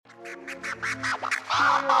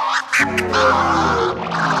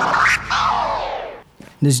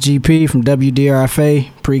This GP from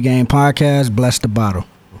WDRFA, PreGame podcast, bless the bottle.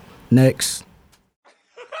 Next.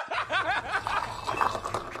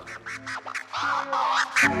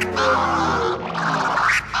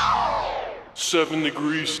 Seven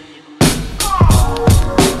degrees.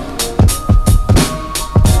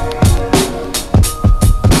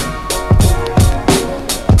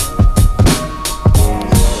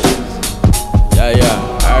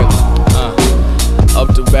 Up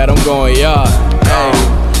to bat, I'm going yard. Hey,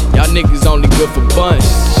 y'all niggas only good for bunch.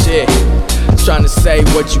 Shit, trying to say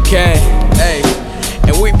what you can. Hey,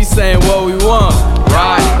 and we be saying what we want.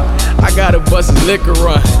 Right, I gotta bust his liquor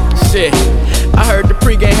run. Shit, I heard the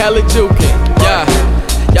pregame hella jukin'.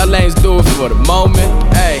 Yeah, y'all lanes do it for the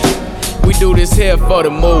moment. Hey, we do this here for the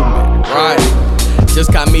movement. Right,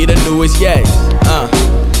 just got me the newest yes.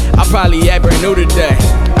 I probably act brand new today.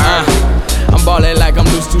 I'm ballin' like I'm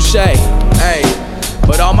loose touche. Hey,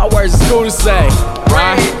 but all my words is cool to say,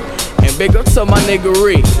 right? And big up to my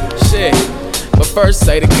niggery, shit. But first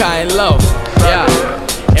say the kind low, yeah.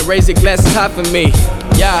 And raise your glasses high for me,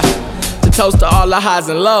 yeah. To toast to all the highs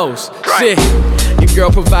and lows, shit. Your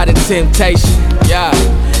girl providing temptation, yeah.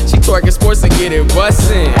 She twerking sports and get it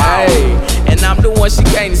bustin', hey. And I'm the one she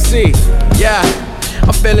came to see, yeah.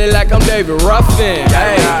 I'm feeling like I'm David Ruffin,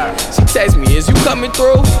 hey. She text me, is you coming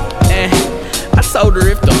through? And I told her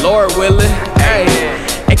if the Lord willing, hey.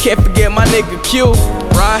 And can't forget my nigga Q,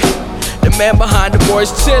 right? The man behind the boys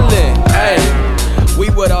chillin', hey. We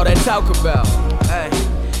what all that talk about, hey.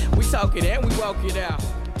 We talk it and we walk it out.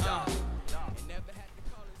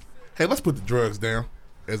 Hey, let's put the drugs down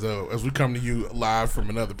as we come to you live from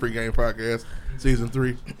another pregame podcast, season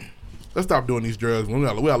 3. Let's stop doing these drugs. We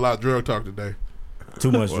got a lot of drug talk today.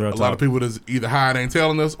 Too much drug talk. A lot of people that's either high and ain't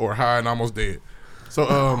telling us or high and almost dead. So,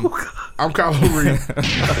 I'm Kyle Reed.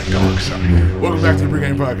 Welcome back to the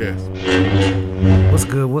pregame podcast.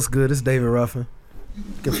 What's good? It's David Ruffin. You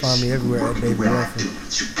can find me everywhere at David Ruffin.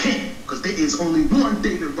 Because there is only one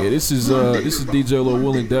David Ruffin. Yeah, this is DJ Lil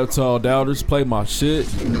Willing, Death to All Doubters. Play my shit.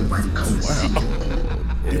 Wow.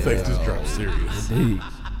 He takes this drop serious. Indeed.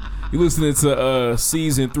 You listening to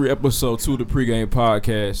season 3, episode 2 of the pregame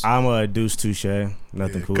podcast. I'm Deuce Touche.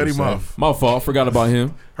 Nothing cool. Cut to him say. off. My fault. Forgot about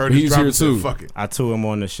him. Heard he's here too. Fuck it. I too am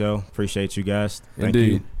on the show. Appreciate you guys. Thank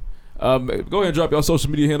Indeed. you. Go ahead and drop y'all social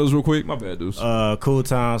media handles real quick. My bad, Deuce. Cool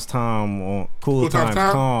Times Tom on Cool Times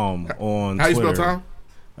Tom on How Twitter. you spell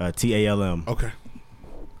Tom? TALM. Okay.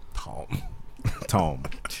 Tom.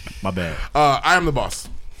 My bad. I am the boss.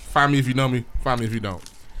 Find me if you know me. Find me if you don't.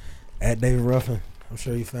 At David Ruffin. I'm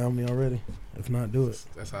sure you found me already. If not, do it.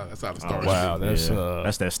 That's how it starts. Wow, That's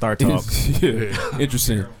that start talk. Yeah.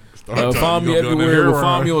 Interesting. Find me everywhere.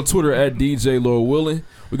 Find me on Twitter at DJ Lord Willing.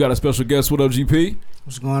 We got a special guest. What up, GP?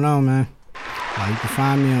 What's going on, man? You can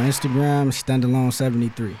find me on Instagram,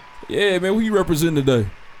 standalone73. Yeah, man. Who you representing today?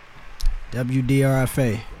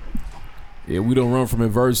 WDRFA. Yeah, we don't run from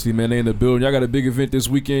adversity, man. They in the building. Y'all got a big event this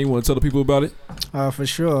weekend. You want to tell the people about it? For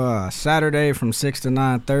sure. Saturday from 6 to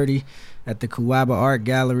 9:30 at the Kuwaba Art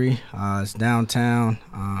Gallery. It's downtown,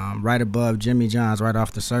 right above Jimmy John's, right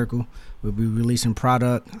off the circle. We'll be releasing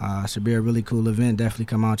product. Should be a really cool event. Definitely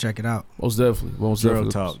come out and check it out. Most definitely.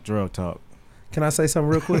 Drug talk. Can I say something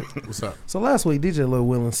real quick? What's up? So last week, DJ Lil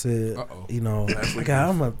Willing said,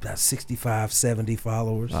 I'm about 65, 70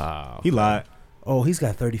 followers. He lied. Oh, he's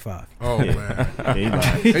got 35. Oh, man. Yeah, he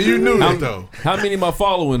lied. And you knew that, though. How many am I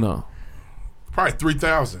following now? Probably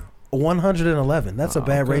 3,000. 111. That's a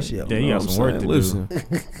bad ratio. Yeah, you got some work to Listen, do.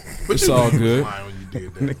 it's all good. When you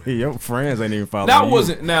did that, Your friends ain't even following That you.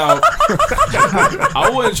 wasn't now. I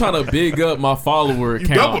wasn't trying to big up my follower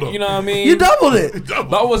count. doubled them. You know what I mean? You doubled it.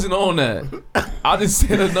 But I wasn't on that. I just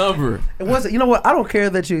said a number. It wasn't. You know what? I don't care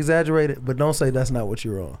that you exaggerated, but don't say that's not what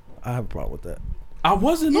you're on. I have a problem with that. I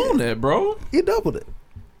wasn't on that, bro. You doubled it.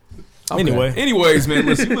 Okay. Anyways, man,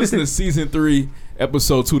 listen to season 3,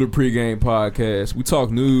 episode 2 of the pregame podcast. We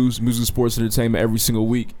talk news, music, sports, entertainment every single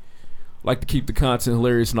week. Like to keep the content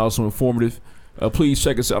hilarious and also informative. Please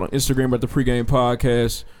check us out on Instagram at the pregame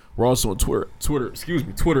podcast. We're also on Twitter at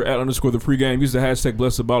 _the pregame. Use the hashtag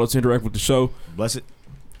 #BlessedBottle to interact with the show. Bless it.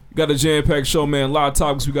 We got a jam-packed show, man. A lot of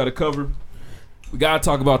topics we got to cover. We got to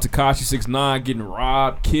talk about Tekashi 6ix9ine getting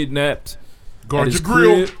robbed, kidnapped. Guard your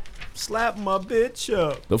grill. Slap my bitch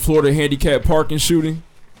up. The Florida handicap parking shooting.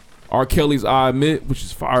 R. Kelly's I Admit, which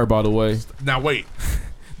is fire, by the way. Now, wait.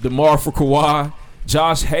 DeMar for Kawhi.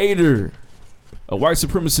 Josh Hader, a white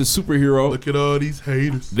supremacist superhero. Look at all these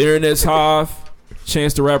haters. There in this Hive.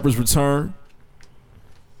 Chance the Rapper's return.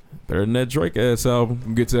 Better than that Drake ass album.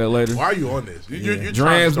 We'll get to that later. Why are you on this? You're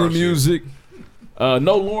Drams new music. No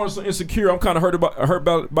Lawrence on Insecure. I'm kind of hurt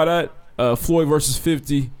about that. Floyd versus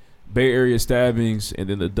 50, Bay Area stabbings, and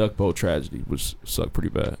then the Duck Boat tragedy, which sucked pretty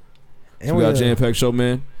bad. And so we got a jam-packed show,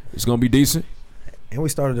 man. It's gonna be decent. And we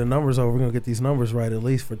started the numbers over. We're gonna get these numbers right at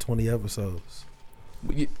least for 20 episodes.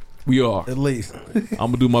 We are. At least. I'm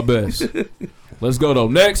gonna do my best. Let's go though.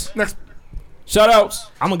 Next. Shout outs.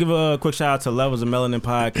 I'm gonna give a quick shout out to Levels of Melanin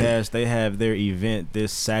Podcast. They have their event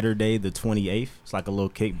this Saturday, the 28th. It's like a little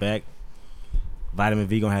kickback. Vitamin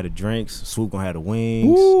V gonna have the drinks. Swoop gonna have the wings.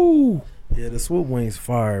 Woo! Yeah, the Swoop wings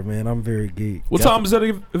fire, man. I'm very geek. What time is that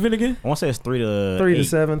event again? I want to say it's 3 to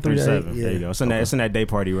 7, 3 to 8. Yeah. There you go. It's in that day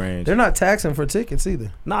party range. They're not taxing for tickets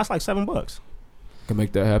either. Nah, it's like $7. Can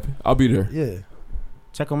make that happen. I'll be there. Yeah.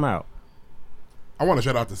 Check them out. I want to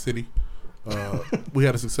shout out the city. We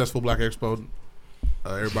had a successful Black Expo.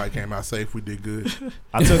 Everybody came out safe. We did good.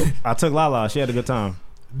 I took Lala. She had a good time.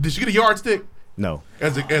 Did she get a yardstick? No.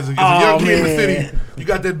 As a young kid in the city, you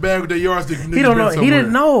got that bag with that yardstick. You knew He don't know. He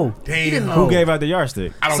didn't know. Damn. He didn't know. Who gave out the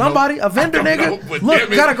yardstick? Somebody, a vendor nigga. Know, Look,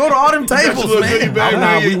 gotta go to all them tables,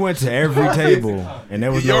 man. We went to every table, and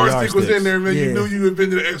there was no yardstick was in there, man. Yeah. You knew you had been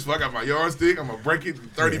to the expo. I got my yardstick. I'm gonna break it in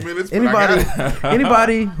 30 minutes.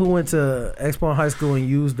 Anybody who went to Expo in high school and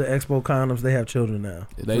used the Expo condoms, they have children now.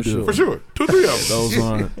 They do. For sure. 2 or 3 of them. Those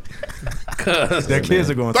aren't. Their kids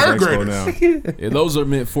are going to Third the Expo graders. now. Yeah, those are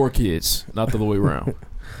meant for kids, not the other way around.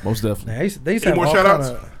 Most definitely. Nah, they used to Any have more all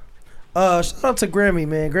shout-outs? shout out to Grammy,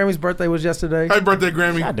 man. Grammy's birthday was yesterday. Happy birthday,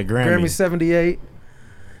 Grammy. Shout out to Grammy. Grammy's 78.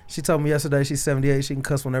 She told me yesterday she's 78. She can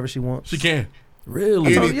cuss whenever she wants. She can.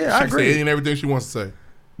 Really? I She can agree. say any and everything she wants to say.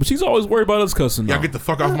 But she's always worried about us cussing. Y'all Though. get the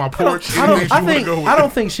fuck off my porch. I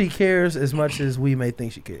don't think she cares as much as we may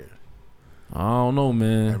think she cares. I don't know,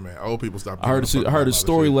 man. Hey, man, old people stop. I heard a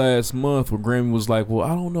story last month where Grammy was like, "Well, I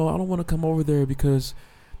don't know. I don't want to come over there because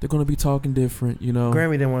they're gonna be talking different, you know."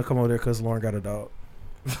 Grammy didn't want to come over there because Lauren got a dog.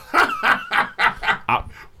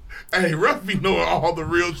 Hey, Ruff be knowing all the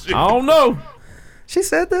real shit. I don't know. She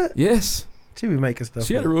said that? Yes, She be making stuff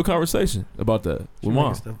she had a up. real conversation about that She with making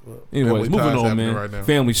mom. stuff up. Anyways, Family moving ties on, happening man. right now.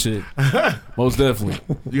 Family shit, most definitely.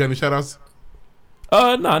 You got any shout outs?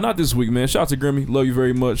 Nah, not this week, man. Shout out to Grammy. Love you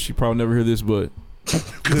very much. She probably never hear this, but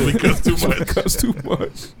Because we cuss too much. cuss too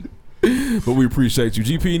much. But we appreciate you.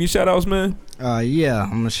 GP, any shout outs, man? Yeah, I'm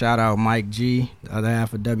going to shout out Mike G, the other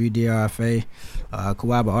half of WDRFA,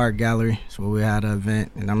 Kawaba Art Gallery. That's where we had an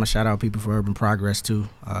event. And I'm going to shout out people for Urban Progress, too.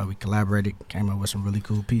 We collaborated, came up with some really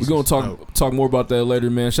cool pieces. We're going to talk more about that later,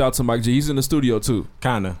 man. Shout out to Mike G. He's in the studio, too.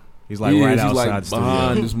 Kinda. He's like right outside like the studio.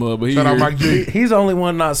 behind this mud. But Shout out Mike G. He's the only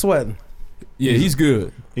one not sweating. Yeah, he's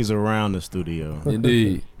good. He's around the studio.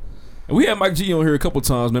 Indeed. And we had Mike G on here a couple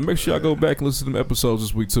times, man. Make sure y'all go back and listen to them episodes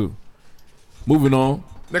this week, too. Moving on.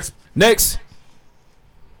 Next.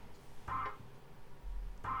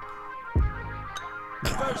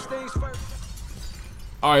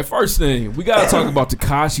 All right, first thing, we gotta talk about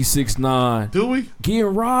Tekashi 6ix9ine. Do we? Getting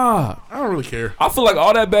robbed. I don't really care. I feel like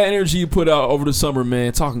all that bad energy you put out over the summer,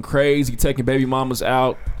 man, talking crazy, taking baby mamas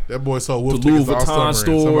out That boy sold to wolf Louis tickets all Vuitton summer. And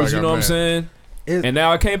stores, somebody you know got what I'm mad. saying? It- And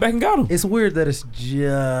now I came back and got him. It's weird that it's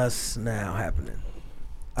just now happening.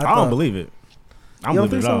 I don't believe it. I don't You don't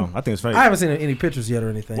believe it at think all. so? I think it's fake. I haven't seen any pictures yet or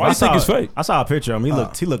anything. Why you think it's fake? I saw a picture of him. He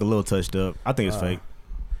looked a little touched up. I think it's fake.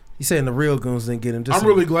 You saying the real goons didn't get him? Just I'm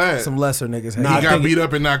really glad. some lesser niggas. He had it. got beat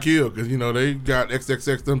up and not killed because, you know, they got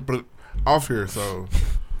XXX done put off here. So,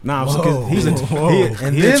 Nah, he's a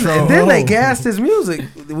And then they gassed his music.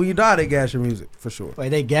 When you die, they gas your music for sure. Wait,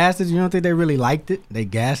 they gassed it? You don't think they really liked it? They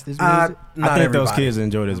gassed his music? Not I think those everybody. kids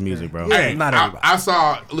enjoyed his music, bro. Yeah, hey, not everybody. I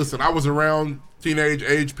saw, listen, I was around teenage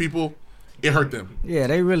age people. It hurt them. Yeah,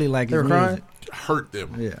 they really like They his were crying? music. Hurt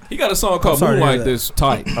them. Yeah. He got a song called sorry to hear Moonlight that. that's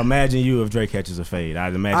tight. Imagine you if Drake catches a fade.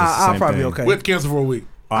 I'd imagine it's the I'll same probably thing. be okay. With cancer for a week.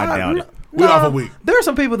 Oh, I doubt it. We off a week. There are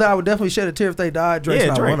some people that I would definitely shed a tear if they died. Drake's Yeah,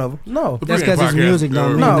 not Drake. one of them. No. The That's Pregame 'cause his Podcast, music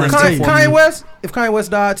don't mean No, nothing Kanye, to Kanye you. West. If Kanye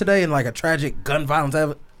West died today in like a tragic gun violence, that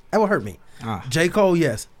would hurt me. J. Cole,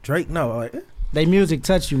 yes. Drake, no. Like, They music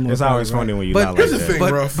touch you more. It's always probably, funny when you But not Here's like the that. thing, But-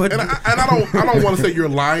 bro. but- And I don't want to say you're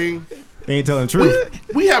lying. He ain't telling the truth.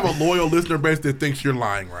 We have a loyal listener base that thinks you're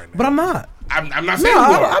lying right now. But I'm not. I'm not No, saying you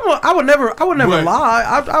are. I would never But- lie.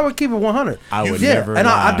 I would keep it 100. I would yeah, never and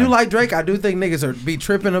I do lie. like Drake. I do think niggas are be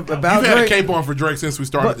tripping about You've had a Drake. cape on for Drake since we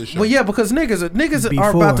started this show. Well, yeah, because niggas are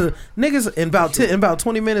about to in about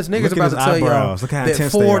 20 minutes. Niggas Look at about his to tell y'all eyebrows. Look how that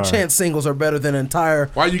intense they 4 are. Chance singles are better than entire.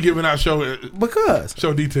 Why are you giving out show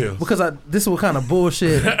details? Because this is what kind of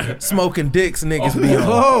bullshit smoking dicks niggas be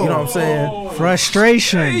on. You know what I'm saying?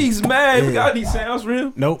 Frustration. He's mad. We got these sounds for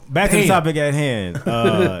him. Nope. Back to the topic at hand.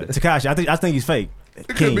 Tekashi, I think he's fake.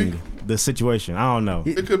 King, the situation. I don't know.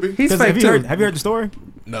 It could be. He's fake too. Have you heard the story?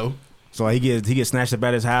 No. So he gets snatched up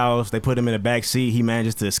at his house. They put him in the back seat. He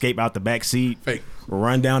manages to escape out the back seat. Fake.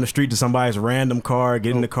 Run down the street to somebody's random car,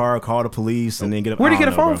 get in the car, call the police, and then get up. Where'd he get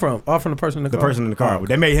a phone from? Oh, from the person in the car. The person in the car.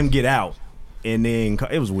 They made him get out, and then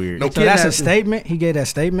it was weird. Nope. So that's a statement. He gave that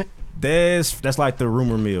statement. That's like the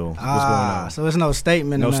rumor mill. What's going on? So it's no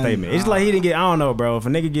statement. No statement. It's like he didn't get. I don't know, bro. If a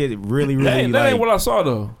nigga get really, that ain't what I saw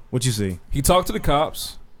though. What you see? He talked to the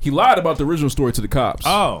cops. He lied about the original story to the cops.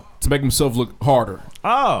 Oh, to make himself look harder.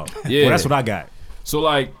 Oh, yeah. Well, that's what I got. So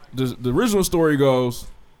like the original story goes,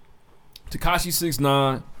 Tekashi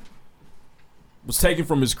 6ix9ine was taken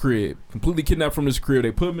from his crib, completely kidnapped from his crib.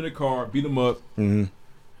 They put him in a car, beat him up. Mm-hmm.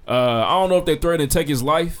 I don't know if they threatened to take his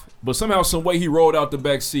life, but somehow, some way, he rolled out the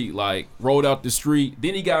back seat, like rolled out the street.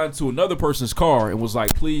 Then he got into another person's car and was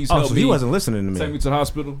like, "Please help so me." He wasn't listening to me. Take me to the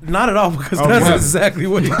hospital. Not at all, because that's exactly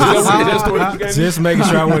what he did. Just making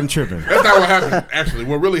sure I wasn't tripping. That's not what happened. Actually,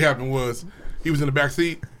 what really happened was he was in the back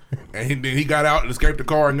seat. And then he got out and escaped the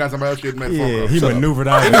car and got somebody else shit and made a phone call. He maneuvered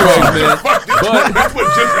out. That's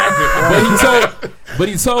what just happened. But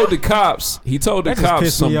he told the cops. He told the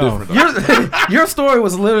cops something different. Your story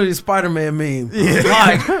was literally Spider-Man meme. Yeah.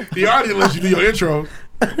 Like, the audience lets you do your intro.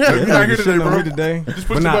 You're not here today, bro. Just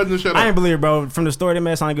push the button and shut up. I ain't believe, bro. From the story, that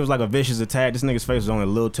man sounded like it was like a vicious attack. This nigga's face was only a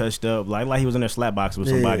little touched up, like he was in there slap boxing with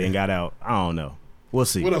somebody and got out. I don't know. We'll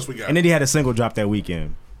see. What else we got? And then he had a single drop that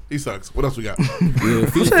weekend. He sucks. What else we got?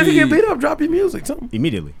 Who said if you get beat up, drop your music, something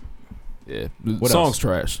immediately. Yeah, the song's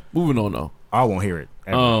trash. Moving on though. I won't hear it.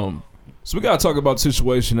 So we gotta talk about the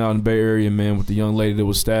situation out in the Bay Area, man, with the young lady that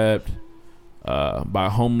was stabbed by a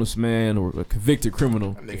homeless man or a convicted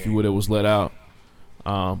criminal, if you would, that was let out.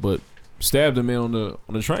 But stabbed a man on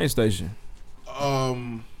the train station.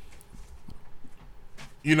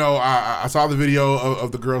 You know, I saw the video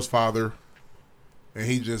of the girl's father, and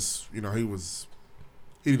he just, you know, he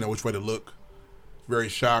didn't know which way to look. Very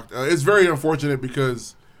shocked. It's very unfortunate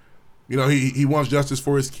because, you know, he wants justice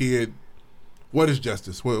for his kid. What is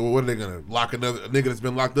justice? What are they gonna lock a nigga that's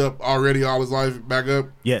been locked up already all his life back up?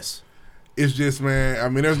 Yes. It's just, man. I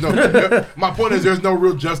mean, there's no. My point is, there's no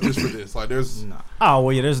real justice for this. Like, there's. No. Oh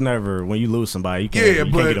well, yeah. There's never when you lose somebody, you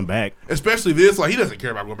can't get them back. Especially this, like he doesn't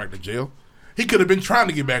care about going back to jail. He could have been trying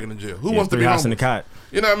to get back into jail. Who wants to be homeless? In the cot.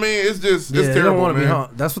 You know what I mean? It's just, it's terrible, they don't want to man.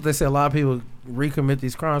 be that's what they say. A lot of people recommit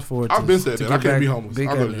these crimes for. I've been said that. I can't be homeless.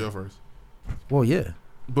 I'll go to jail first. Well, yeah.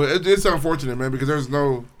 But it's unfortunate, man, because there's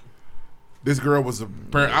no. This girl was a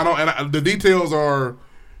parent. The details are.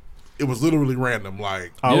 It was literally random.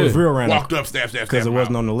 Like, it was real random. Walked up, stab. Because it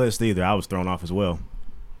wasn't on the list either. I was thrown off as well.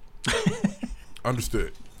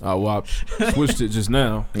 Understood. Well, I switched it just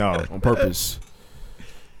now. No, on purpose.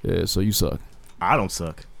 Yeah, so you suck. I don't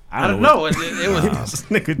suck. I don't know. It was this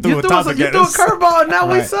nigga threw a topic at us. You threw a curveball, and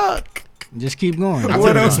now we suck. Just keep going.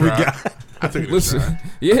 What else we got? Listen,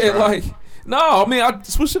 yeah, like no. I mean, I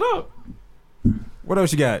switch it up. What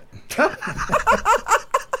else you got?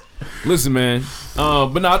 Listen, man.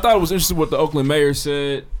 But no, I thought it was interesting what the Oakland mayor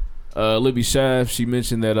said. Libby Schaaf, she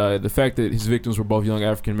mentioned that the fact that his victims were both young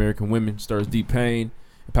African American women stirs deep pain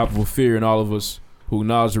and palpable fear in all of us who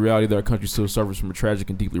acknowledge the reality that our country still suffers from a tragic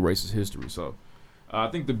and deeply racist history. So, I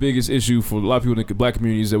think the biggest issue for a lot of people in the black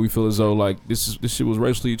community is that we feel as though like this shit was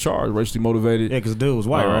racially charged, racially motivated. Yeah, because the dude was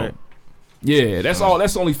white, right? Yeah, that's all.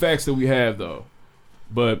 That's the only facts that we have, though.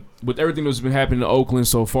 But with everything that's been happening in Oakland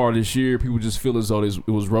so far this year, people just feel as though it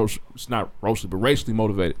was it's not racially, but racially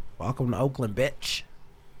motivated. Welcome to Oakland, bitch.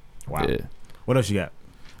 Wow. Yeah. What else you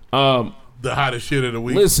got? The hottest shit of the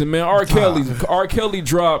week. Listen, man, R. Kelly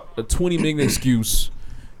dropped a 20-minute excuse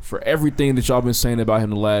for everything that y'all been saying about him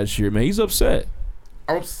the last year. Man, he's upset.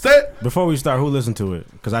 I'm upset. Before we start, who listened to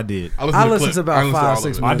it? Because I did. I listened to about 5-6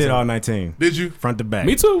 minutes. I did all 19. Did you? Front to back.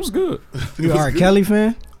 Me too. It was good. You R. Kelly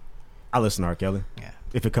fan? I listen to R. Kelly. Yeah.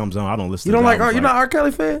 If it comes on, I don't listen. You don't like R? You're not R.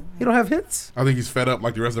 Kelly fan? You don't have hits? I think he's fed up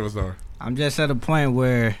like the rest of us are. I'm just at a point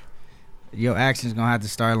where your actions gonna have to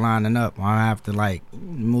start lining up. I have to like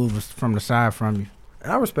move from the side from you.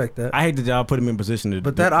 And I respect that. I hate that y'all put him in position to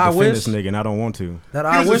but that I wish this nigga, and I don't want to. That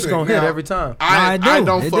I wish gonna hit every time. I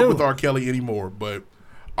don't fuck with R. Kelly anymore, but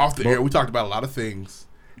off the air, we talked about a lot of things.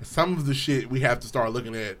 Some of the shit we have to start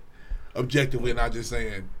looking at objectively and not just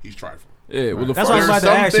saying he's trifling. Yeah, well, that's what I was about to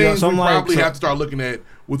ask you. So we probably have to start looking at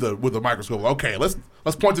with a microscope. Okay, let's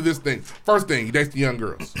point to this thing. First thing, he dates the young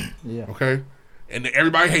girls. Yeah. Okay. And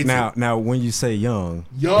everybody hates him. Now, when you say young,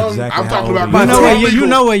 exactly I'm talking about you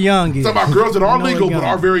know what young is. I'm talking about girls that are legal but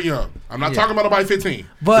are very young. I'm not talking about nobody 15.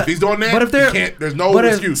 But if he's doing that, there's no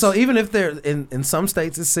excuse. So even if they're in some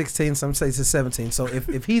states it's 16, some states it's 17. So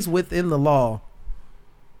if he's within the law,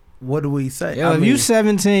 what do we say? Yo, if you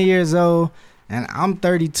 17 years old and I'm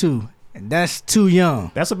 32, and that's too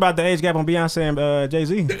young. That's about the age gap on Beyonce and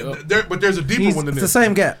Jay-Z. But there's a deeper one than this. It's the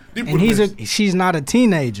same gap. And she's not a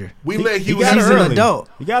teenager. He's an adult.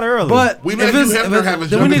 You got her early. But we let Hugh Hefner have a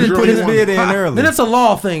then we need to put his bid in early. Then it's a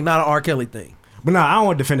law thing, not an R. Kelly thing. But I don't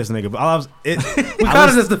want to defend this nigga. But we kind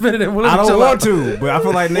of just defended him. I don't want to, but I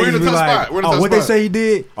feel like niggas be like, what they say he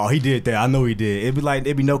did? Oh, he did that. I know he did.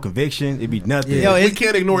 It'd be no conviction. It'd be nothing. Yeah. Yo, we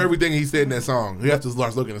can't ignore everything he said in that song. You have to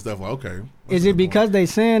start looking at stuff like, okay. Is it because they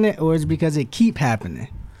saying it, or is it because it keep happening?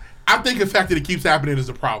 I think the fact that it keeps happening is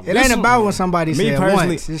a problem. It ain't about when somebody said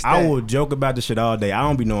once. I will joke about this shit all day. I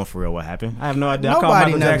don't be knowing for real what happened. I have no idea. I call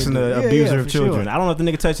Michael Jackson the abuser of children. I don't know if the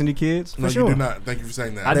nigga touched any kids. No, you do not. Thank you for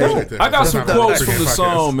saying that. I don't. I got some quotes from the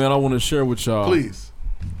song, man. I want to share with y'all. Please.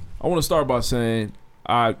 I want to start by saying,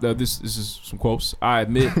 this is some quotes. I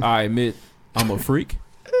admit, I'm a freak.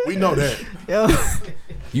 We know that.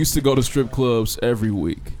 Used to go to strip clubs every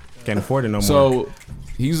week. Can't afford it no more. So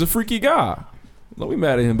he's a freaky guy. Don't be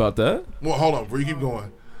mad at him about that. Well, hold on. Before you keep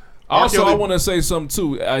going. Also, I want to say something,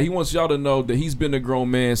 too. He wants y'all to know that he's been a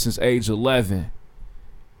grown man since age 11.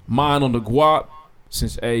 Mine on the guap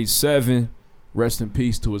since age 7. Rest in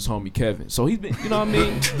peace to his homie Kevin. So he's been, you know what I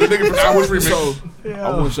mean? The nigga from I Was Remix. So I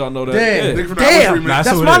want y'all to know that. Damn.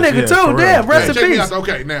 That's my nigga, too. Damn. Rest in peace.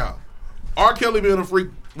 Okay, now. R. Kelly being a freak,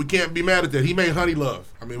 we can't be mad at that. He made Honey Love.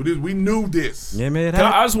 I mean, we knew this. Yeah, man.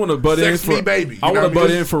 I just want to butt in for baby. I want to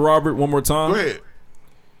butt in for Robert one more time. Go ahead.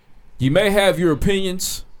 You may have your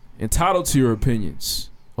opinions, entitled to your opinions.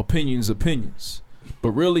 Opinions. But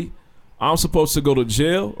really, I'm supposed to go to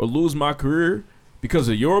jail or lose my career because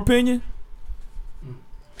of your opinion?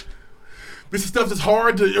 This stuff that's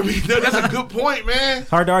hard to. I mean, that's a good point, man. It's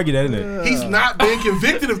hard to argue that, isn't it? He's not being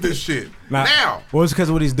convicted of this shit. Now. Well, it's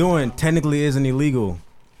because what he's doing technically isn't illegal.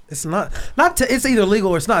 It's not. It's either legal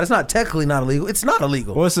or it's not. It's not technically not illegal. It's not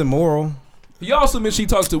illegal. Well, it's immoral. He also mentioned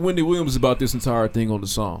he talks to Wendy Williams about this entire thing on the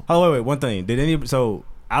song. Oh, wait. One thing.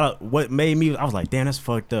 What made me? I was like, damn, that's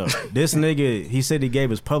fucked up. This nigga, he said he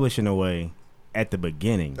gave his publishing away at the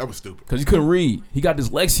beginning. That was stupid. Because he couldn't read. He got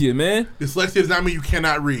dyslexia, man. Dyslexia does not mean you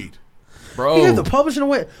cannot read. Bro. He gave the publishing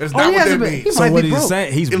away. That's not what that means. He so might what be he's broke.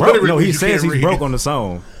 saying, he's broke. No, he says he's read. broke on the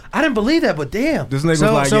song. I didn't believe that, but damn. This nigga was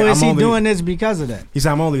like, so yeah, is he doing this because of that? He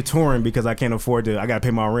said, I'm only touring because I can't afford to. I got to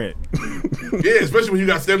pay my rent. Yeah, especially when you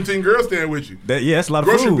got 17 girls staying with you. That's a lot of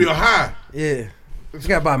Grocery food. bill high. Yeah. You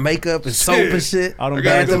got to buy makeup and soap and shit. All them I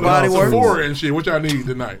gotta bags go and to body work. Sephora and shit. What y'all need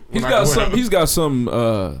tonight? He's got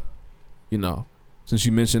some, you know, since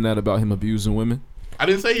you mentioned that about him abusing women. I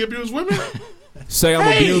didn't say he abused women. Say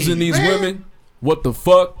I'm abusing these women. What the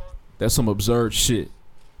fuck? That's some absurd shit.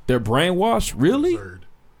 They're brainwashed? Really? Absurd.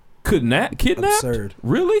 Kidnapped? Absurd.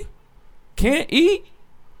 Really? Can't eat?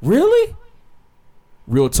 Really?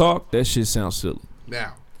 Real talk, that shit sounds silly.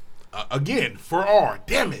 Now, again, for R,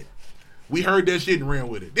 damn it. We heard that shit and ran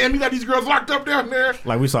with it. Damn, you got these girls locked up down there.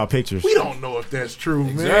 Like we saw pictures. We don't know if that's true,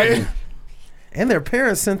 Exactly. man. And their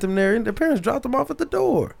parents sent them there, and their parents dropped them off at the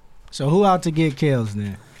door. So who out to get kills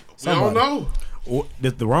then? We don't know.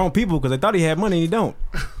 The wrong people because they thought he had money and he don't.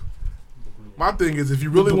 My thing is, if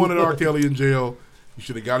you really wanted R. Kelly in jail, you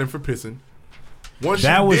should have got him for pissing.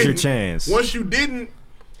 That was your chance. Once you didn't,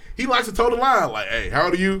 he likes to toe the line. Like, hey, how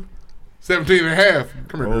old are you? 17 and a half.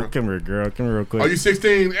 Come here, girl. Come here, girl. Come here real quick. Are you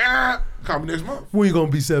 16? Call me next month. When you going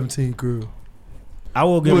to be 17, girl? I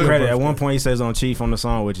will give him credit. At one point, he says on Chief on the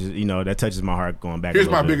song, which is, that touches my heart going back. Here's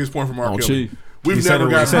my biggest point from R. Kelly. Chief. We've never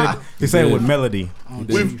gotten. He said it with melody.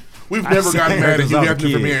 We've never gotten mad at Hugh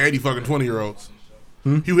Hefner for being 80 fucking 20-year-olds.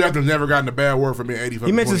 Hugh Hefner's never gotten a bad word for being 80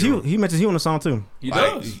 fucking 20-year-olds. He mentions Hugh on the song too. He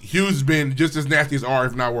does. Hugh's been just as nasty as R,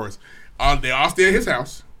 if not worse. They all stay at his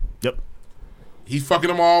house. Yep. He's fucking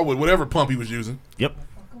them all with whatever pump he was using. Yep.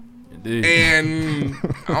 Indeed.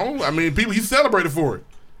 And people, he's celebrated for it.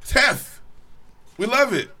 It's Hef. We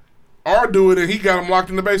love it. R do it, and he got him locked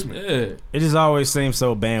in the basement. Yeah. It just always seems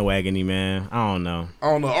so bandwagony, man. I don't know.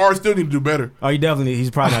 R still need to do better. Oh, he's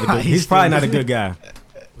probably not a good. He's probably not a good guy.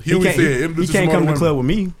 Huey said he can't come to the club with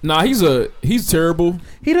me. Nah, he's terrible.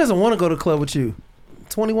 He doesn't want to go to the club with you.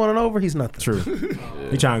 21 and over, he's nothing. True.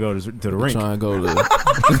 He trying to go to the rink. Trying to go to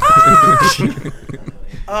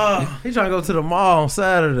He trying to go to the mall on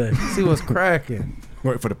Saturday. See what's cracking.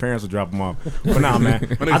 Wait for the parents to drop him off. But nah, man.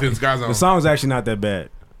 The song's actually not that bad.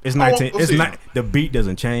 It's 19. It's not. The beat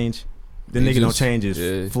doesn't change. The nigga don't change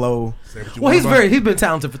his flow. Well, he's been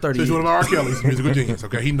talented for 30 years. He's one of R. Kelly's musical genius.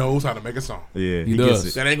 Okay, he knows how to make a song. Yeah, he does.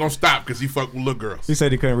 Gets it. That ain't gonna stop because he fuck with little girls. He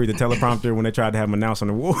said he couldn't read the teleprompter when they tried to have him announce an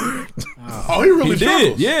award. Oh, he really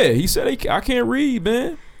did. Yeah, he said I can't read,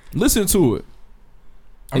 man. Listen to it.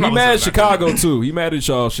 And he mad at Chicago too. He mad at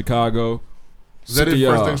y'all, Chicago. Is that it?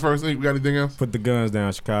 First things first. We got anything else? Put the guns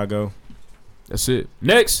down, Chicago. That's it.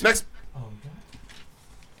 Next. Pre-game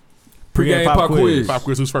Pre-game pop pop quiz. Pop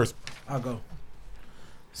quiz. Who's first? I'll go.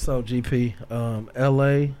 So GP,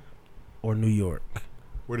 L.A. or New York?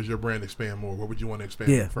 Where does your brand expand more? Where would you want to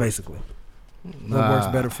expand? Yeah, first? basically. What works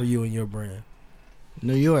better for you and your brand?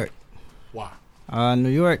 New York. Why? New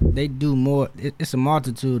York, they do more. It's a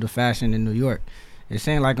multitude of fashion in New York. It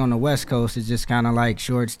seems like on the West Coast, it's just kind of like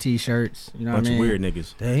shorts, T-shirts. You know Bunch what I mean? of weird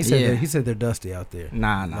niggas. Damn, he said they're dusty out there.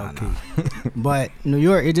 Nah. But New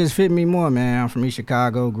York, it just fit me more, man. I'm from East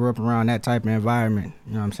Chicago, grew up around that type of enviroment.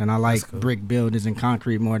 You know what I'm saying? I like brick buildings and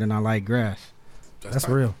concrete more than I like grass. That's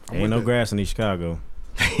real. Ain't no grass in East Chicago.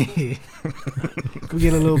 We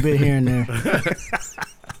get a little bit here and there.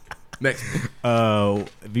 Next.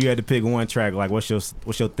 If you had to pick one track, like what's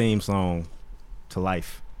your theme song to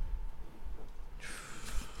life?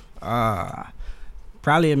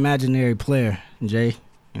 Probably Imaginary Player, Jay.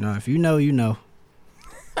 You know, if you know, you know.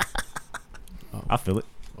 I feel it.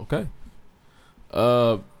 Okay.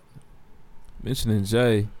 Mentioning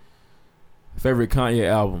Jay, favorite Kanye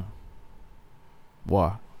album.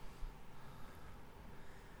 Why?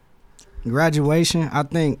 Graduation, I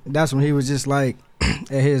think that's when he was just like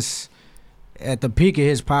at the peak of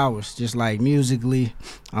his powers, just like musically.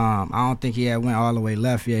 I don't think he had went all the way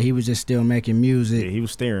left yet. He was just still making music. Yeah, he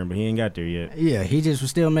was staring, but he ain't got there yet. Yeah, he just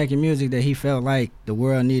was still making music that he felt like the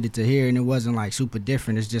world needed to hear, and it wasn't like super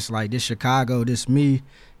different. It's just like, this Chicago, this me,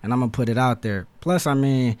 and I'm gonna put it out there. Plus, I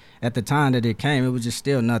mean, at the time that it came, it was just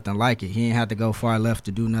still nothing like it. He ain't had to go far left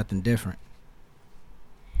to do nothing different.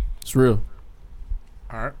 It's real.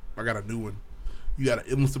 All right, I got a new one. You got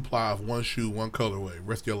an endless supply of one shoe, one colorway.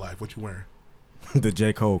 Rest of your life, what you wearing? The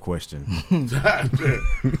J. Cole question. An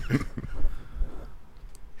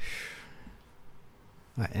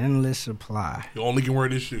endless supply. You only can wear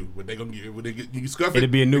this shoe. When they get you scuff it.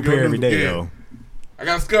 It'd be a new pair every day, though. I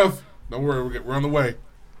got scuff. Don't worry, we're on the way.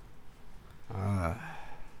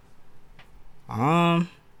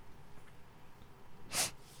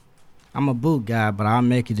 I'm a boot guy, but I'll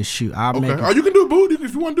make it a shoe. Okay. You can do boot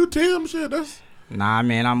if you want to do Tim. Shit, that's. Nah,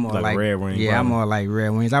 man, I'm more like Red Wings. Yeah, I'm more like Red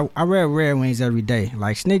Wings. I wear Red Wings every day.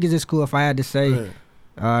 Like sneakers is cool if I had to say.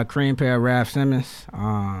 Cream pair of Raf Simmons,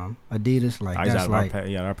 Adidas. Like that's like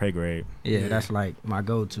our pay grade. Yeah, that's like my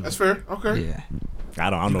go-to. That's fair. Okay. Yeah. I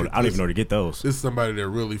don't even know where to get those. This is somebody that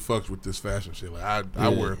really fucks with this fashion shit. Like I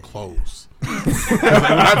wear clothes. When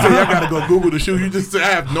I tell you I gotta go Google the shoe, you just say I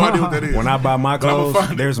have no idea what that is. When I buy my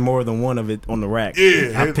clothes, there's more than one of it on the rack.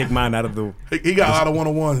 Yeah, I pick mine out of the. He got a lot of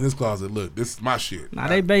 101s in his closet. Look, this is my shit. Nah,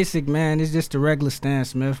 they basic, man. It's just the regular Stan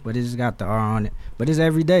Smith, but it just got the R on it. But it's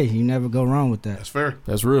every day. You never go wrong with that. That's fair.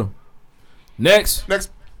 That's real. Next.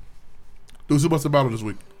 Who's about the battle this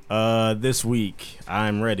week? This week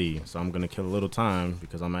I'm ready, so I'm gonna kill a little time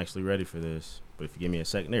because I'm actually ready for this. But if you give me a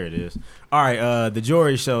second, there it is. All right, the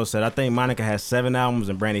Jory Show said I think Monica has 7 albums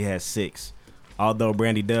and Brandy has 6. Although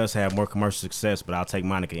Brandy does have more commercial success, but I'll take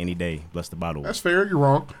Monica any day. Bless the bottle. That's fair. You're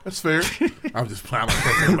wrong. That's fair. I'm just playing.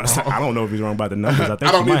 I don't know if he's wrong about the numbers. I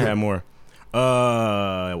think she might have more.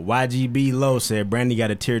 YGB Low said Brandy got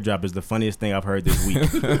a teardrop is the funniest thing I've heard this week.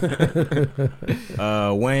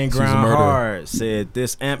 Wayne Ground Hard said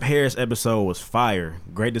this Amp Harris episode was fire.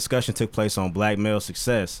 Great discussion took place on black male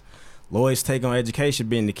success. Lloyd's take on education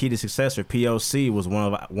being the key to success for POC was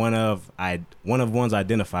one of ones I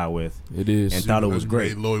identify with. It is, and thought it was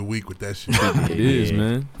great. Made Lloyd weak with that shit. It is,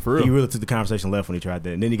 man. For real. He really took the conversation left when he tried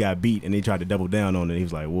that, and then he got beat, and he tried to double down on it. He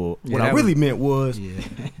was like, "Well, what I really meant was,"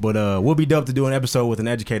 but we'll be dope to do an episode with an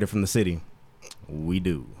educator from the city. We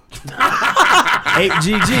do.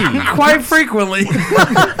 8GG quite frequently.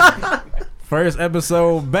 First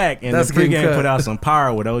episode back, and the pregame put out some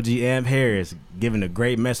power with OG Amp Harris, giving a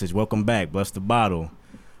great message. Welcome back, bless the bottle.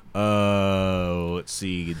 Let's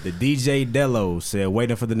see. The DJ Dello said,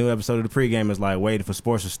 waiting for the new episode of the pregame is like waiting for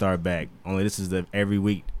sports to start back. Only this is every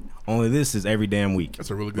week. Only this is every damn week. That's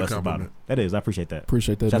a really good compliment. That is. I appreciate that.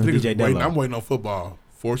 Appreciate that. Shout out to DJ Dello. I'm waiting on football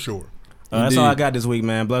for sure. That's all I got this week,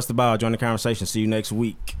 man. Bless the bottle. Join the conversation. See you next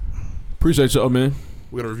week. Appreciate y'all, man.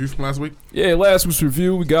 We got a review from last week? Yeah, last week's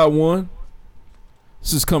review, we got one.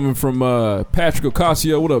 This is coming from Patrick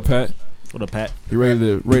Ocasio. What up, Pat? What up, Pat? He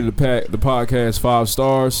rated the podcast 5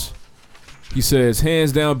 stars. He says,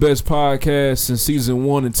 hands down best podcast since season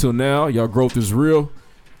 1 until now. Y'all growth is real.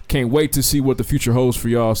 Can't wait to see what the future holds for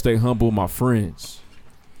y'all. Stay humble, my friends.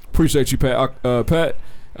 Appreciate you, Pat.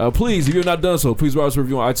 Please, if you're not done so, please write us a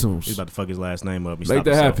review on iTunes. He's about to fuck his last name up. Make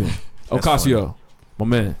that happen. Ocasio, my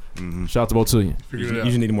man. Mm-hmm. Shout out to both of you. You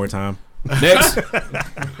just need more time. Next.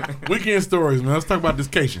 Weekend stories, man. Let's talk about this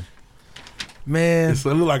Cation. Man, It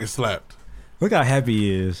looked like it slapped. Look how happy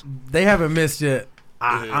he is. they haven't missed yet.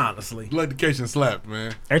 Honestly, Like the Cation slapped,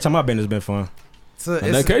 man. Every time I've been, it's been fun.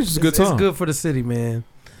 that Cation's a good time. It's good for the city, man.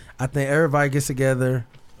 I think everybody gets together.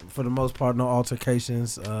 For the most part, no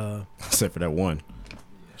altercations. Except for that one.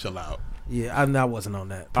 Chill out. Yeah, I wasn't on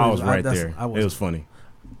that. I was right there. I It was funny.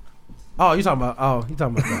 Oh, you talking about? Oh, you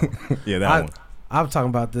talking about that? Yeah, that one. I'm talking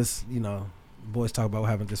about this. You know, boys talk about what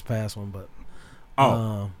happened this past one, but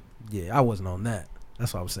yeah, I wasn't on that.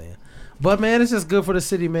 That's what I was saying. But man, it's just good for the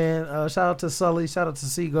city, man. Shout out to Sully. Shout out to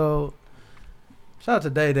Seagold. Shout out to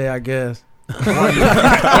Day Day, I guess. Why you on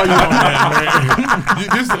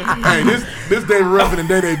that, man? This David Ruffin and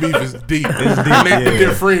Day Day beef is deep. It's deep,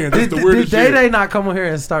 They're friends. It's the weirdest Day shit. Day not come on here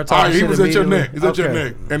and start talking shit He was at your immediately? neck. He's at your Okay.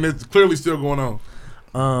 neck. And it's clearly still going on.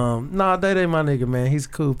 Nah, Day Day my nigga, man. He's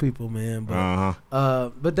cool people, man. But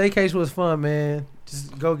but Daycase was fun, man.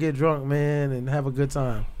 Just go get drunk, man, and have a good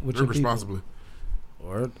time with your people. Responsibly.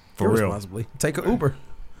 Or For real. irresponsibly. Take an Uber.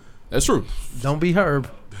 That's true. Don't be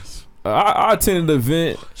Herb. I attended the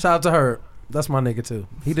event. Shout out to Herb. That's my nigga too.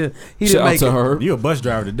 He didn't Shout out make to it. her. You a bus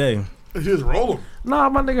driver today. Just roll him. Nah,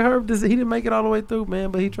 my nigga Herb, he didn't make it all the way through,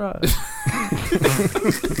 man, but he tried.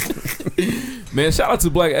 Man, shout out to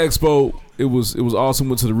Black Expo. It was awesome.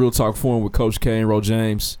 Went to the Real Talk Forum with Coach K and Ro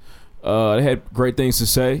James. They had great things to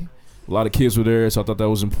say. A lot of kids were there, so I thought that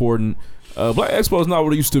was important. Black Expo is not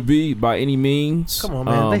what it used to be by any means. Come on,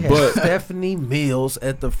 man. They had Stephanie Mills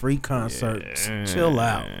at the free concert. Chill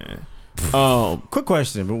out. Quick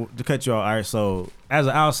question, but to cut you off. All right, so as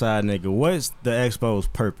an outside nigga, what's the expo's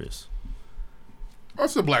purpose?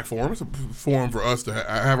 It's a black forum. It's a forum for us to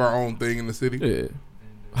have our own thing in the city. Yeah.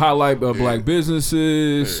 Highlight black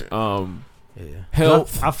businesses.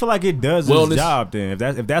 Health. I feel like it does its job then.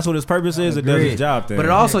 If that's what its purpose is, it does its job then. But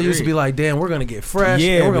it also used to be like, damn, we're gonna get fresh.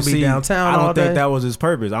 Yeah, and we're gonna be see, downtown I don't all think day. that was his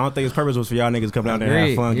purpose. I don't think his purpose was for y'all niggas coming down there and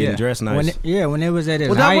have fun, getting dressed nice. When it was at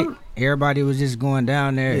its height, everybody was just going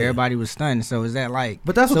down there. Yeah. Everybody was stunned. So is that like?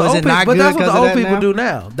 But that's what the old people do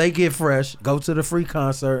now. They get fresh, go to the free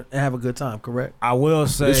concert, and have a good time. Correct. I will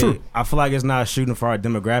say, I feel like it's not shooting for our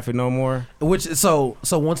demographic no more. Which so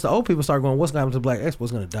once the old people start going, what's gonna happen to Black Expo?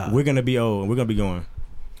 It's gonna die. We're gonna be old and we're gonna be going.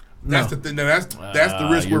 That's the thing. That's the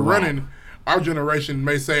risk we're running. Our generation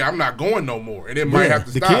may say, "I'm not going no more," and it might have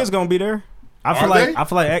to stop. The kids gonna be there. I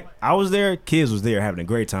feel like I was there. Kids was there having a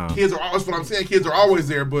great time. Kids are. That's what I'm saying. Kids are always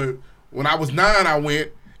there. But when I was 9, I went,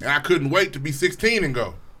 and I couldn't wait to be 16 and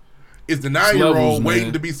go. Is the 9-year-old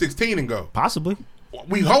waiting to be 16 and go? Possibly.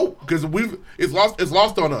 We hope because it's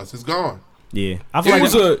lost on us. It's gone. Yeah, I feel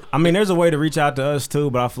there's a way to reach out to us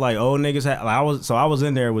too, but I feel like old niggas I was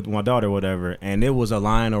in there with my daughter or whatever, and it was a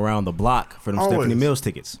line around the block for them Stephanie Mills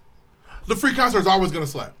tickets. The free concert is always gonna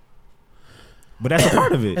slap. But that's a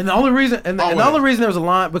part of it. And the only reason there was a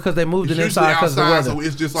line because they moved it inside because of the weather. So,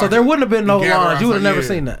 it's just like so there wouldn't have been no lines. You would have never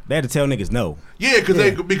seen that. They had to tell niggas no. Yeah,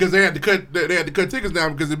 because they had to cut tickets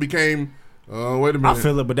down because it became. Wait a minute. I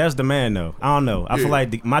feel it, but that's the man though. I don't know. I feel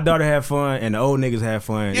like my daughter had fun and the old niggas had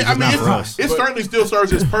fun. Yeah, it certainly still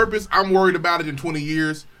serves its purpose. I'm worried about it in 20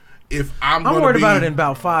 years. I'm worried about it in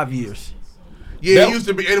about 5 years. Yeah, it used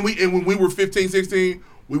to be, and when we were 15, 16,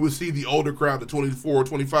 we would see the older crowd, the 24,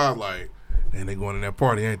 25, like, and they going in that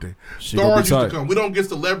party, ain't they? Stars used to come. We don't get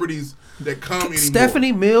celebrities that come anymore.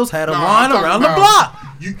 Stephanie Mills had a line around the block.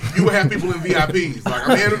 You would have people in VIPs, like,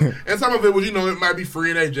 I mean, and some of it was, it might be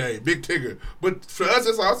Free and AJ, Big Tigger, but for us,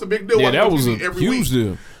 it's a big deal. Yeah, that was a huge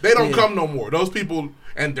deal. They don't come no more. Those people,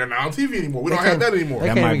 and they're not on TV anymore. We don't have that anymore. They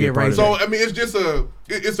can't even get right. So I mean, it's just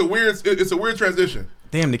it's a weird transition.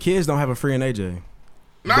 Damn, the kids don't have a Free and AJ.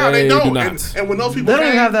 Nah, they don't. And when those people they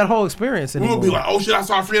don't have that whole experience anymore. We would be like, oh shit, I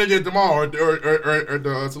saw Free and AJ at the mall or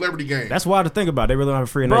the celebrity game. That's wild to think about. They really don't have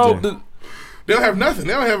a Free and AJ. They don't have nothing.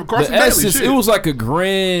 They don't have a Carson Daly shit. It was like a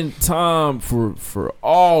grand time for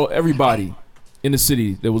everybody in the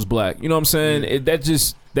city that was black. You know what I'm saying? Yeah.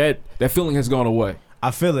 That feeling has gone away.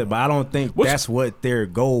 I feel it, but I don't think that's what their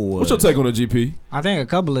goal was. What's your take on the GP? I think a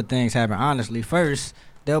couple of things happened. Honestly, first,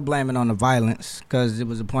 they'll blame it on the violence because it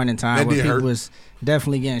was a point in time where people was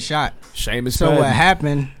definitely getting shot. Seamus So what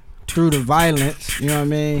happened through the violence, you know what I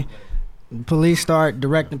mean? Police start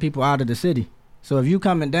directing people out of the city. So if you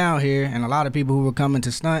coming down here, and a lot of people who were coming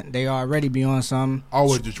to stunt, they already be on something.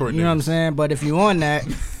 Always Detroit niggas. You know what I'm saying? But if you on that.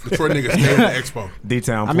 Detroit niggas stay at the expo.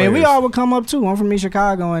 D-Town I mean, we all would come up too. I'm from East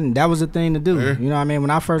Chicago, and that was the thing to do. Yeah. You know what I mean? When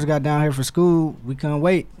I first got down here for school, we couldn't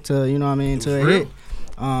wait till, you know what I mean, till it hit.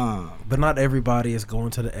 But not everybody is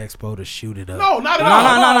going to the expo to shoot it up. No, not at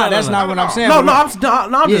all. No. That's not what I'm saying.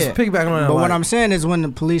 I'm just piggybacking on that. But what I'm saying is when the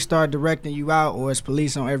police start directing you out or it's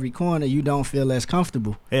police on every corner, you don't feel as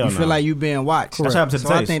comfortable. Hell you feel like you being watched. That's happened to the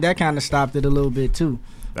So I taste. think that kind of stopped it a little bit too.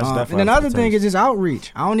 That's And definitely another happened to thing taste. is just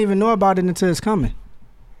outreach. I don't even know about it until it's coming.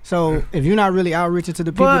 So if you're not really outreaching to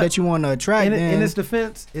the people that you want to attract, in then its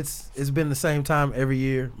defense, it's been the same time every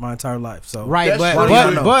year my entire life. So right, That's but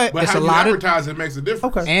but it's how a you lot of advertise it makes a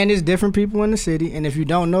difference. okay. and it's different people in the city. And if you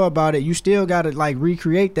don't know about it, you still gotta like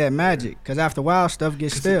recreate that magic. Because after a while, stuff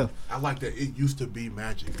gets stale. I like that. It used to be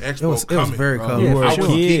magic. Expo It was coming. very bro. colorful. You were I a was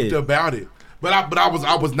kid. geeked about it. But I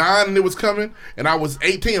was 9 and it was coming, and I was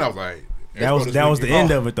 18. I was like, That was the end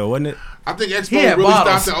of it though, wasn't it? I think Expo He had really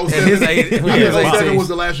bottles stopped in in his 07. eight- I he was think 07 18. was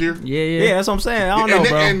the last year. Yeah, that's what I'm saying. I don't know,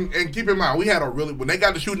 bro. And keep in mind, we had a really when they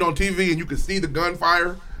got to shooting on TV and you could see the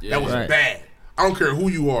gunfire. That was Right. bad. I don't care who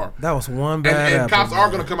you are. That was one bad. And apple, cops are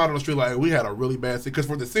man. going to come out on the street like, we had a really bad city. Because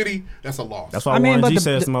for the city, that's a loss. That's why I mean, Warren but G the-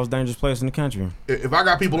 said it's the most dangerous place in the country. If I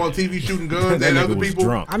got people on TV shooting guns That and nigga other was people,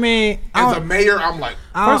 drunk. I mean, as a mayor, I'm like,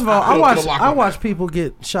 First of all, I put a lock I on watch that. people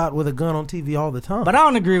get shot with a gun on TV all the time. but I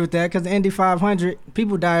don't agree with that because the Indy 500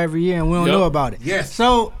 people die every year and we don't Yep. know about it. Yes.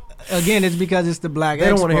 So again, it's because it's the Black They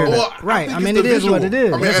don't Expo. wanna hear that. Well, Right. think I mean, it's it the is what it visual.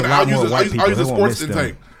 is. I mean, There's and a lot I'll use more this, white I'll use people. the They won't sports miss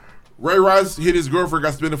intake. Ray Rice hit his girlfriend,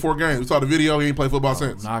 got suspended 4 games. We saw the video. He ain't played football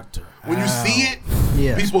since. Knocked her. When you see it,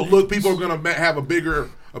 Yeah. people are gonna have a bigger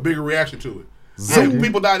reaction to it.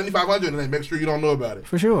 People died in the 500, and they make sure you don't know about it.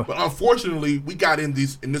 For sure. But unfortunately, we got in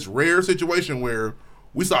this rare situation where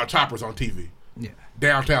we saw choppers on TV Yeah.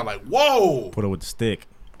 downtown. Like, whoa! Put it with the stick.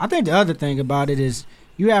 I think the other thing about it is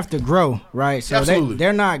you have to grow, right? So Absolutely.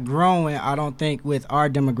 they're not growing, I don't think, with our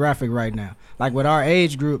demographic right now. Like with our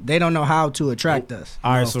age group, they don't know how to attract us.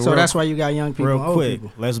 All right, You know? so So real- that's why you got young people, and Real old quick,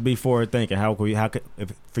 people. let's be forward thinking. How could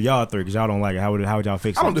if for y'all three? Because y'all don't like it. How would y'all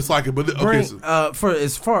fix I it? don't dislike it, but okay, bring so, for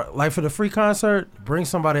the free concert, bring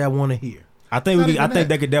somebody I want to hear. I think Not I even think that.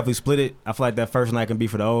 they could definitely split it. I feel like that first night can be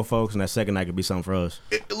for the old folks, and that second night could be something for us.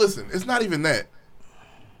 listen, it's not even that.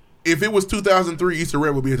 If it was 2003, Issa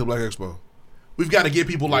Rae would be at the Black Expo. We've got to get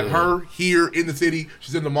people like her here in the city.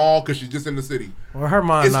 She's in the mall because she's just in the city. Well, her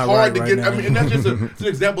mind's It's not hard right to get. now. I mean, and that's just it's an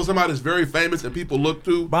example of somebody that's very famous and people look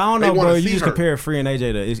to. But I don't They know, wanna bro. You see just her. compare Free and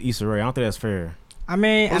AJ to Issa Rae. I don't think that's fair. I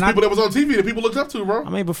mean, Those and people that was on TV that people looked up to, bro. I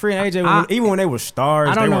mean, but Free and AJ, even when they were stars,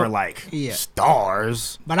 I they don't know. weren't like Yeah.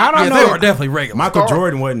 stars. but I don't Yeah, know. they were definitely regular. Michael Star.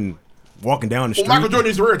 Jordan wasn't walking down the Well, street. Michael Jordan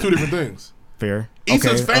and Issa Rae are two different things. Fair.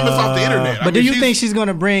 Issa's famous off the internet. I But do mean, you think she's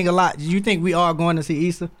gonna bring a lot? Do you think we are going to see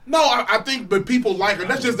Issa? No, I think, but people like her.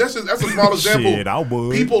 That's a small example. Shit, I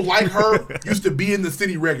would. People like her used to be in the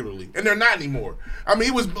city regularly, and they're not anymore. I mean,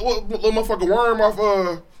 he was little motherfucking Worm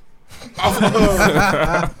off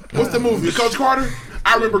what's the movie? Coach Carter.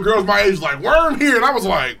 I remember girls my age like Worm here, and I was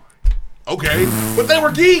like, okay, but they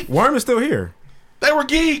were geek. Worm is still here. They were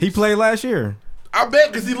geek. He played last year. I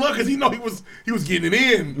bet because he know he was getting it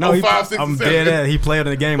in. No, 05, 6, I'm 7. dead at. He played in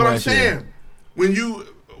the game But I'm last year. saying,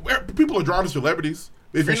 when people are drawn to celebrities,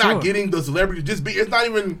 if you're sure. not getting the celebrity, just be. It's not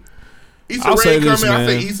even Issa I'll say Rae this, coming. I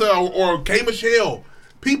say man. Issa or K Michelle.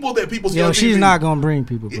 People that people see Yo, on she's TV. not gonna bring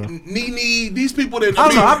people, bro. Nene, these people that I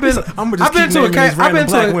don't know. I've been just keep to a naming K. these I've been random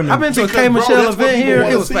black to women. I've been to a because, K bro, Michelle that's what event people here.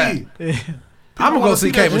 wanna It was see. fat. I'm gonna go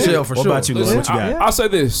see K Michelle for What sure. about you, Lil? What you got? I'll say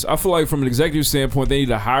this. I feel like from an executive standpoint, they need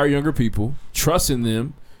to hire younger people, trust in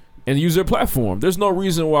them, and use their platform. There's no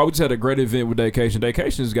reason why we just had a great event with Vacation.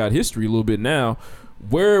 Vacation's got history a little bit now.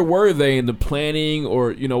 Where were they in the planning,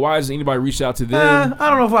 or why hasn't anybody reached out to them? I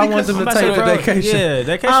don't know if I want them to take the vacation. Yeah,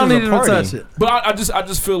 vacation. I don't need a them to party. touch it. But I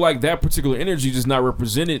just feel like that particular energy is not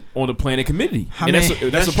represented on the planning committee, and that's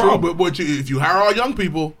That's a true. problem. But if you hire all young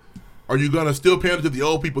people, are you gonna still pander to the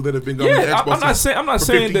old people that have been going to Yeah, Expo I'm not saying. I'm not for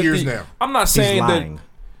saying 50 that. years now? I'm not He's saying that. lying.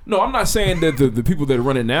 No, I'm not saying that the people that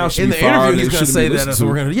run it now should In be the fired. interview, he's and gonna shouldn't say be that. listened That's to.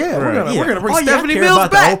 what we're gonna. Yeah, we're gonna bring All y'all Stephanie care Mills about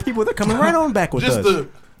the back. old people. They're coming right on back with us.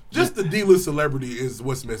 Just the D-list celebrity is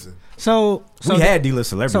what's missing. So we had D-list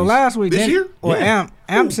celebrities. So last week, This year? or Yeah.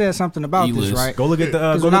 Amp said something about this, D-list. right? Go look at the.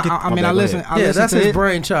 'Cause Go when look at. I mean, I listened. I Yeah, listened that's to his it.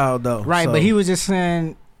 brainchild though. Right, so. but he was just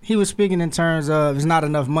saying he was speaking in terms of it's not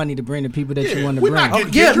enough money to bring the people that you want to we're bring. not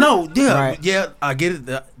getting Yeah, Kendrick. no, yeah, Right. yeah. I get it.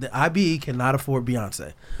 The IBE cannot afford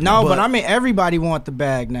Beyonce. No, but I mean everybody want the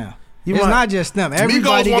bag now. You It's might- not just them.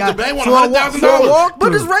 Everybody Migos want got the bag, want for a walk- $100,000. for a walk But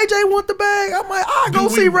does through. Ray J want the bag? I'm like, I go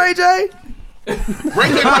Do see we- Ray J. Ray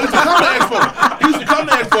J used to come to Expo. He used to come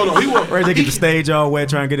to Expo though. He was Ray J get the stage all wet,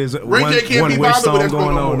 trying to get his Ray one J can't be wish bothered with song Expo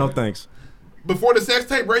going no on. more. No thanks. before the sex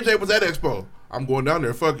tape. Ray J was at Expo. I'm going down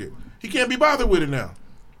there. Fuck it. He can't be bothered with it now.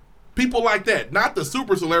 People like that, not the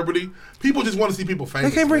super celebrity. People just want to see people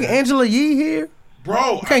famous. They can't bring man. Angela Yee here.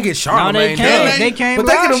 Bro, You can't get Charlamagne. They came but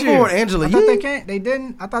they last can year. afford Angela I thought they Yee. can't. They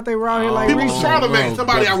didn't. I thought they were out here like people recently. Charlamagne.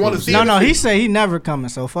 Somebody I want to see. No, he said he never coming.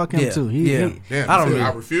 So fuck him too. Damn, I don't I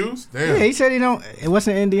know. refuse. Damn. Yeah, he said he don't. It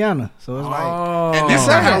wasn't Indiana, so it's like. And this is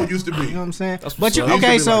how it used to be. You know what I'm saying? That's But what's you up.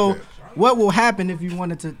 okay? It used to be So like that. what will happen if you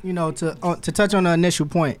wanted to, to touch on the initial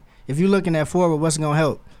point? If you're looking at forward, what's gonna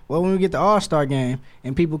help? Well, when we get the All-Star game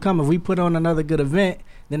and people come, if we put on another good event,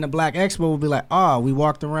 then the Black Expo will be like, we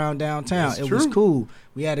walked around downtown. It was cool.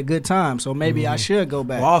 We had a good time. So maybe I should go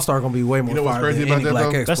back. Well, All-Star going to be way more know what's fire crazy than about any that, Black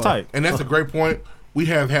though? Expo. That's tight. And that's a great point. We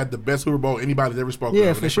have had the best Super Bowl anybody's ever spoken Yeah,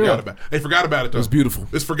 of. for They sure. forgot about it. They forgot about it, though. It was beautiful.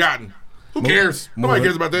 It's forgotten. Who cares? Nobody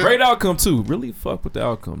cares about that. Great outcome too. Really fuck with the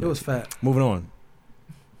outcome. It was fat. Moving on.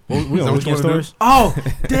 We Is on that what you weekend wanna do? stories? Oh,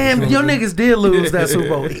 damn. Your niggas did lose that Super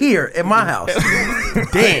Bowl here at my house.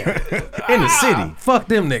 Damn. In the city. Fuck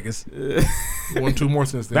them niggas. Won 2 more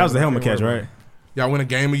since then. That was the helmet catch, right? Y'all win a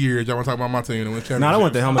game a year. Y'all want to talk about my team and win championships? No, I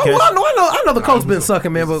want the helmet Oh, catch. I know the coach been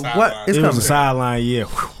sucking, man, but It's a what? sideline. It's It was coming. a sideline, yeah.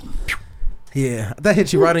 Yeah, that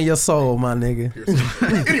hit you right in your soul, my nigga.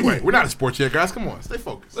 Anyway, we're not a sports yet, guys. Come on, stay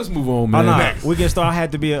focused. Let's move on, Oh man. no, Next. weekend star. I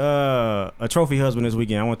had to be a trophy husband this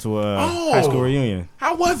weekend. I went to a high school reunion.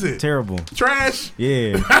 How was it? Terrible. Trash.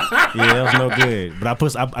 Yeah, that was no good.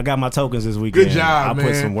 But I got my tokens this weekend. Good job, I man.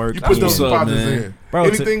 put some work. You put those what's up, deposits man. in. Bro,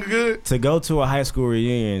 Anything good? To go to a high school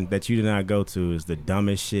reunion that you did not go to is the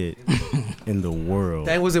dumbest shit in the world.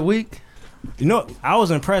 Dang, was it weak? You know, I was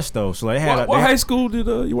impressed though. So they had What high school did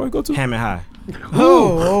you want to go to? Hammond High.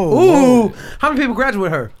 Ooh. How many people graduate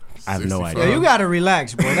with her? I have no 65. idea. Yeah, you gotta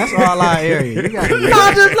relax, bro. That's all our area. You gotta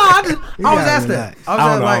relax. I was gotta asked that. relax. I was I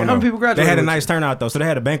asked, don't like, how know. many people graduate? They had a with nice turnout though. So they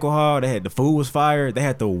had a banquet hall. They had the food was fire. They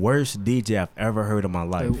had the worst DJ I've ever heard in my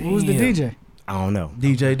life. Who's the DJ? I don't know.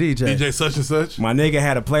 you? DJ. Such and such. My nigga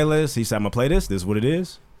had a playlist. He said, "I'm gonna play this. This is what it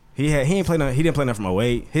is." He didn't play nothing from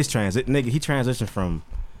 08. He transitioned from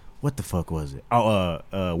what the fuck was it?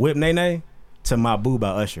 Whip Nene to My Boo by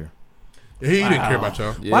Usher. Yeah, he didn't care about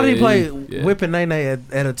y'all. Why did he play Yeah. Whipping Nene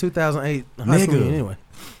at a 2008 high school Nigga. reunion anyway?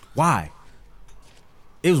 Why?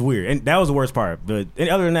 It was weird, and that was the worst part. But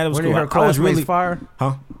other than that, it was When cool. her I was classmates really fire?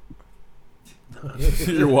 huh?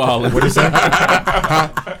 You're wild. What did he say?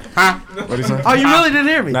 Oh, you really didn't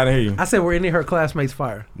hear me? Not to hear you. I said, were any of her classmates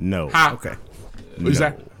fire? No. Okay. What you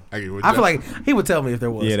say? I get what you I feel say. like he would tell me if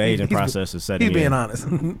there was. Yeah, the aging He's- process is setting He's being in. honest.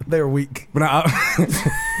 They were weak. But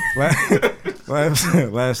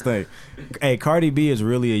last thing, hey, Cardi B is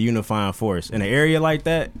really a unifying force in an area like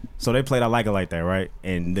that. So they played "I Like It Like That," right?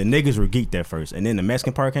 And the niggas were geeked at first, and then the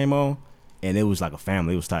Mexican part came on, and it was like a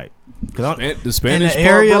family. It was tight. The In Spanish an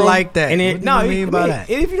area part, bro? like that. And What do you mean by that?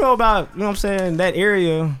 If you know about, you know what I'm saying, that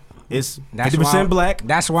area, it's That's 50% why- black,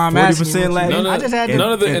 That's why I'm asking. 40% you what Latin. you mean. I just had to.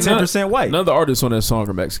 none of the and 10% white. None of the artists on that song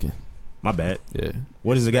are Mexican. My bad. Yeah,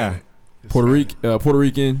 What is the guy? Puerto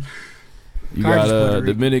Rican. You Cardi's got Puerto Rican.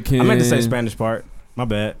 Dominican. I meant to say Spanish part. My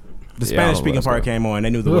bad. The Yeah, I Spanish don't know speaking what part that's came on. They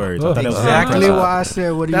knew the words. I thought that was Exactly impressive. why I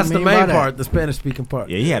said. What do That's you the mean main by that? part, the Spanish speaking part.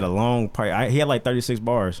 Yeah, he had a long part. He had like 36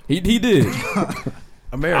 bars. He did.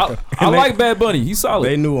 America. I like Bad Bunny. He's solid.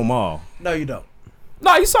 They knew them all. No, you don't.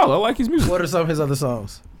 Nah, he's solid. I like his music. What are some of his other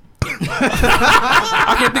songs?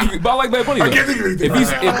 I can't think of it, but I like Bad Bunny. Though. I can't think of anything.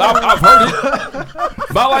 If I've heard it,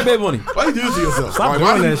 but I like Bad Bunny. Why do you do this to yourself? Stop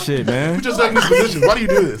Why doing do that shit, man. You just like in this position. Why do you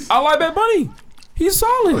do this? I like Bad Bunny. He's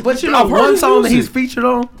solid. But you know, I've heard one his song that he's music. featured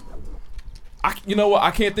on. You know what?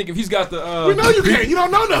 I can't think if he's got the. We know you can't. You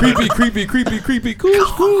don't know nothing. creepy.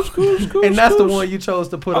 Koosh. And that's the one you chose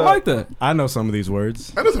to put I up. like that. I know some of these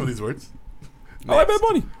words. I know some of these words. I like Bad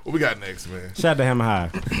Bunny. What we got next, man? Shout out to Hammer High.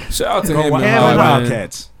 Shout out to Go him. Hammer man.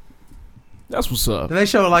 Wildcats. That's what's up. Did they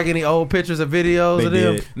show like any old pictures or videos They of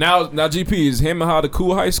them? did. Now GP is him and how the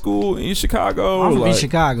cool high school in Chicago. I'm from like, East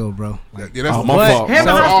Chicago, bro. Yeah, that's my But- fault. Hammond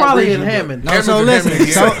That's High's all probably region, in but- Hammond. No, Hammond's so in listen.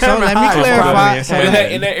 Hammond, So yeah. let me High is clarify. probably So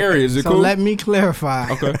in in that area, is it So cool? let me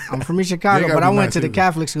clarify. Okay. I'm from East You Chicago, ain't gotta but I be went nice to the either.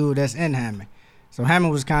 Catholic school that's in Hammond. So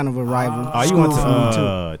Hammond was kind of a rival. Oh, you went school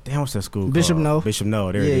to damn, what's that school? Bishop called? No. Bishop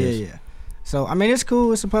No. There yeah, it is. yeah. So I mean, it's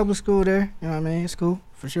cool. It's a public school there. You know what I mean? It's cool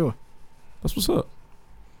for sure. That's what's up.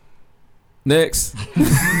 Next.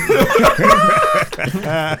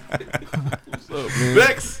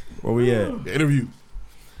 Next. Where we at? Interview.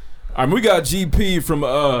 All right, we got GP from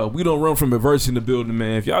We Don't Run from Adversity in the building,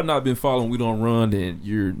 man. If y'all not been following We Don't Run, then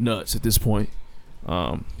you're nuts at this point.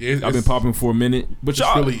 Yeah, I've been popping for a minute, but It's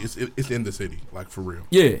y'all really it's in the city, like for real.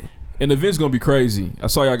 yeah. And the event's gonna be crazy. I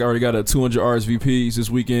saw y'all already got a 200 RSVPs this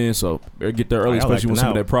weekend, so better get there early, I like especially with the some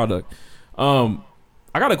of now. that product.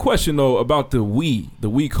 I got a question though about the we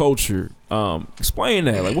culture. Explain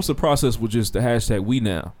that. Like, what's the process with just the hashtag we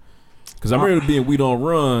now? Because I remember it being We Don't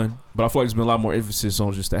Run, but I feel like there's been a lot more emphasis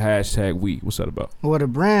on just the hashtag we. What's that about? Well, the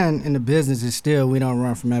brand in the business is still We Don't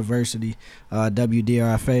Run From Adversity,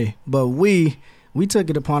 WDRFA. But we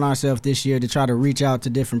took it upon ourselves this year to try to reach out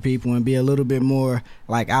to different people and be a little bit more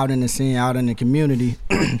like out in the scene, out in the community,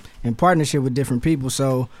 in partnership with different people.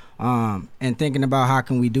 So, and thinking about how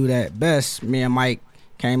can we do that best, me and Mike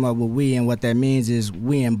came up with we, and what that means is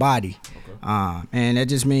we embody. And that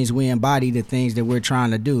just means we embody the things that we're trying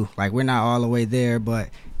to do. Like, we're not all the way there, but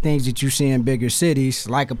things that you see in bigger cities,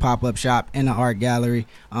 like a pop-up shop and an art gallery,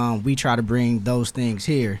 we try to bring those things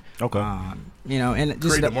here. Okay. And just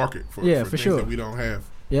create a market for things sure that we don't have.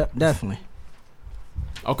 Yep, definitely.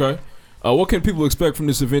 Okay. What can people expect from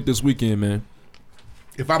this event this weekend, man?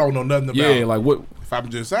 If I don't know nothing about Yeah, like what? If I'm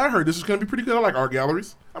just, I heard this is going to be pretty good. I like art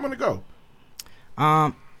galleries. I'm going to go.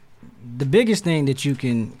 The biggest thing that you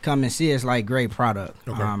can come and see is like great product.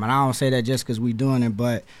 Okay. And I don't say that just because we're doing it,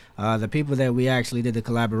 but the people that we actually did the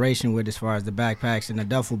collaboration with, as far as the backpacks and the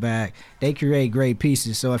duffel bag, they create great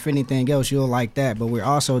pieces. So if anything else, you'll like that. But we're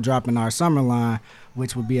also dropping our summer line,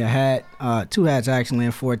 which would be a hat, 2 hats actually,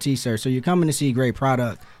 and 4 t-shirts. So you're coming to see great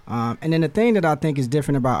product. And then the thing that I think is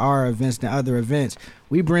different about our events than other events,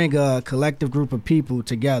 we bring a collective group of people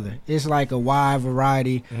together. It's like a wide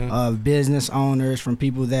variety of business owners, from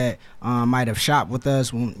people that might have shopped with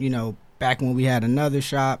us when, back when we had another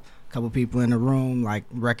shop. A couple people in the room like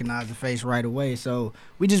recognize the face right away. So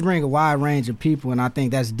we just bring a wide range of people, and I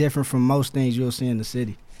think that's different from most things you'll see in the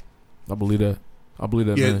city. I believe that.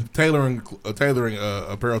 Yeah, man. tailoring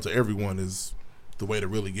apparel to everyone is the way to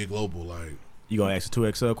really get global. Like, You gonna ask a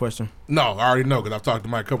 2XL question? no, I already know because I've talked to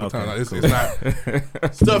Mike a couple Okay, times. cool. It's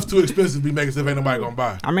not stuff's too expensive to be making stuff ain't nobody gonna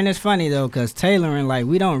buy. I mean, it's funny though, because tailoring, like,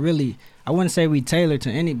 we don't really, I wouldn't say we tailor to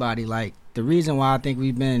anybody. Like, the reason why I think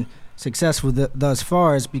we've been successful thus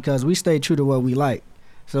far is because we stay true to what we like.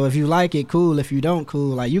 So if you like it, cool. If you don't,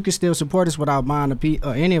 cool. Like, you can still support us without buying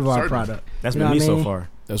any of our Certainly. product. That's You been know me what I so mean? far.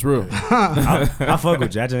 That's real. I fuck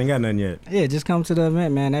with you. I just ain't got nothing yet. Yeah, just come to the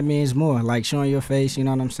event, man. That means more. Like, showing your face, you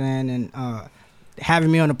know what I'm saying? And having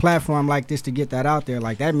me on a platform like this to get that out there,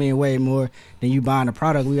 like, that means way more than you buying a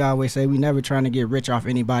product. We always say we never trying to get rich off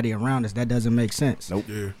anybody around us. That doesn't make sense. Nope.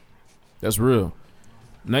 Yeah. That's real.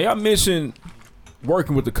 Now, y'all mentioned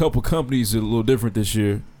working with a couple companies a little different this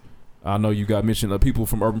year. I know you got mentioned people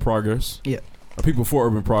from Urban Progress. Yeah. People for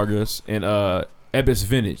Urban Progress and Ebbets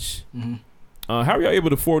Vintage. Mm-hmm. How are y'all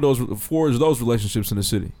able to forge those relationships in the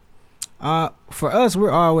city? For us,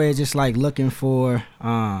 we're always just like looking for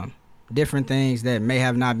different things that may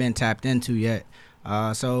have not been tapped into yet.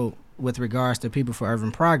 So with regards to people for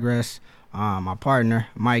Urban Progress, my partner,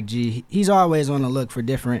 Mike G, he's always on the look for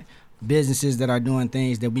different businesses that are doing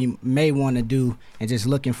things that we may want to do, and just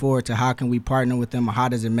looking forward to how can we partner with them, or how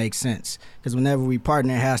does it make sense? Because whenever we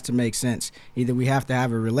partner, it has to make sense. Either we have to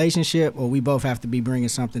have a relationship, or we both have to be bringing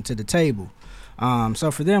something to the table. So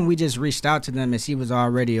for them, we just reached out to them as he was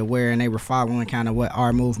already aware, and they were following kind of what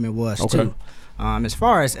our movement was too. As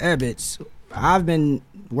far as Ebbets, I've been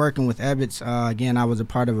working with Ebbets. Again, I was a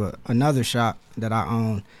part of another shop that I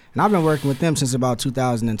own, and I've been working with them since about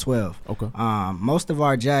 2012. Okay. Most of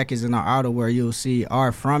our jackets and our outerwear you'll see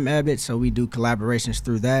are from Ebbets, so we do collaborations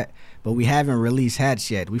through that, but we haven't released hats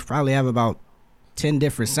yet. We probably have about 10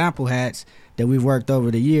 different sample hats that we've worked over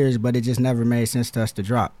the years, but it just never made sense to us to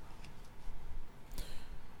drop.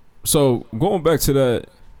 So going back to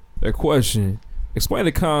that question, explain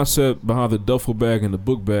the concept behind the duffel bag and the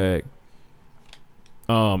book bag.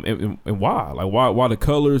 And why? Like, why the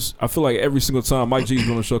colors? I feel like every single time Mike G's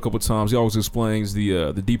been on the show a couple of times, he always explains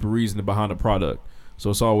the deeper reasoning behind the product.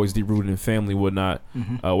 So it's always deep rooted in family and whatnot.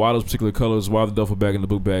 Mm-hmm. Why those particular colors? Why the duffel bag and the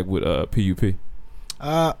book bag with PUP?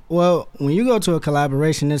 Well, when you go to a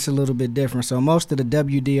collaboration, it's a little bit different. So most of the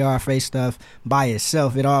WDRFA stuff by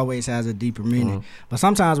itself, it always has a deeper meaning. But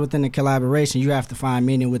sometimes within the collaboration, you have to find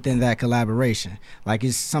meaning within that collaboration. Like,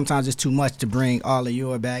 sometimes it's too much to bring all of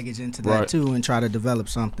your baggage into that too and try to develop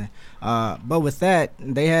something. But with that,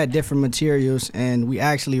 they had different materials, and we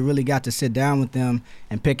actually really got to sit down with them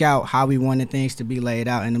and pick out how we wanted things to be laid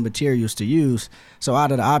out and the materials to use. So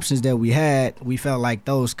out of the options that we had, we felt like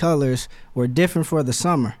those colors were different for the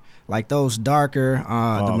summer. Like those darker,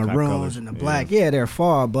 the maroons and the black. Yeah, they're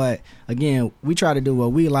fall. But again, we try to do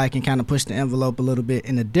what we like and kind of push the envelope a little bit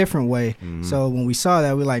in a different way. Mm-hmm. So when we saw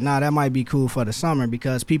that, we're like, nah, that might be cool for the summer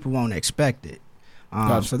because people won't expect it.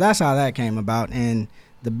 So that's how that came about. And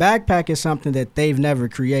the backpack is something that they've never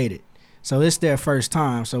created. So it's their first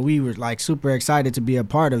time. So we were like super excited to be a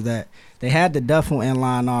part of that. They had the duffel in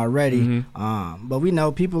line already. But we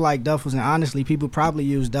know people like duffels, and honestly, people probably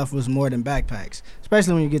use duffels more than backpacks,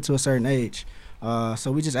 especially when you get to a certain age.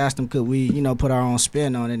 So we just asked them, could we, put our own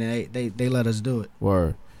spin on it, and they let us do it.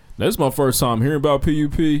 Word. Now, this is my first time hearing about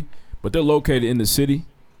PUP, but they're located in the city.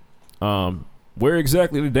 Where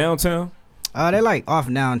exactly? The downtown? They like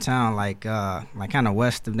off downtown, like kind of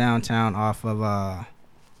west of downtown, off of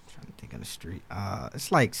trying to think of the street.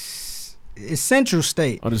 It's Central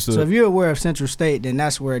State. Understood. So if you're aware of Central State, then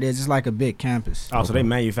that's where it is. It's like a big campus. Oh, so they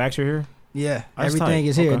manufacture here? Yeah, That's everything tight.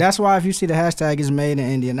 is here. Okay. That's why if you see the hashtag is made in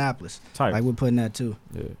Indianapolis, Type. like we're putting that too.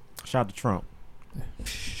 Yeah. Shout out to Trump.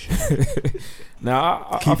 Now,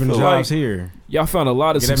 I Keeping feel jobs like here. y'all found a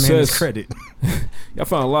lot of Get that man his success. credit. Y'all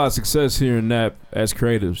found a lot of success here in that as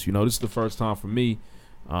creatives. This is the first time for me,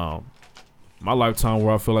 my lifetime,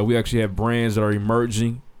 where I feel like we actually have brands that are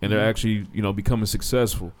emerging and they're actually, becoming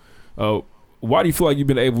successful. Why do you feel like you've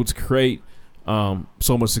been able to create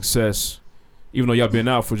so much success, even though y'all been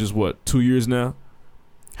out for just 2 years now?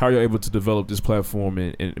 How are you able to develop this platform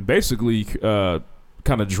and basically kind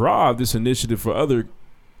of drive this initiative for other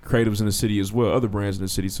creatives in the city as well, other brands in the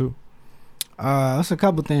city too? It's a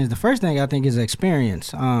couple things. The first thing I think is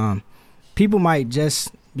experience. People might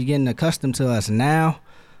just be getting accustomed to us now,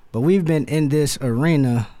 but we've been in this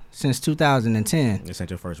arena since 2010. This ain't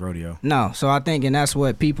your first rodeo. No, so I think, and that's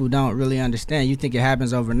what people don't really understand. You think it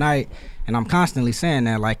happens overnight, and I'm constantly saying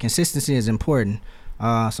that, like, consistency is important.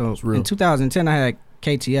 So in 2010, I had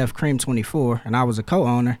KTF Cream 24, and I was a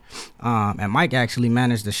co-owner, and Mike actually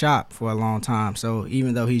managed the shop for a long time. So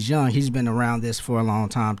even though he's young, he's been around this for a long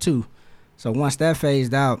time too. So once that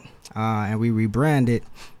phased out and we rebranded,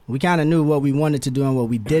 we kind of knew what we wanted to do and what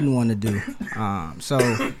we didn't want to do. So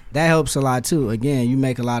that helps a lot too. Again, you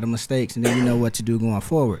make a lot of mistakes and then you know what to do going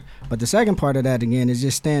forward. But the second part of that, again, is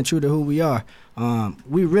just staying true to who we are.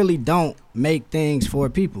 We really don't make things for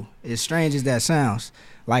people, as strange as that sounds.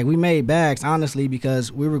 Like, we made bags, honestly,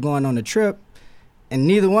 because we were going on a trip, and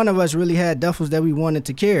neither one of us really had duffels that we wanted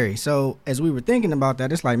to carry. So as we were thinking about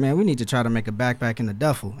that, it's like, man, we need to try to make a backpack and a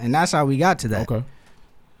duffel. And that's how we got to that. Okay.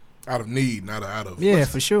 Out of need, not out of. Yeah,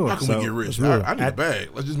 for sure. How can So, we get rich? it's real. I need a bag.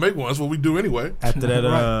 Let's just make one. That's what we do anyway. After that,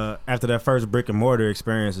 Right. after that first brick and mortar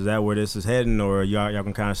experience, is that where this is heading, or y'all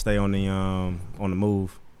can kind of stay on the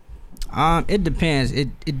move? It depends.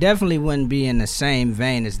 It definitely wouldn't be in the same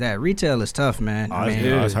vein as that. Retail is tough, man.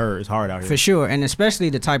 It's hard out here. For sure, and especially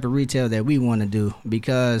the type of retail that we want to do,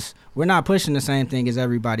 because we're not pushing the same thing as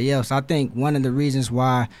everybody else. I think one of the reasons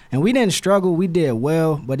why, and we didn't struggle, we did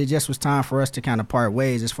well, but it just was time for us to kind of part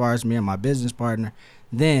ways as far as me and my business partner.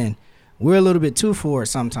 Then we're a little bit too forward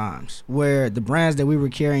sometimes, where the brands that we were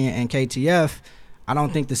carrying in KTF, I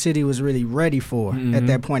don't think the city was really ready for at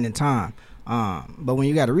that point in time. But when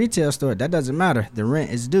you got a retail store, that doesn't matter. The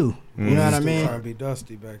rent is due. You know what I mean? Trying to be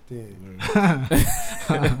dusty back then.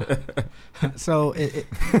 So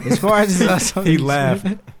as far as us, He laughed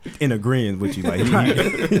in agreement with you, like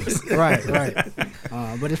right.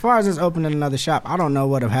 But as far as us opening another shop, I don't know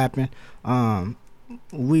what have happened.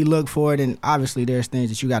 We look for it, and obviously there's things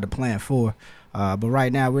that you got to plan for. But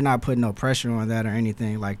right now we're not putting no pressure on that or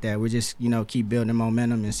anything like that. We're just keep building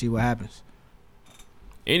momentum and see what happens.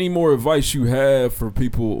 Any more advice you have for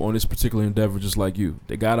people on this particular endeavor, just like you?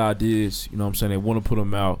 They got ideas, you know what I'm saying? They want to put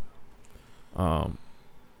them out.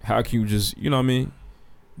 How can you just,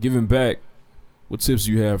 giving back? What tips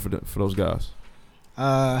do you have for those guys?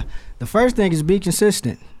 The first thing is be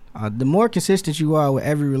consistent. The more consistent you are with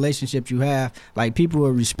every relationship you have, like, people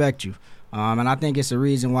will respect you. And I think it's a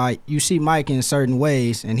reason why you see Mike in certain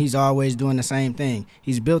ways, and he's always doing the same thing.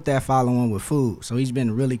 He's built that following with food, so he's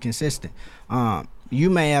been really consistent. You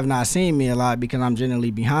may have not seen me a lot because I'm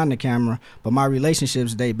generally behind the camera, but my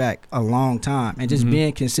relationships date back a long time. And just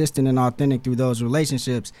being consistent and authentic through those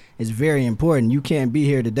relationships is very important. You can't be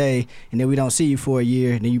here today, and then we don't see you for a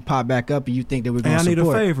year, and then you pop back up and you think that we're going to support. I need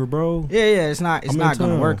a favor, bro. Yeah, it's not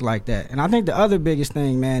going to work like that. And I think the other biggest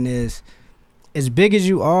thing, man, is as big as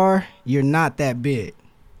you are, you're not that big.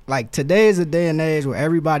 Like, today is a day and age where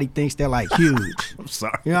everybody thinks they're, like, huge. I'm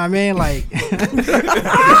sorry. You know what I mean? Like,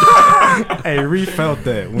 Hey, Reed felt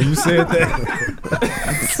that when you said that.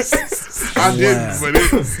 I didn't,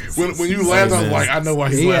 but when you laughed, I'm like, I know why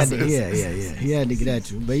he's laughing. He had to get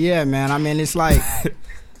at you. But yeah, man, I mean, it's like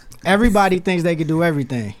everybody thinks they can do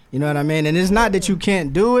everything. You know what I mean? And it's not that you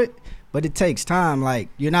can't do it, but it takes time. Like,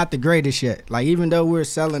 you're not the greatest yet. Like, even though we're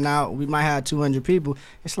selling out, we might have 200 people.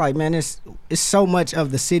 It's like, man, it's so much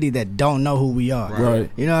of the city that don't know who we are.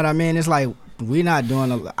 Right. You know what I mean? It's like, we're not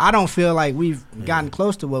doing I don't feel like we've gotten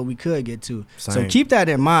close to what we could get to. Same. So keep that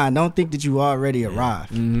in mind. Don't think that you already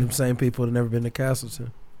arrived. Them same people that never been to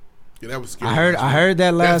Castleton. Yeah, that was scary. I heard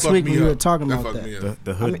that last week when you were talking that about that.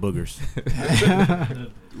 The hood boogers.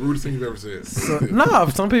 Rudest thing you've ever said.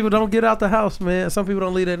 Some people don't get out the house, man. Some people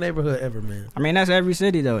don't leave their neighborhood ever, man. I mean, that's every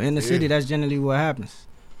city though. In the city, that's generally what happens.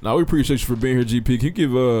 Now we appreciate you for being here, GP. Can you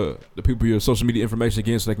give the people your social media information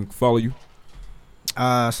again so they can follow you?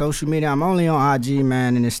 Social media, I'm only on IG,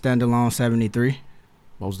 man, and it's standalone 73.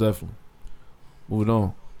 Most definitely. Moving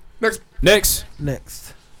on. Next.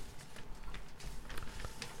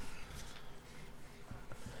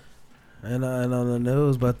 And on the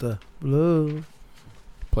news about the Blues.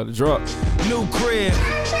 Play the drop. New crib,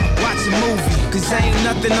 watch a movie, cause ain't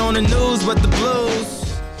nothing on the news but the Blues.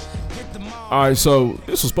 All right, so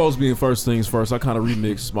this was supposed to be in First Things First. I kind of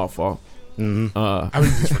remixed. It's my fault. Mm-hmm. I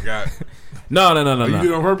just forgot. No. You did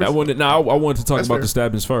it on purpose? I wanted to talk That's about fair. the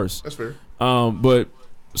stabbings first. That's fair. But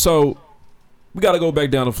so we got to go back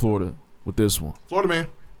down to Florida with this one. Florida man.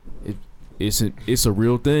 It's a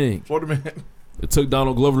real thing. Florida man. It took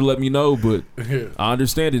Donald Glover to let me know, but Yeah. I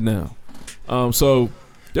understand it now. So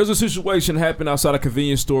there's a situation happened outside a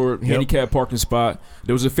convenience store, handicapped parking spot.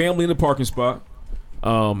 There was a family in the parking spot,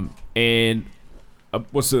 and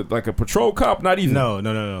what's it, like a patrol cop? Not even. No.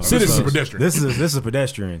 This is a pedestrian. This is a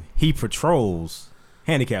pedestrian. He patrols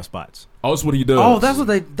handicap spots. Oh, that's what he does. Oh, that's what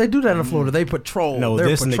they do that in Florida. They patrol. No, They're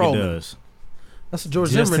this patrolmen. nigga does. That's what George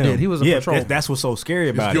Just Zimmerman him. did. He was a patrolman. That's what's so scary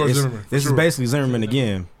about George it. Zimmerman, for This is sure. basically Zimmerman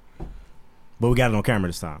again, but we got it on camera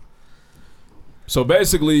this time. So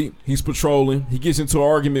basically, he's patrolling. He gets into an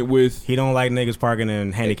argument with. He don't like niggas parking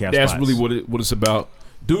in handicap spots. That's really what it's about.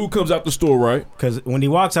 Dude comes out the store, right? Because when he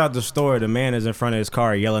walks out the store, the man is in front of his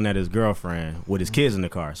car yelling at his girlfriend with his kids in the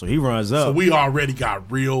car. So he runs up. So we already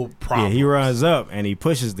got real problems. Yeah, he runs up and he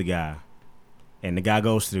pushes the guy. And the guy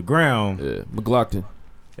goes to the ground. Yeah, McLaughlin.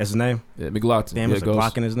 That's his name? Yeah, McLaughlin. Damn, it's a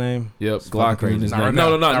Glock in his name? Yep, fucking Glock crazy. in his Not name. right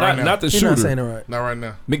No, now. Not right now. not the He's shooter. not saying it right. Not right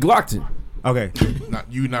now. McLaughlin. Okay. Not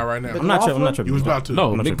right now. I'm not tripping. You was about to.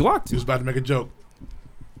 No, I'm not You McLaughlin. was about to make a joke.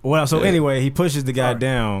 Well, so Yeah. anyway, he pushes the guy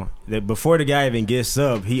down. That before the guy even gets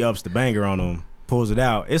up, he ups the banger on him, pulls it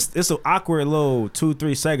out. It's an awkward little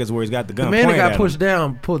 2-3 seconds where he's got the gun The man that pointed got at pushed him.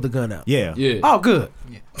 down pulled the gun out. Yeah. Yeah. Oh, good.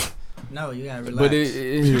 No, you gotta relax. But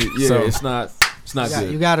yeah, So- it's not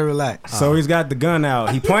good. You gotta relax. So he's got the gun out.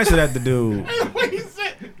 He points it at the dude.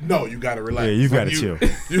 No, you gotta relax. Yeah, you gotta chill.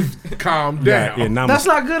 You calm down. Yeah, That's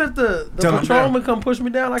not good if the Tell him- patrolman come push me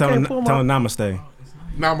down. I tell him can't pull tell my. him namaste.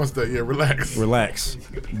 Namaste. Yeah, relax. Relax.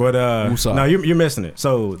 But Woosah. no, you're missing it.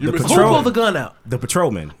 So the missing Who it. pulled the gun out? the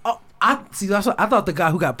patrolman Oh, I see. That's what, I thought the guy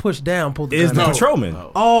who got pushed down pulled the is gun the out. patrolman.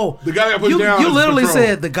 Oh, The guy that got pushed down You is literally patrol.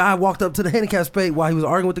 said the guy walked up to the handicap space while he was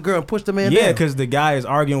arguing with the girl and pushed the man Yeah, down. because the guy is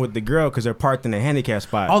arguing with the girl because they're parked in a handicap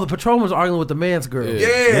spot. Oh, the patrolman was arguing with the man's girl. Yeah.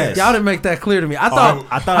 Yes. Y'all didn't make that clear to me. I thought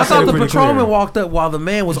I said it the pretty patrolman clear. walked up while the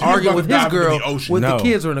man was You was arguing about with to his dive into girl the ocean. with No. the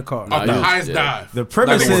kids were in the car. Off the yeah. highest Yeah. dive. The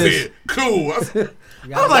premise Like they is said, cool.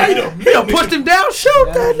 I was like, he done pushed him down. Shoot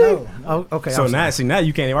that nigga. Oh, okay. so I'm sorry. now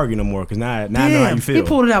you can't argue no more because now I know how Damn, you feel. he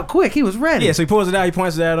pulled it out quick. He was ready. Yeah, so he pulls it out, he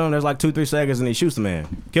points it at him. There's like 2-3 seconds, and he shoots the man,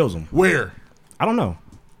 kills him. Where? I don't know.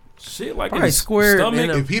 Shit, like Probably his squared stomach. in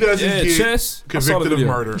a- If he doesn't Yeah, get chest. I saw the convicted of video.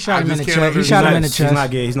 murder, He shot I him in just the can't chest. He shot him in the chest.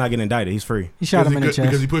 He's not getting indicted. He's free. He shot him in the because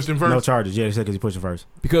chest. he pushed him first. No charges. Yeah, they said because he pushed him first,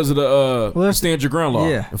 Because of the Well, stand your ground law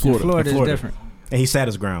Yeah, in Florida. is different. and he sat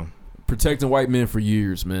his ground. Protecting white men for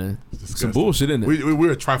years, man. Some disgusting. bullshit in it.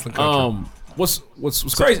 We're a trifling country. What's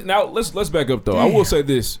crazy? Now let's back up though. I will say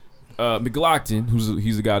this: McLaughlin,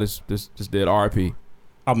 he's the guy that's dead. R.I.P.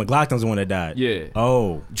 Oh, McLaughlin's the one that died. Yeah.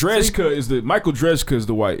 Oh, Drezka is Michael Drezka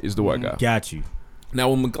is the white guy. got you. Now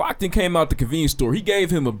when McLaughlin came out the convenience store, he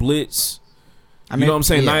gave him a blitz. I You know what I'm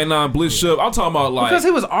saying? yeah. 99 blitz shove. I'm talking about like Because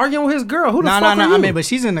he was arguing with his girl. Who the No. fuck are you? I mean, but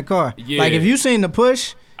she's in the car. Yeah. Like if you seen the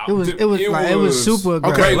push, it was super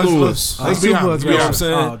aggressive. Okay, let's Lewis. let's Super be honest. You know what I'm aggressive.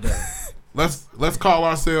 saying? Oh, damn. Let's call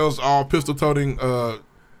ourselves all pistol toting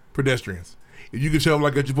pedestrians. If you can show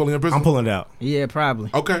like that you're pulling a pistol, I'm pulling it out. Yeah, probably.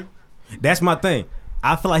 Okay. That's my thing.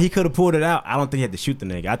 I feel like he could have pulled it out. I don't think he had to shoot the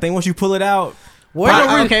nigga. I think once you pull it out, Well, ain't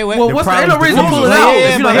no reason, Okay, wait. well The what's ain't no problem's reason to pull it diffused. out Yeah, if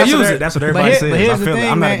you're but not gonna use it. That's what But, everybody says. here's I the feel thing, it.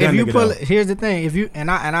 I'm not a man. gun If you nigga, pull though. it, here's the thing. If you and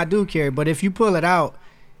I do carry, but if you pull it out,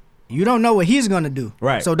 you don't know what he's gonna do.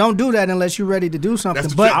 Right. So don't do that unless you're ready to do something.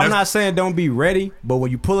 That's the But trick. I'm not saying don't be ready, but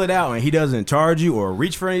when you pull it out and he doesn't charge you or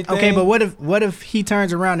reach for anything. okay, but what if he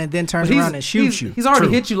turns around and then turns around and shoots you? He's already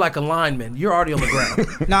True. hit you like a lineman. You're already on the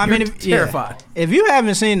ground. No, I mean, You're terrified. If you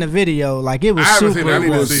haven't seen the video, like it was I haven't super. seen it. I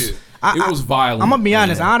need to was- see it. It was violent. I'm gonna be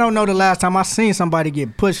honest. man. I don't know the last time I seen somebody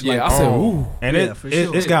get pushed. Yeah, like I said, ooh. And Yeah, for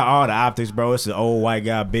sure. it's got all the optics, bro. It's an old white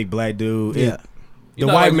guy, big black dude. Yeah. The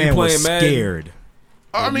know, white like we man was playing Madden. scared.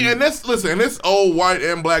 I mean, and this old white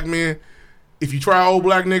and black men. If you try old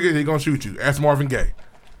black nigga, they gonna shoot you. Ask Marvin Gaye.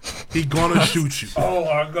 he gonna shoot you. Oh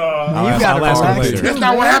my God! You gotta relax. That's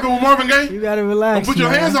not what happened with Marvin Gaye. You gotta relax. Don't put your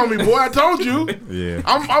hands on me, boy. I told you. Yeah.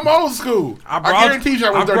 I'm old school. I guarantee you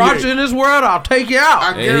I won 38. I brought you in this world. I'll take you out.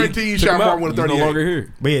 I guarantee you shot Marvin with a 38. No longer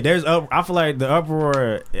here. But yeah, I feel like the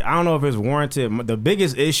uproar, I don't know if it's warranted. The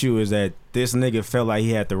biggest issue is that this nigga felt like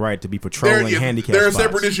he had the right to be patrolling handicap There are spots.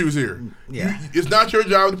 separate issues here. Yeah. It's not your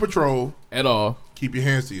job to patrol. At all. Keep your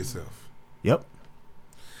hands to yourself. Yep.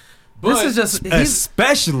 But this is just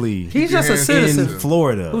especially he's just a hands citizen in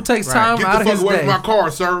Florida. who takes time Get out the of fuck his away day. from my car,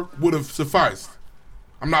 sir. Would have sufficed.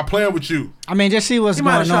 I'm not playing with you. I mean, just see what's He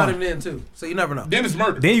might have going shot on. him then too, so you never know. Then it's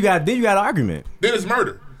murder. Then you got an argument. Then it's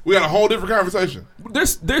murder. We got a whole different conversation.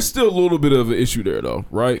 There's still a little bit of an issue there though,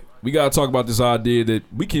 right? We gotta talk about this idea that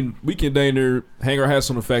we can hang our hats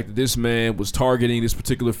on the fact that this man was targeting this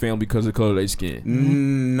particular family because of the color of their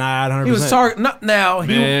skin. Not 100%. He was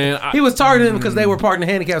targeting. He was targeting them because they were parking the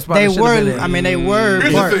handicap spot. They shouldn't have been were. there. I mean, they were.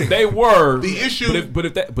 Here's the thing. They were The issue.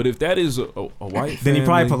 but if that is a white, Then he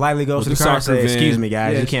probably family politely goes to with the car and soccer says, van, "Excuse me,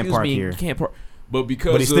 guys, yeah, you can't excuse park me, here." You can't park. But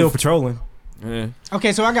because But he's still patrolling. Yeah.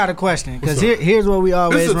 Okay, so I got a question because What's up? here's what we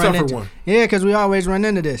always This is a run tougher into. one. Yeah, because we always run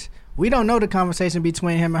into this. We don't know the conversation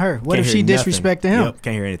between him and her. What Can't if she hear nothing. disrespected him? Yep,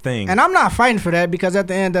 can't hear anything. And I'm not fighting for that because at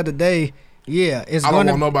the end of the day, yeah, it's I don't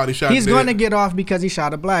gonna. want nobody shot He's dead. going to get off because he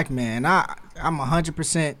shot a black man. I'm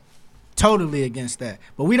 100% totally against that.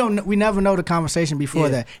 But we never know the conversation before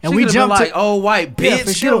that, and She we could've jump been to like, "Oh, white Yeah, bitch, for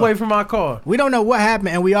get sure. away from my car." We don't know what happened,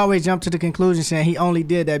 and we always jump to the conclusion saying he only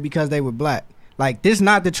did that because they were black. Like, this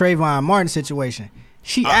not the Trayvon Martin situation.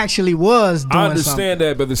 She actually was doing I understand something.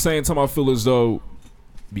 that, but at the same time, I feel as though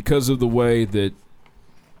because of the way that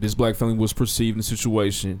this black family was perceived in the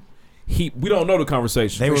situation, we don't know the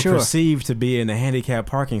conversation. They were sure. perceived to be in a handicapped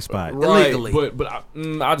parking spot. right, illegally. but I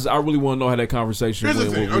really want to know how that conversation Here's the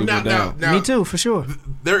went, thing. went Now, down. now, Me too, for sure.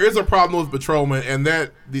 there is a problem with patrolman, and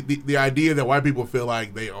that the idea that white people feel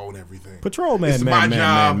like they own everything. Patrolman, It's man, my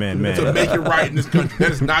job man. to make it right in this country.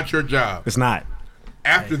 That is not your job. It's not.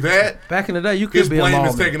 After that, Back in the day, you could his be a blame is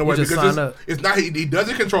lawman. taken You away just because sign up. it's not. He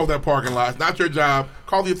doesn't control that parking lot. It's not your job.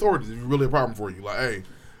 Call the authorities if it's really a problem for you. Like, hey,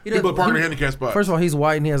 people are parking in handicap spots. First of all, he's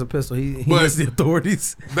white and he has a pistol. He But needs the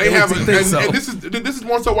authorities. They have, and this is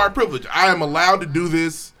more so white privilege. I am allowed to do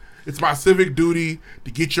this. It's my civic duty to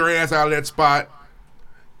get your ass out of that spot.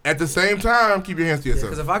 At the same time, keep your hands to yourself.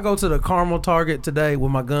 Because if I go to the Carmel Target today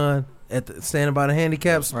with my gun standing by the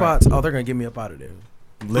handicap spots, they're gonna get me up out of there.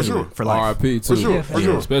 Literally, for life. R.I.P. too. For sure, for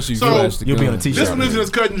sure. Especially if So, you ask the you'll be gun. on a t-shirt. This one isn't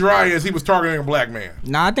as cut and dry as he was targeting a black man.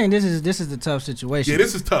 Nah, I think this is the tough situation. Yeah,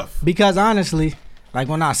 this is tough. Because honestly, like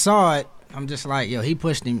when I saw it, I'm just like, yo, he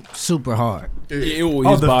pushed him super hard. His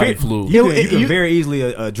body flew. You can very easily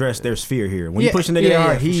address their fear here. When you push a nigga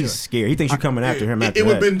hard, he's for sure. scared. He thinks you're coming after him. It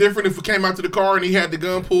would have been different if we came out to the car and he had the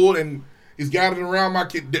gun pulled and he's got it around my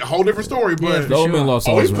kid. Whole different story. But The old man lost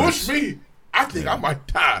all he his pushed me. I think I might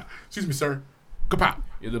die. Excuse me, sir. Kapow.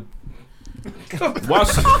 You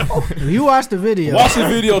watched the video. Watch the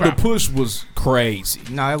video. The push was crazy.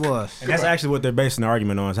 No, it was. And that's actually what they're basing the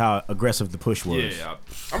argument on, is how aggressive the push was. Yeah,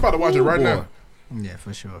 I'm about to watch it right now. Yeah,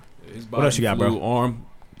 for sure. What else you got, bro? Arm.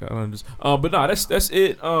 But nah, that's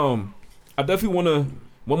it. I definitely want to.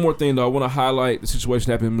 One more thing though, I want to highlight the situation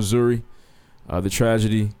that happened in Missouri, the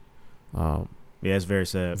tragedy. Yeah, it's very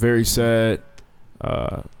sad. Very sad.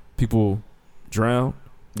 People drowned.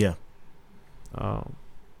 Yeah.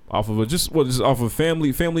 Off of off of family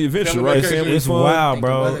adventure, Family right? vacation. Family It's fun. wild, the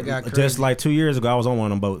weather bro. got crazy. Just like 2 years ago, I was on one of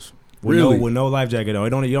them boats. With Really? no life jacket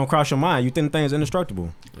on. You don't cross your mind. You think things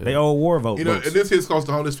indestructible. Yeah. They old war vote You know, boats. and this hits close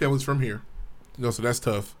to home. This family's from here. You know, so that's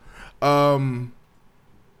tough. The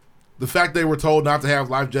fact they were told not to have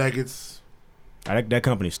life jackets, That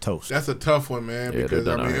company's toast. that's a tough one, man. Yeah, Because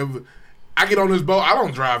they're I mean, done. if I get on this boat, I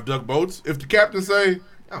don't drive duck boats. If the captain say,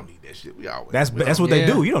 I don't need that shit. We always That's what they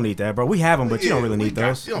Yeah. do. You don't need that, bro. We have them, but you don't Yeah, really we need got-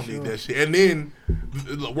 those. You don't need that shit. And then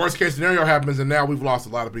the worst case scenario happens, and now we've lost a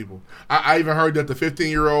lot of people. I even heard that the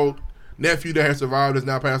 15-year-old nephew that has survived has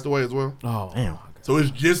now passed away as well. Oh, Damn. So it's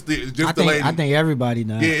just the lady. I think everybody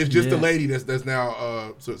now. Yeah, it's just the lady that's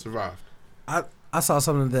now survived. I saw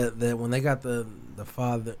something that when they got the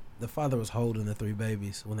father was holding the 3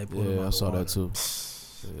 babies when they pulled him out yeah, I of saw the that too.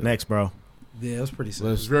 Next, bro. Yeah, it was pretty sad.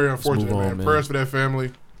 It's very unfortunate, move on, man. man. Prayers for that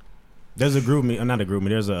family. There's a group me, not a group me.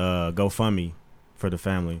 There's a GoFundMe for the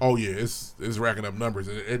family. Oh yeah, it's racking up numbers.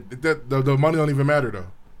 The money don't even matter though.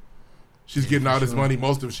 She's getting all this money.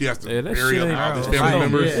 Most of it she has to Yeah, that bury shit ain't- all these Oh, family yeah.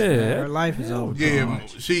 members. Yeah. Her life is over.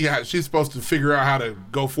 Yeah, she's supposed to figure out how to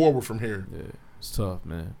go forward from here. Yeah, it's tough,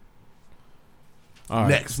 man. All right,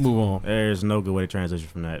 Next. let's move on. There's no good way to transition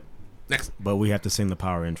from that. Next. But we have to sing the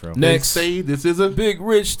power intro. Next. Say this is a Big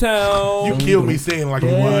rich town. You killed me saying like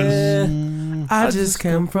it was. I just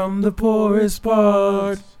come from the poorest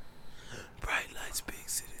part. Bright lights, big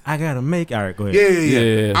city. I gotta make. All right, go ahead.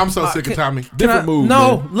 Yeah. I'm so sick of Tommy. Different move.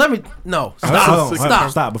 No, man. let me. No. Hold on,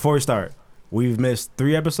 Stop. Stop. Before we start, we've missed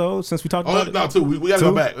 3 episodes since we talked about it. No, 2. We gotta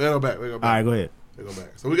go back. We gotta go back. All right, go ahead. We gotta go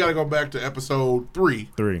back. So we gotta go back to episode 3.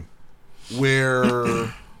 3. Where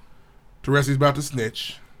Teresi's about to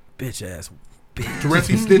snitch. Bitch ass.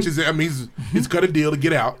 Teresi snitches. I mean, he's cut a deal to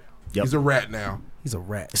get out. Yep. He's a rat now. He's a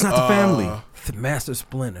rat. It's not the family. The Master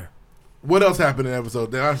Splinter. What else happened in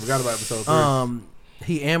episode? I forgot about episode 3.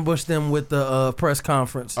 He ambushed them with the press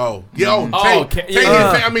conference. Oh, yeah.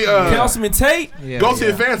 Councilman Tate. Go see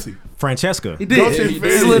it fancy. Francesca. He did.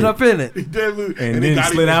 He slid up in it. He did. And then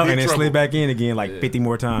slid out and then slid back in again like 50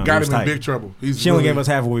 more times. Got him in big trouble. She only gave us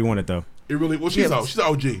half what we wanted though. It really. Well, she's an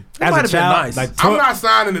OG. As a child, nice. I'm not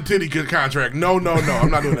signing the titty contract. No. I'm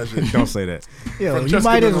not doing that shit. Don't say that. Yo, you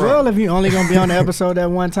might as well if you only gonna be on the episode that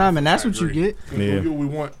one time, and that's what you get. Yeah. We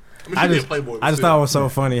want. I just thought it was so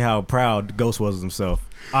funny how proud Ghost was of himself.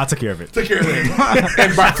 I took care of it. Took care of it.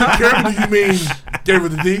 And by took care of it, do you mean gave her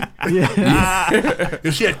the D? Yeah.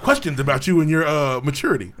 If she had questions about you and your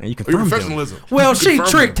maturity And you or your confirmed professionalism. Well, you she confirmed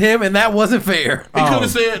tricked him, and that wasn't fair. He could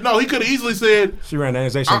have said, no, he could have easily said, She ran the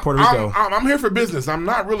organization in Puerto Rico. I'm here for business. I'm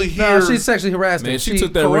not really here. No, she sexually harassed him. Man, she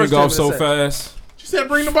took that ring off so fast. She said,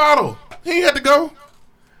 bring the bottle. He ain't had to go.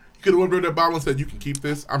 He could have went to that bottle and said, you can keep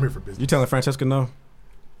this. I'm here for business. You telling Francesca no?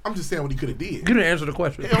 I'm just saying what he could have did. You didn't answer the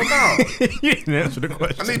question. Hell no. You didn't answer the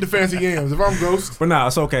question. I need the fancy yams. If I'm Ghost. But nah,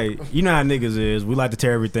 it's okay. You know how niggas is. We like to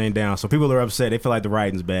tear everything down. So people are upset. They feel like the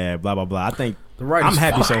writing's bad, blah, blah, blah. I think The writing's I'm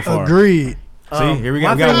happy so far. Agreed. See, here we go.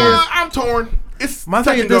 my We got thing one. is- I'm torn. It's My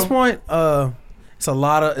thing at second this go. point, it's a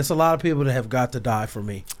lot of people that have got to die for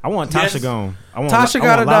me. I want Yes. Tasha gone. I want Tasha I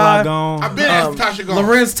gotta want Lala die. gone. I've been asked Tasha gone.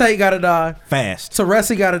 Lorenz Tate gotta die. Fast.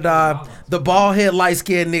 Teresi gotta die. The bald head light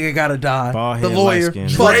skinned nigga gotta die. Bald The head, lawyer.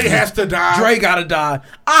 light-skinned. Fuck Dre you. has to die. Dre gotta die.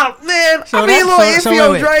 I mean, So a that- little iffy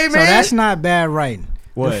on wait. Dre, man. So that's not bad writing.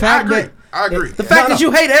 What? The I fact agree. that I agree. the fact that you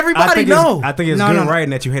hate everybody, no. I think it's No, good no, no.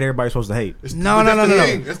 writing that you hate everybody supposed to hate. No.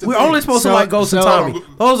 We're only supposed to So- like Ghost and so- Tommy.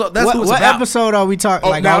 That's what, who it's what about. episode are we talking?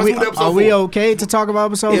 Oh, Like, no, are let's we move to episode are we 4. okay to talk about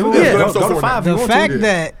episode Yeah, 4? yeah. Go Go to 5 5. The fact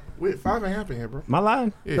that Wait, 5 ain't happening here, bro. My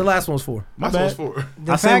line? Yeah. The last one's 4. My That's bad. what's for.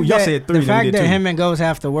 the I said- fact y'all that said 3, the then we fact did that 2. him and Ghost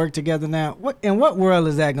have to work together now. What in what world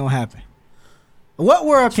is that gonna happen? What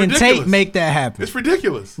world can ridiculous. Tate make that happen? It's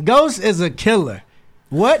ridiculous. Ghost is a killer.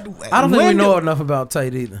 What? I don't think we when know do- enough about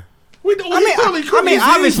Tate either. I mean,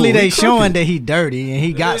 obviously they showing that he dirty and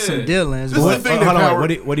he got Yeah. some dealings. This is But the thing Hold that on,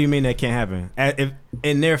 Howard- what do you mean that can't happen? If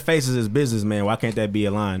in their faces as businessmen, why can't that be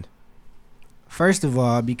aligned? first of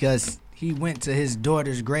all, because he went to his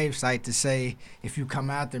daughter's gravesite to say, "If you come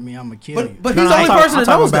after me, I'm gonna kill you." But No, he's no, the only person that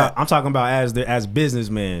knows that. I'm talking about as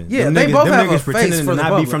businessmen. Yeah, Them they niggas, both them have a niggas face pretending for to the not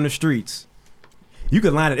be public. from the streets. You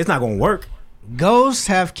could line it. It's not gonna work. Ghosts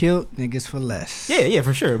have killed niggas for less. Yeah,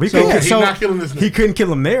 for sure. He So- couldn't- He's so- not killing this nigga. he couldn't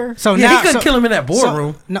kill him there. So Yeah, now he couldn't kill him in that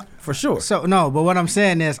boardroom. No, For sure. so no. But what I'm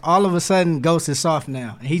saying is, all of a sudden, Ghost is soft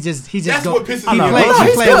now. He just That's go. what pisses he me off. plays- No, he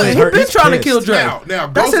he's plays still, with he's her. been trying to pissed. kill Dre. Now,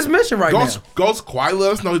 That's Ghost- his mission right now. Ghost quietly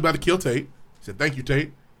let us know he's about to kill Tate. He said, "Thank you,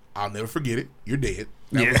 Tate. I'll never forget it. You're dead."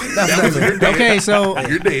 You're dead. Okay, so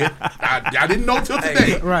You're dead. I didn't know till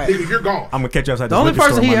today. Right. Nigga, you're gone. I'm gonna catch you outside The this only liquor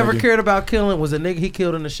person store, he my ever nigga. cared about killing was a nigga he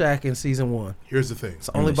killed in the shack in season 1. Here's the thing. It's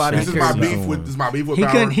the only the body shack. he This is cares my about. beef with. This is my beef with he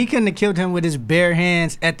Power. couldn't have killed him with his bare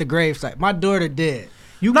hands at the gravesite. My daughter dead.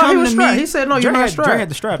 You No, he come was to strapped. me. He said, "No, Dre you're not had- strapped." Dre had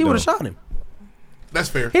the strap, He would have though. shot him. That's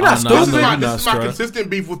fair. He not Oh, no, stupid. This is my not straight. consistent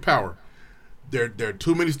beef with Power. There are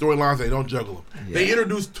too many storylines. They don't juggle them. They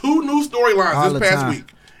introduced 2 new storylines All this the past time.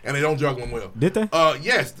 week, and they don't juggle them well. Did they?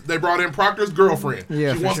 Yes, they brought in Proctor's girlfriend.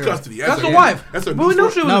 Yeah, she for wants sure. custody. That's the wife. That's a But we new knew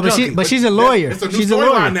story. she was No, a but junkie. she's a lawyer. It's a new She's a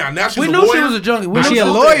storyline lawyer. now. Now she's We a knew lawyer. she was a junkie. We Now knew She she's a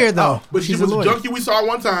that. lawyer though. But she She's a was a lawyer. junkie we saw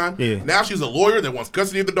one time. Yeah. Now she's a lawyer that wants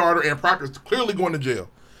custody of the daughter, and Proctor's clearly going to jail.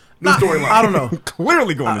 New storyline. I don't know.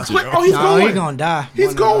 Clearly going to jail. Oh, he's No, going. he gonna die.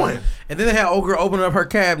 He's going. And then they had old girl open up her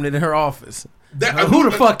cabinet in her office. That, Who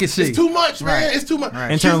the fuck is she? It's too much, man. Right. It's too much.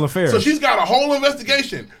 Right. Internal She's- affairs. So she's got a whole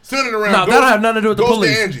investigation centered around. No, Ghost- that don't have nothing to do with the Ghost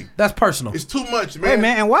police. and Angie. That's personal. It's too much, man. Wait,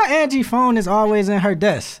 man, and why Angie's phone is always in her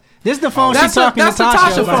desk? This the phone That's she's talking that's to the Tasha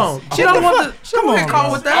Tasha about. phone. She don't want the. She Come don't on, get caught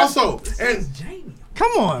bro. with that. Also, and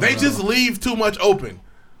Come on, they bro. just leave too much open.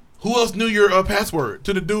 Who else knew your password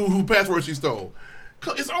to the dude who password she stole?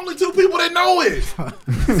 It's only two people that know it.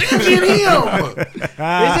 It's Angie and him.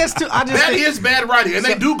 It's just too. That is bad writing, and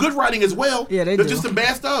they do good writing as well. Yeah, they There's do. just some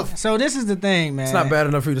bad stuff. So this is the thing, man. It's not bad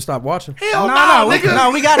enough for you to stop watching. Hell No,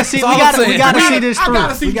 nigga. we gotta see. We That's all I'm gotta saying. see this through. I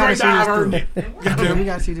gotta see We gotta Dre see die. this I earned through. it. Yeah, we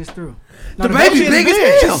gotta see this through. No, The baby baby big is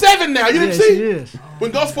as hell. She's 7 now. You didn't Yeah, see? she is.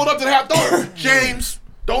 When Ghost pulled up to the half door, James,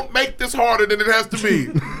 don't make this harder than it has to be.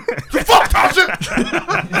 The fuck,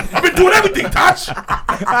 Tasha? I've been doing everything, Tosh.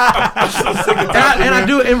 I'm so sick of Tasha, And I man.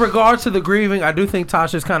 do, in regards to the grieving, I do think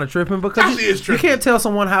Tasha's kind of tripping because Tasha is you tripping. can't tell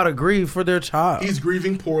someone how to grieve for their child. He's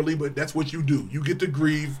grieving poorly, but that's what you do. You get to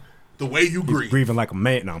grieve the way you grieve. Grieving like a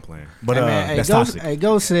man. No, I'm playing. But Hey, man, that's Ghost, toxic. hey,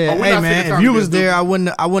 Ghost said, Oh, we're "Hey not man, saying if Tommy you was did there,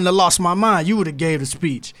 stupid. I wouldn't have lost my mind. You would have gave the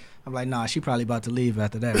speech." I'm like, "Nah, she probably about to leave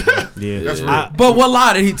after that." Bro. Yeah. That's real. But what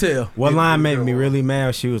lie did he tell? One line made Yeah. me really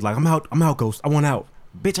mad. She was like, I'm out, Ghost. I want out.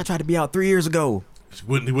 Bitch, I tried to be out 3 years ago He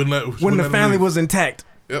wouldn't let when the him family leave. was intact.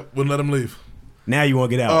 Yep, wouldn't let him leave. Now you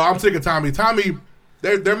want to get out. I'm sick of Tommy. Tommy,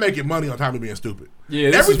 they're making money on Tommy being stupid.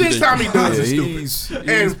 Yeah, this Everything is Tommy does ridiculous. is Yeah,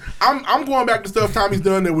 stupid. And I'm going back to stuff Tommy's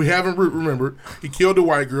done that we haven't remembered. He killed a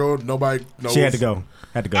white girl. Nobody knows. She had to go.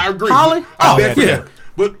 Had to go. I agree. Holly? I Oh, bet yeah. yeah.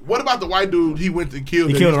 But what about the white dude he went to kill?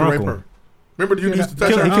 He that killed used her to rape uncle. her? Remember you used to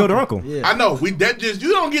touch He her? killed her uncle. Yeah. I know. You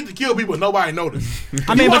don't get to kill people nobody notice.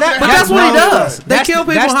 I mean, but that's what he does. They That's kill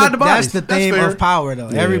the- people that's and hide the That's bodies. the That's theme fair. of power, though.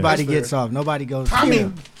 Yeah. Everybody That's gets fair. off. Nobody goes.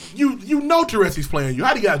 Tommy, you know Teresi's playing you.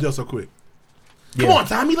 How do you get out of jail so quick? Come Yeah. on,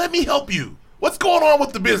 Tommy, let me help you. What's going on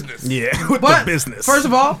with the business? Yeah, with But the business. first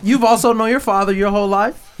of all, you've also known your father your whole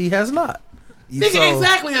life. He has not. Nigga, So-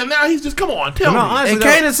 exactly. And now he's just, come on, tell No, me. honestly, And though,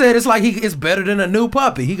 Kanan said it's like it's better than a new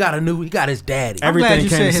puppy. He got his daddy. I'm Everything glad you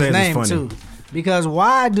Kanan said his says is name funny. too, because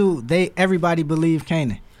why do everybody believe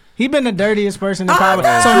Kanan? He been the dirtiest person in power.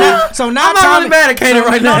 that's So true. now I'm not Tommy, really mad at Kanan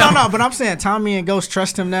right now. No. But I'm saying Tommy and Ghost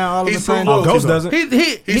trust him now. All of a He's sudden, proved Ghost though. doesn't.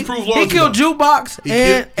 He proved he loyalty, killed though. Jukebox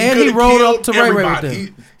and he could've rolled up killed to Ray Ray with everybody.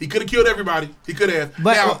 them. He could have killed everybody. He could have.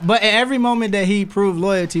 but in every moment that he proved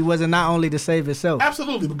loyalty wasn't not only to save himself.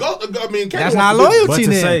 Absolutely. But Kanan That's wants not to do- loyalty. But to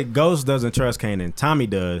then. say Ghost doesn't trust Kanan, Tommy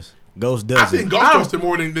does. Ghost I doesn't. think Ghost trusts him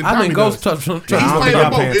more than I Tommy think Ghost does. touched He's I don't playing think them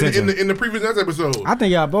y'all paying both attention. in the previous episode. I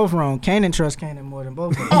think y'all both wrong. Kanan trusts Kanan more than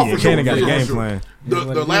both of them. Oh, Yeah, for sure, Kanan got for a sure, game for sure. plan. Yeah,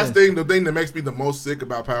 what The it last is. thing, the thing that makes me the most sick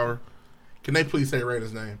about power, can they please say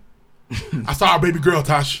Raina's name? I saw our baby girl,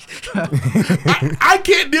 Tosh. I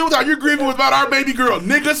can't deal with how you're grieving about our baby girl.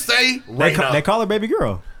 Nigga, say Raina. They call her baby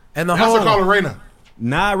girl. And the I also call whole her Raina.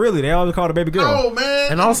 Nah, really. They always call her baby girl. Oh,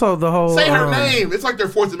 man. and also the whole Say her name. It's like they're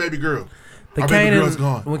forcing baby girl. The Our baby girl's Kanan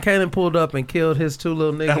gone. when Kanan pulled up and killed his two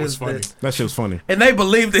little niggas. That was funny. That shit was funny. And they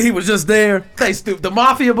believed that he was just there. They stupid. The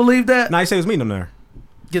mafia believed that. Nah, he said he was meeting them there.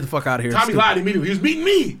 Get the fuck out of here. Tommy Stupid. lied immediately. He was meeting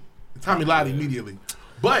me. Tommy lied immediately.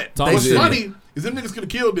 But Tommy what's did. funny is them niggas could have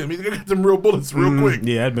killed them. He could have got them real bullets real quick.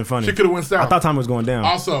 Yeah, that'd been funny. Shit could have went south. I thought Tommy was going down.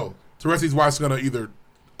 Also, Teresi's wife's gonna either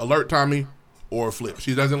alert Tommy or flip.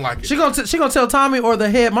 She doesn't like it. She gonna tell Tommy or the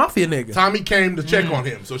head mafia nigga. Tommy came to check on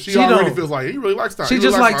him, so she She already don't. feels like he really likes Tommy. She He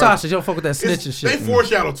just really like likes Tasha. She don't fuck with that snitching It's- shit. They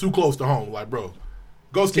foreshadow too close to home. Like, bro,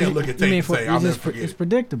 Ghost can't look at Tate and say, "I'll never forget It's it.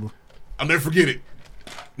 predictable. I'll never forget it."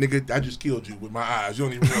 Nigga, I just killed you with my eyes. You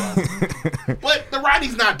don't even realize. But the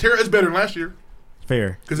writing's not terrible. It's better than last year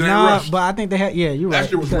Fair. because it ain't No, rushed. but I think they had. Yeah, you're right.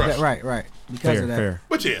 Last year was Because rushed. right. Because Fair, of that. fair.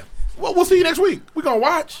 But yeah, well, we'll see you next week. We gonna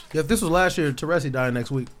watch. If this was last year, Teresi died next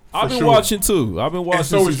week. I've been sure. watching too. I've been And watching.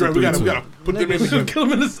 so is Dre. season We gotta three, too. put them in together. Kill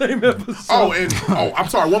him in the same episode. I'm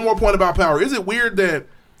sorry. One more point about power. Is it weird that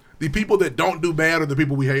the people that don't do bad are the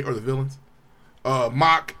people we hate or the villains?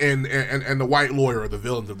 Mock and the white lawyer are the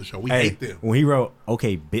villains of the show. We Hey, hate them. when he wrote,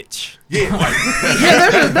 "Okay, bitch," Yeah, like,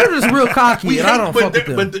 Yeah, they're just real cocky, we and hate, I don't fuck with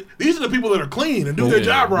them. but these are the people that are clean and do their Yeah.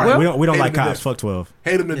 job right. Well, we don't Hate like them to cops. death. Fuck 12.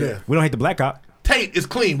 Hate him to death. We don't hate the black cop. Tate is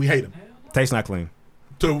clean. We hate him. Tate's not clean.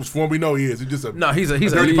 To from what we know, he is. He's just a No, he's a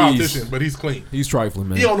dirty He's- politician, but he's clean. He's trifling,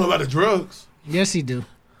 man. He don't know about the drugs. Yes, he do.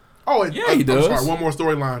 Oh, and, Yeah, he I'm does. sorry. One more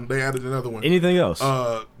storyline. They added another one. Anything else?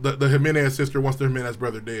 The Jimenez sister wants the Jimenez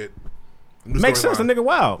brother dead. New Makes sense. The storyline. nigga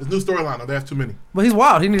wild. It's new storyline. though. They have too many. But he's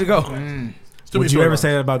wild. He need to go. It's too many Would you ever storylines.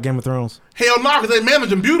 say that about Game of Thrones? Hell no, because they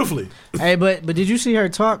manage him beautifully. Hey, but did you see her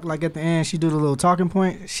talk? Like at the end, she do the little talking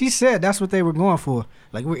point. She said that's what they were going for.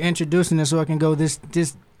 Like we're introducing it so it can go this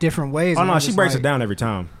different ways. Oh And no, I'm she just breaks like, it down every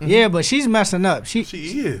time. Yeah, but she's messing up. She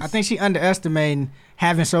is. I think she underestimating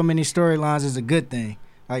having so many storylines is a good thing.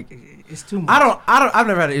 Like it's too much. I've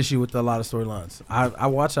never had an issue with a lot of storylines. I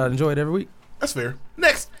watch. I enjoy it every week. That's fair.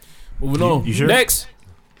 Next. Moving on. You sure? Next.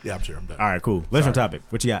 Yeah, I'm sure. I'm done. All right, cool. Different topic.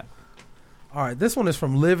 What you got? All right, this one is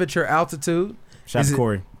from Live at Your Altitude. Shout out to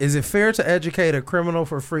Corey. Is it fair to educate a criminal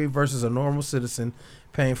for free versus a normal citizen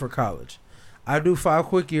paying for college? I do 5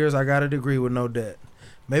 quick years. I got a degree with no debt.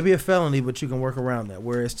 Maybe a felony, but you can work around that.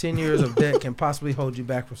 Whereas 10 years of debt can possibly hold you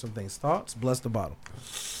back from some things. Thoughts? Bless the bottle.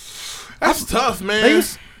 That's tough, man.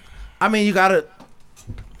 You gotta.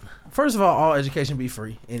 First of all education be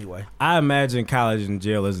free anyway. I imagine college and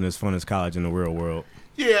jail isn't as fun as college in the real world.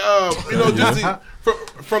 Yeah,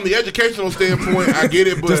 from the educational standpoint, I get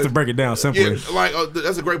it. But just to break it down simply,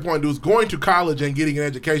 that's a great point, dudes. Going to college and getting an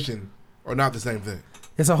education are not the same thing.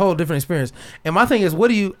 It's a whole different experience. And my thing is,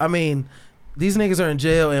 these niggas are in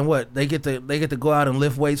jail, and what they get to go out and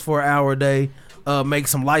lift weights for an hour a day, make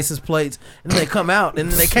some license plates, and then they come out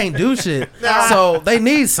and then they can't do shit. So they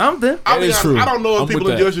need something. I don't know if people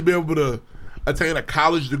in jail should be able to attain a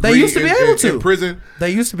college degree. They used to be able to in prison.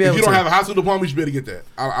 They used to be able to. If you don't have a high school diploma, you should be able to get that.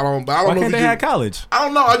 I don't know. Why can't they have college? I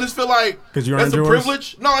don't know. I just feel like that's a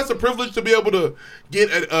privilege. No, that's a privilege to be able to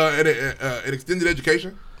get an extended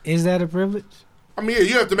education. Is that a privilege? I mean,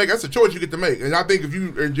 you have to make. That's a choice you get to make. And I think if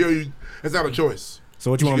you are in jail, it's not a choice.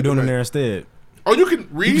 So what you want to do in there instead? Oh, you can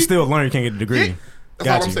read. You can still learn. You can't get a degree. Yeah. That's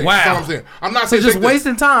all I'm saying. Wow. That's all I'm saying. I'm not saying just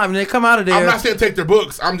wasting time, and they come out of there. I'm not saying take their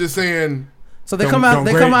books. I'm just saying. So they come out.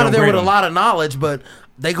 They come out of there with a lot of knowledge, but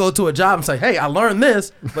they go to a job and say, "Hey, I learned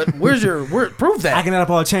this, but prove that." I can add up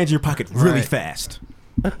all the change in your pocket really fast.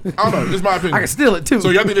 I don't know. Just my opinion. I can steal it too. So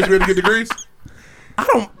y'all think they should be able to get degrees?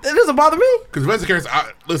 It doesn't bother me. Because if that's the case,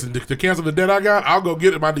 listen, to cancel the debt I got, I'll go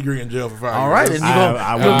get my degree in jail for 5 years. All right,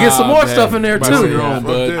 and you'll get some more stuff in there too.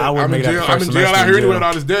 I'm in jail out here anyway with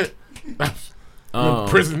all this debt.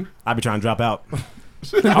 Prison. I be trying to drop out.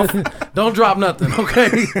 Don't drop nothing,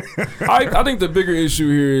 okay? I think the bigger issue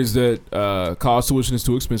here is that college tuition is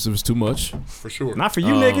too expensive. It's too much. For sure. Not for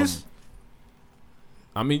you niggas.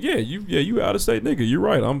 I mean, you out of state nigga. You're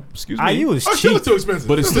right. Excuse me. IU is cheap. Still too expensive.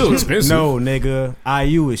 But it's still expensive. No, nigga.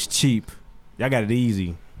 IU is cheap. Y'all got it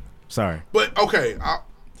easy. Sorry. But okay.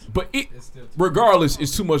 Regardless,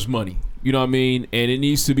 it's too much money. You know what I mean? And it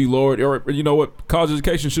needs to be lowered. Or you know what? College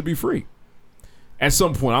education should be free. At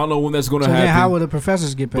some point. I don't know when that's going to happen. Then how will the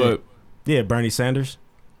professors get paid? But yeah, Bernie Sanders.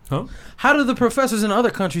 Huh? How do the professors in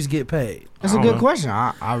other countries get paid? That's a good question.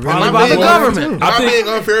 I Probably by the government. I think it's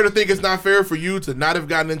unfair to think it's not fair for you to not have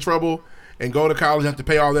gotten in trouble and go to college and have to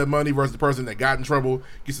pay all that money versus the person that got in trouble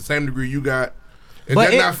gets the same degree you got. Is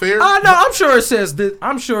that not fair? No, I'm sure it says that.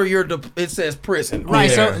 I'm sure it says prison. Right.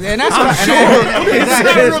 Yeah. So and that's I'm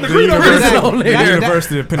sure.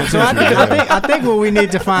 University of Pennsylvania. So I think what we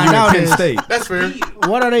need to find out is that's fair.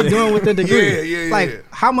 What are they doing with the degree? Yeah. Like,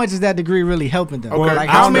 how much is that degree really helping them? Okay. Like,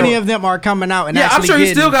 how many of them are coming out and actually I'm sure you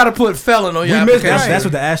still got to put felon on your application. That's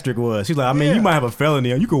what the asterisk was. He's like, you might have a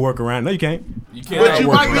felony. You could work around. No, you can't. You can't. But you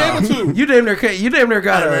might be able to. You damn near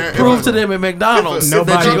got to prove to them at McDonald's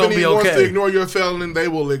that you're going to be okay. Wants to ignore your felony, they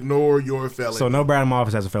will ignore your felony. So nobody in my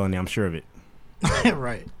office has a felony. I'm sure of it.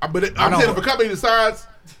 Right. But I'm saying if a company decides,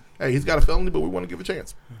 hey, he's got a felony, but we want to give a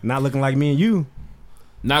chance. Not looking like me and you.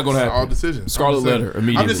 Not going to happen. All decisions. Scarlet letter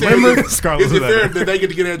immediately. I'm just saying, is it fair that they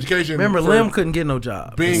get to get an education? Remember, Lim couldn't get no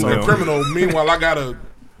job. Being a criminal, meanwhile, I got to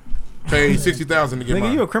pay $60,000 to get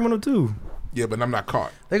mine. You a criminal too. Yeah, but I'm not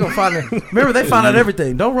caught. They gonna find it. Remember, they find out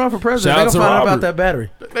everything. Don't run for president. They gonna find out about that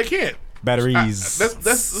battery. They can't. Batteries.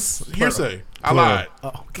 That's hearsay. I lied.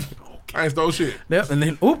 Oh, okay. I ain't stole shit. Yep, and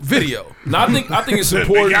then video. No, I think it's They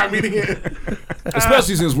important, got me again.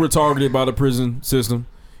 especially since we're targeted by the prison system.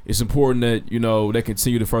 It's important that they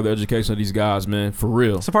continue to further education of these guys, man, for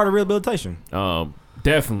real. It's a part of rehabilitation.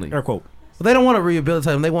 Definitely. Air quote. Well, they don't want to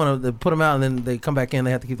rehabilitate them. They want to put them out, and then they come back in.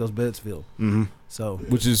 They have to keep those beds filled. Mm-hmm. So,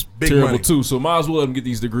 which is Big terrible money. too. So might as well let them get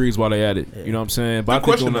these degrees while they at it. Yeah. You know what I'm saying? But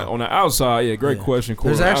Good I think on the outside, great question.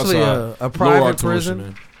 Corey. there's actually Outside, a lower private our tuition, prison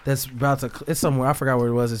man. that's about to. It's somewhere. I forgot where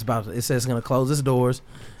it was. It says it's going to close its doors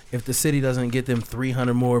if the city doesn't get them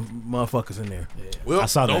 300 more motherfuckers in there. Yeah. Well, I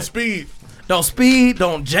saw don't that. speed. Don't speed.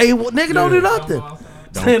 Don't jaywalk. Nigga, don't do nothing.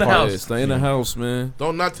 Stay in the house. Yeah, stay in the house, man.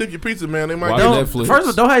 Don't not tip your pizza, man. They might Watch get Netflix. First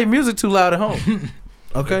of all, don't have your music too loud at home.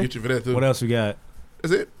 Okay. get you for that too. What else we got?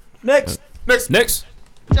 That's it. Next. Next.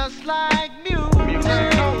 Just like music. Music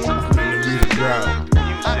drive.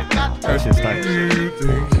 That shit's tight.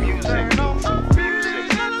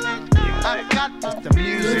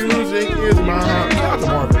 Music is my heart. Shout out to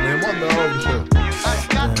Marvin, man. Marvin all over the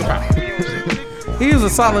show. He was a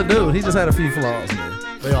solid dude. He just had a few flaws,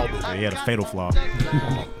 man. They all do. Yeah, he had a fatal flaw.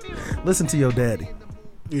 Listen to your daddy.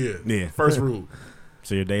 Yeah. First rule.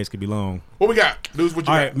 So your days could be long. What we got? Dudes, what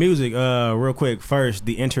you All got? right, music. Real quick. First,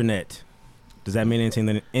 the internet. Does that mean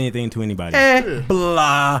anything to anybody?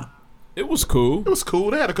 Blah. It was cool. It was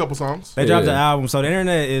cool. They had a couple songs. They dropped the album. So the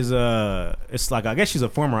internet is it's like, I guess she's a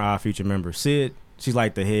former Odd Future member. Sid, she's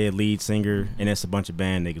like the head lead singer, and it's a bunch of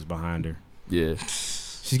band niggas behind her. Yeah.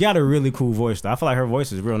 She's got a really cool voice, though. I feel like her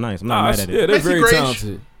voice is real nice. I'm not mad at it. Yeah, they're Macy very Gray.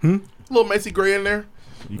 talented. A little Macy Gray in there.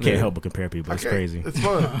 You can't help but compare people. It's Okay. crazy. It's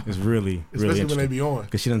fun. It's really, Especially really when they interesting. be on.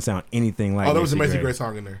 Because she doesn't sound anything like There was a Macy Gray. Gray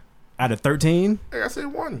song in there. Out of 13? Hey, I said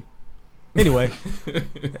 1. Anyway,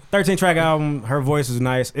 13-track album. Her voice is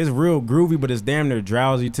nice. It's real groovy, but it's damn near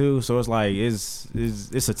drowsy too. So it's like it's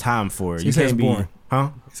a time for it. He You says can't be, boring.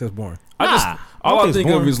 huh? He says boring. All I it's think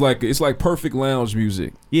of boring. is it's like perfect lounge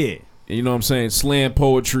music. Yeah. You know what I'm saying? Slam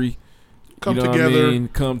poetry. Come you know together. What I mean?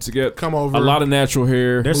 Come together. Come over. A lot of natural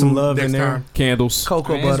hair. There's some love in next there. time. Candles.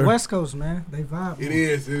 Cocoa Man, it's butter. West Coast, man. They vibe. It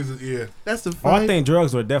is. Yeah. That's the Oh, I fight. think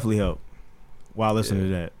drugs would definitely help while listening to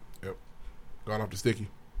that. Gone off the sticky.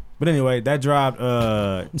 But anyway, that dropped.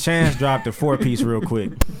 Chance dropped a 4-piece real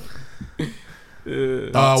quick.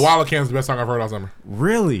 Wild Cam's the best song I've heard all summer.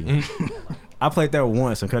 Really? I played that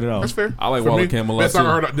once and cut it off. That's fair. I like For Wild me, Cam a lot best song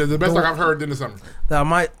I too. heard. The best song I've heard in the summer. Now,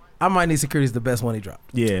 I might need security is the best one he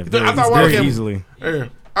dropped. Yeah, I thought Wild very Cam- easily. Yeah.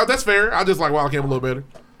 That's fair. I just like Wild Cam a little better.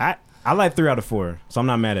 I like 3 out of 4, so I'm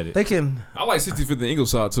not mad at it. They can. I like 65th and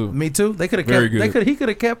Ingleside too. Me too. They could have Very kept. good. He could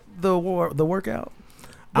have kept the workout.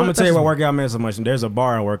 I'm gonna But tell you that's- what workout meant so much. There's a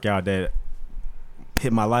bar in workout that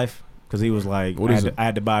hit my life because he was like, What is it? I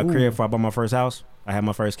had to buy a crib before I bought my first house. I had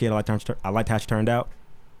my first kid. I liked how she turned out.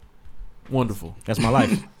 Wonderful. That's my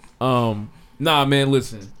life. Nah, man.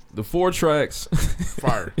 Listen, the 4 tracks.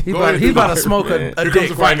 Fire. He Go ahead and about do to fire. smoke a Here comes dick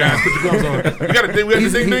the right fight, guys. now. Put your gloves on. We got a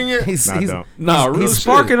thing thing yet? He's Nah, don't. Nah, real he's shit.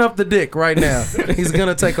 sparking up the dick right now. He's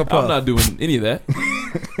gonna take a puff. I'm not doing any of that.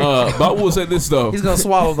 But I will say this though. He's gonna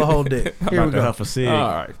swallow the whole dick. Here we About to go. huff a cig. All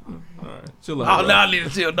right. Chill out. Oh, now I need to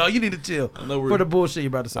chill. No, you need to chill. I know For the bullshit you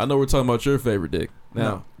about to say. I know we're talking about your favorite dick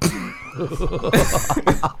now.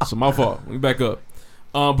 So my fault. Let me back up.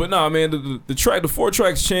 But nah, man, the 4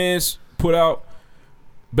 tracks Chance put out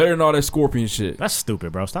better than all that Scorpion shit. That's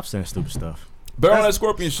stupid, bro. Stop saying stupid stuff. Better than all that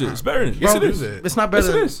Scorpion shit. It's better than yes, it Don't do is. that. It's not Yes, better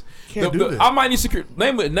it than is. Can't do that. I might need security.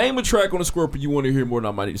 Name a track on the Scorpion you want to hear more than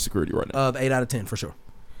I might need security right now. the 8 out of 10 for sure.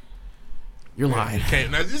 You're lying.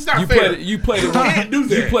 Can't. Now, this is not You fair. played it. You played it. Can't do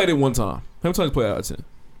that. You played it one time. How many times you play it out of 10?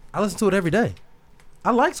 I listen to it every day. I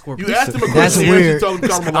like Scorpion. You asked him a That's question. weird. You told him to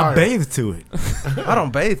call him a I liar. bathed to it. I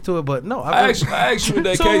don't bathe to it, but no. I asked you in Too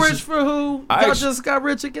vacation. rich for who? I Y'all actually- just got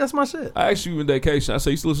rich against my shit. I asked you in vacation. I said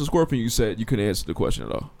you still listen to Scorpion. You said you couldn't answer the question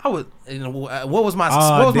at all. I would. What was my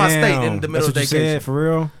Oh, my state damn. in the middle That's of what you vacation? said, for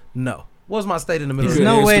real? No. What was my state in the middle There's of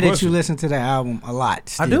couldn't no answer way the that question. you listen to that album a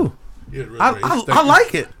lot. I still. do. Yeah, really, I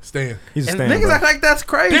like it. Stan. He's a And stand, niggas bro. act like that's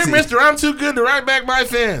crazy. Dear Mister, I'm too good to write back my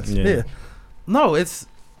fans. Yeah. No, it's.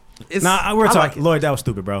 Nah, we're I talking. like it. Lloyd, that was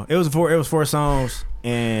stupid, bro. It was 4 songs,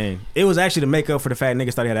 and it was actually to make up for the fact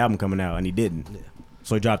niggas thought he had an album coming out, and he didn't.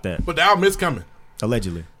 So he dropped that, But the album is coming.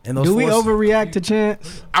 allegedly. And those Do we four- overreact to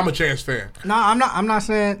Chance? I'm a Chance fan. No, I'm not. I'm not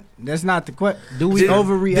saying that's not the question. Do we Did-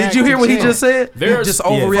 overreact? Did you hear to what he Chance? just said? There's- Just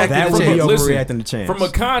yeah, overreacted that to would be Chance. Listen, overreacting to Chance. From a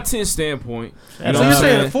content standpoint, you So know So what you're I'm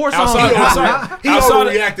saying saying? 4 songs? He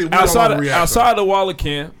overreacted, we don't overreact, outside of Walla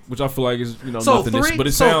Camp, which I feel like is So nothing, but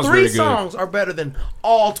it so sounds three very good. songs are better than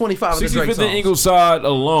all 25 of the Drake 65th and songs. Ingleside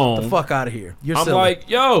alone. The fuck out of here. You're I'm silly. like,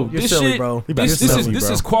 yo, You're this silly, shit, bro. this silly,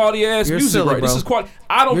 is bro. quality ass You're music, silly, right? This bro. is quality.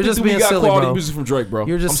 I don't You're think just that we being got silly, quality bro. music from Drake, bro.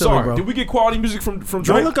 You're just I'm silly, sorry. bro. Did we get quality music from Drake?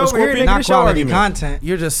 Don't look or over here, Scorpion? nigga. Not It's your quality argument. content.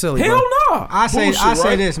 You're just silly, Hell bro. no. I say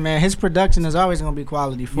Bullshit, this, man. His production is always gonna be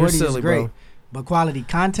quality. 40 silly, is great, bro. but quality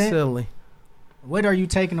content. Silly. What are you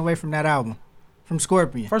taking away from that album, from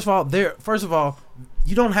Scorpion? First of all,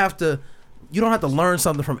 you don't have to learn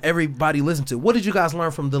something from everybody listen to. What did you guys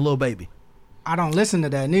learn from the Lil Baby? I don't listen to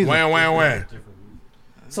that neither. Wham, wham, wham.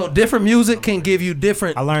 So different music can give you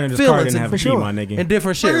different I learned that this car feelings didn't have a key, sure. my nigga. and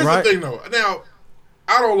different But shit, here's right? the thing, though. Now,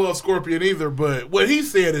 I don't love Scorpion either, but what he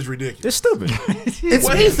said is ridiculous. It's stupid.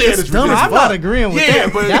 What he said is dumb ridiculous. I'm not agreeing with Yeah,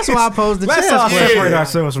 that. but- That's why I posed the Let's Chance all question. separate Yeah.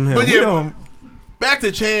 ourselves from him. But We yeah, don't- back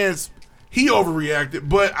to Chance, he overreacted,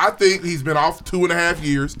 but I think he's been off 2.5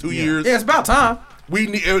 years, 2 years. Yeah, it's about time.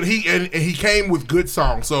 He came with good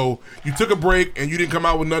songs. So you took a break and you didn't come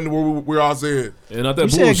out with nothing where we all said. And not that You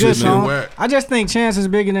said bullshit, good man. song. Whack. I just think Chance is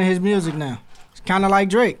bigger than his music now. It's kind of like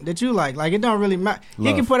Drake that you like. Like, it don't really matter. He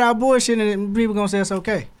Love. can put out bullshit and people gonna say it's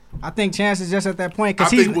okay. I think Chance is just at that point I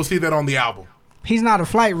because think we'll see that on the album. he's not a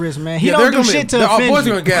flight risk, man. He Yeah, don't they're do gonna shit be, to all offend boys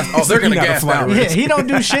you. are gonna gas. Oh, they're gonna He not a gas flight out. risk. Yeah, he don't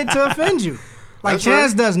do shit to offend you. Like, That's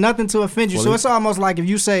Chance right. does nothing to offend you. Well, So he- it's almost like if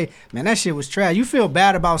you say, man, that shit was trash, you feel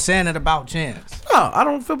bad about saying it about Chance. No, I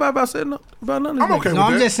don't feel bad about saying about none of I'm these okay niggas. with No,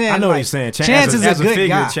 I'm that. just saying. I know like, what he's saying. Chance is as a good figure,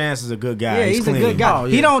 guy. Chance is a good guy. Yeah, he's clean. a good guy. Oh,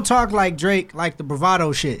 He yeah. don't talk like Drake, like the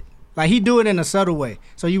bravado shit. Like, he do it in a subtle way,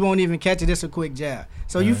 so you won't even catch it. It's a quick jab.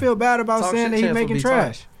 So you feel bad about Talk saying shit, that he Chance making will be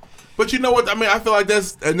trash. But you know what? I mean, I feel like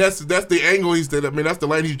that's the angle he's. I mean, that's the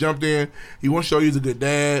lane he's jumped in. He wants to show you he's a good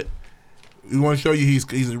dad. He wants to show you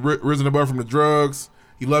he's risen above from the drugs.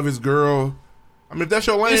 He love his girl. I mean, if that's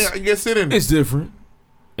your lane, you can sit in it. It's different.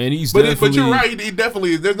 And he's but you're right. He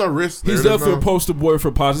definitely. There's no risk. He's definitely a poster boy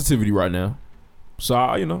for positivity right now. So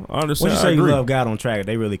I understand. When you say you love God on track,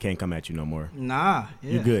 they really can't come at you no more. Nah,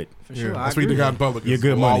 you're good for sure. I speak to God in public. You're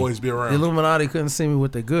good. Will always be around. The Illuminati couldn't see me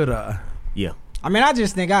with the good eye. Yeah. I mean, I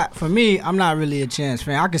just think for me, I'm not really a Chance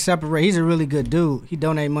fan. I can separate. He's a really good dude. He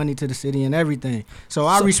donate money to the city and everything. So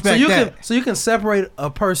I respect that. So you can separate a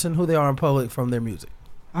person who they are in public from their music.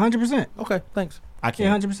 100%. Okay, thanks. I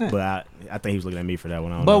can't. 100%. But I think he was looking at me for that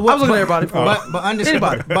one. I was looking at everybody. But understand.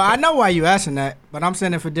 But I know why you asking that. But I'm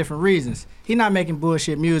saying it for different reasons. He's not making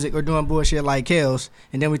bullshit music or doing bullshit like Kels,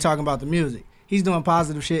 and then we talking about the music. He's doing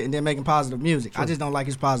positive shit and then making positive music. True. I just don't like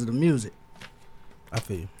his positive music. I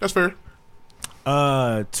feel you. That's fair.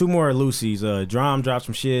 2 more Lucy's. Drum dropped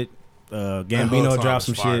some shit. Gambino dropped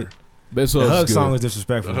some shit. The Hug song is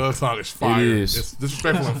disrespectful. The Hug song is fire. It is. It's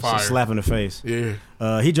disrespectful and fire. It's a slap in the face.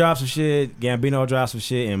 Yeah. He dropped some shit. Gambino dropped some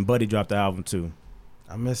shit, and Buddy dropped the album too.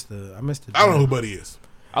 I missed the. I don't know who Buddy is.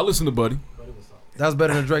 I listen to Buddy. That was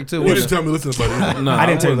better than Drake too. You didn't tell me to listen to Buddy. No, I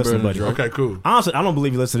didn't tell you to listen to Buddy. Okay, cool. Honestly, I don't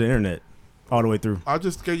believe you listen to the internet all the way through. I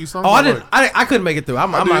just gave you something. Oh, I didn't. I couldn't make it through.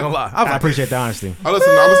 I'm not gonna lie. I appreciate the honesty. I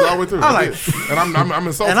listened all the way through. And I'm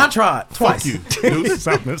insulted. And I tried twice. Fuck you, dude.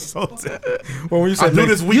 I'm insulted. Well, when you said I do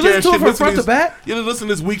this weak you listen ass to shit. it from front to back. You listen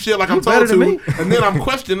to this weak shit like I'm better told than me. to, and then I'm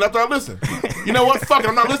questioned after I listen. You know what? Fuck it.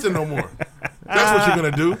 I'm not listening no more. That's what you're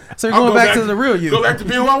gonna do. So you're going back to the real you. Go back to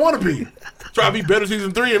being who I want to be. Try to be better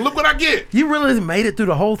season 3, and look what I get. You really made it through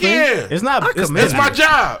the whole thing. Yeah, it's not. It's my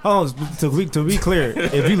job. Hold on, to be clear,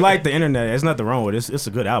 if you like the internet, there's nothing wrong with it. It's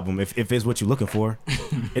a good album if it's what you're looking for.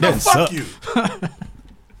 It doesn't fuck suck. you.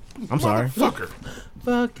 I'm sorry. Fucker.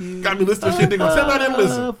 Fuck you. Got me listening to shit. They gonna tell me I didn't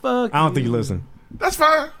listen. Fuck I don't think you listen. That's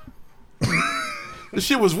fine. The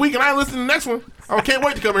shit was weak, and I ain't listening to the next one. I can't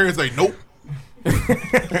wait to come here and say nope.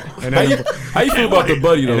 And how you feel about the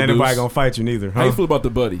Buddy though? And anybody gonna fight you neither? Huh? How you feel about the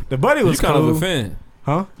Buddy? The Buddy was you kind cool. of a fan,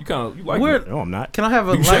 huh? You like it? No, I'm not. Can I have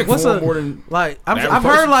a like? What's a more than like? I've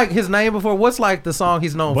heard like his name before. What's like the song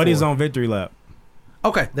he's known Buddy's for? on Victory Lap.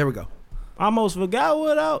 Okay, there we go. Almost forgot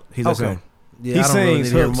what out. He's okay. okay. Yeah, he I don't sings really need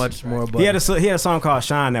to hear hooks. much more. But He had a song called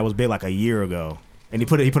Shine that was big like a year ago, and he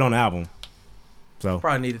put on the album. So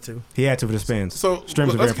probably needed to. He had to for the spins. So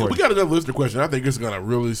streams are very important. We got another listener question. I think it's gonna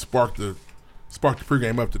really spark the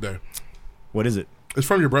pregame up today. What is it? It's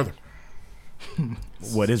from your brother.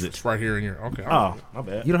 What is it? It's right here in your. Okay. Oh, my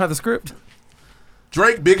bad. You don't have the script?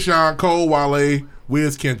 Drake, Big Sean, Cole, Wale,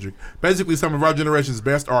 Wiz, Kendrick. Basically some of our generation's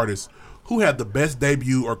best artists who had the best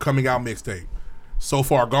debut or coming out mixtape. So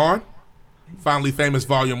Far Gone, Finally Famous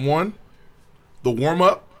Volume 1, The Warm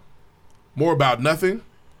Up, More About Nothing,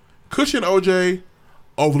 Cushion OJ,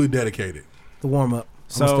 Overly Dedicated. The Warm Up.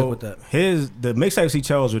 So I'm stick with that. The mixtapes he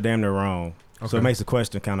chose were damn near wrong. Okay. So it makes the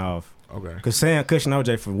question kind of off. Okay. Because saying Cushion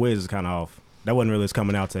OJ for Wiz is kind of off. That wasn't really his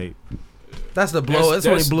coming out tape. That's the blow. That's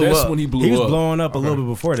when he blew up. When he blew He was up. blowing up a little bit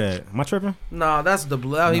before that. Am I tripping? No, that's the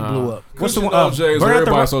blow. He blew up. What's the Cushion one? OJ is Burn where Out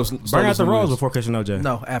the everybody Burn Out the Rose Wiz. before Cushion OJ.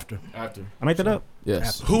 No, after. After. I make that up.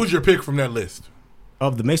 Yes. Who was your pick from that list?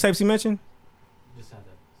 Of the mixtapes he mentioned?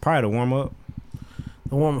 Probably the Warm Up.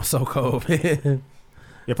 The Warm Up so cold.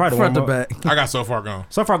 Yeah, probably the Front to Warm Up. back. I got So Far Gone.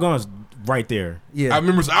 So Far Gone is right there. Yeah. I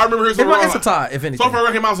remember hearing So Far Gone. It's a tie, if anything. So Far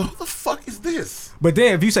Gone came out. I was like, who the fuck is this? But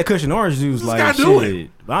then if you say Cushion Orange Juice, like guy shit,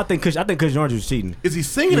 doing? I think Cushion Orange Juice is cheating. Is he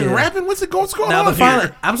singing and Yeah. rapping? What's going Now on the finally,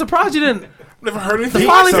 here? I'm surprised you didn't. Never heard The anything.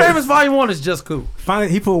 Finally So- Famous Volume 1 is just cool.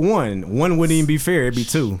 Finally, he put one. One wouldn't even be fair. It'd be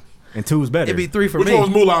two, and two is better. It'd be 3 for Which me. one was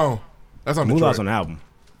Moolah on? That's on Moolah's Detroit. on the album.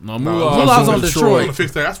 No, Moolah's on On Detroit. the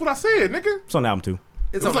fixtape. That's what I said, nigga. It's on the album too.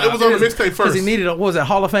 It's It was on the mixtape Because first. he needed what was that,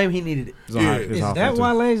 Hall of Fame? He needed it. It's on Yeah. it's Is on that too.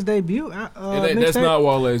 Wale's debut? That's Mixtape? not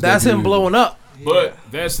Wale's. That's debut. him blowing up. But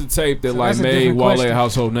that's the tape that So like that's a made different Wale a question.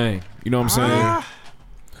 household name. You know what I'm saying?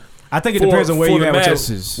 I think it For- depends on where for you the at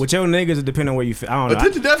masses. with your niggas. It depends on where you fit. I don't know.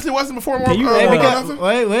 Attention Deficit wasn't before more. Can you- Hey, More because, Nothing?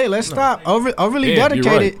 wait, let's stop. Overly Yeah, you're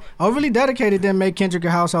dedicated. right. Overly dedicated didn't make Kendrick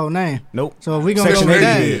a household name. Nope. So if we gonna Section go with 80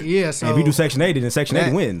 that, did. yeah. So And if you do Section 80, then Section 80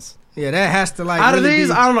 That- wins. yeah, that has to like. Out of really these,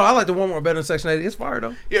 be- I don't know. I like the Warm Up better than Section 80. It's fire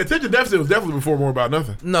though. Yeah, Attention Deficit was definitely before More About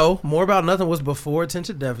Nothing. No, More About Nothing was before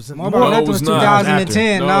Attention Deficit. More No, About it Nothing was was not.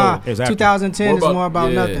 2010. No, Nah, it was after. 2010 is More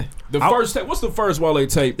About yeah. Nothing. The first tape. What's the first Wale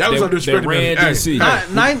tape That was on that Disrespect ran Hey, DC?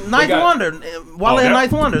 Ninth got- Wonder. Wale and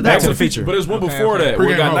Ninth Wonder. Back That's to the a feature. But there's one Okay, before okay. that. Where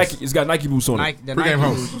it Pre-game got host. Nike. It's got Nike boots on it. The Pre-game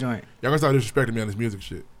Nike host. joint. Y'all gonna start disrespecting me on this music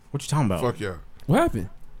shit. What you talking about? Fuck y'all. What happened?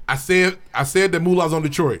 I said that Moolah's on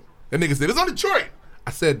Detroit. That nigga said it's on Detroit.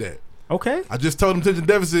 I said that. Okay. I just told him attention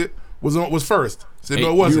deficit was first. Said Hey,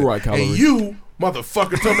 no, it wasn't. you're right, Calorie. And you,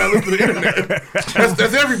 motherfucker, told me I listen to the internet.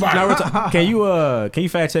 That's everybody. Can you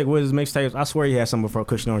fact check Wiz's mixtapes? I swear he had something before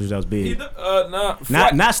Cushion Orange that was big.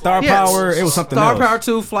 Not Star Power. It was something Star else. Power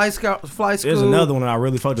 2, Flight School. There's another one that I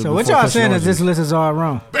really fucked with. So what before y'all Cushion saying Orange. is this list is all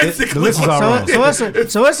wrong? Basically, The list is all wrong.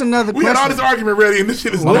 So it's another we had all this question. argument ready, and this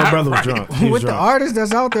shit is My not little brother was right. drunk. He was With the drunk. artists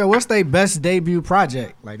that's out there, what's their best debut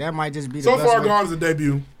project? Like that might just be the So best far way. gone is a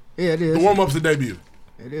debut. Yeah, it The is. warm up's a debut.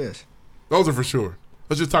 It is. Those are for sure.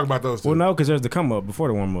 Let's just talk about those two. Well, no, because there's the come up before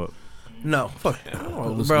the warm up. No, fuck that.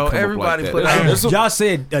 listen to Bro, come up everybody like put that. out. Y'all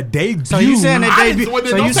said a debut. So you saying that I debut? didn't-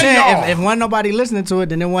 So don't you say saying y'all. if wasn't nobody listening to it,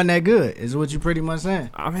 then it wasn't that good? Is what you pretty much saying?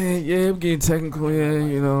 I mean, yeah, I'm getting technical. Yeah,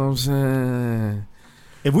 you know what I'm saying.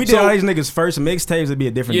 If we did So- all these niggas' first mixtapes, it'd be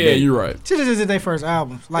a different Yeah, debate. you're right. Shit, this is their first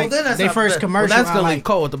albums. Like Well, then that's their not- first commercial. Well, that's I gonna like. leave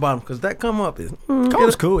Cole at the bottom because that come up is.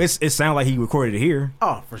 Cole's cool. It sounded like he recorded it here.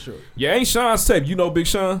 Oh, for sure. Yeah, ain't Sean's tape. You know Big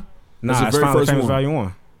Sean? Nah, That's it's the very Finally first Famous one. Volume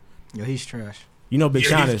 1. Yo, he's trash. You know Big Yeah,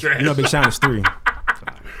 Sean he's is. trash. You know Big Sean is 3.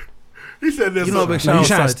 He said this. You know Big No, Sean Big was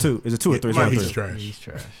Sean tight. is 2. Is it 2 or 3? It's Like, not he's 3. trash. He's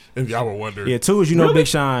trash. If y'all were wondering. Yeah, 2 is you know Really? Big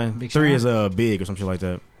Sean. Big 3 Sean? is Big or some shit like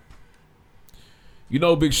that. You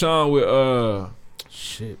know Big Sean with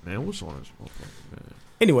shit, man. What's on this motherfucker, man?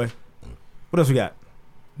 Anyway, what else we got?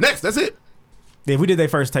 Next, that's it. If we did their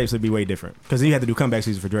first tapes, it'd be way different because he had to do comeback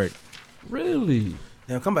season for Drake. Really?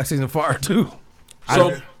 Yeah, comeback season fire too.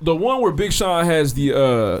 So the one where Big Sean has the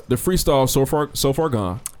freestyle so far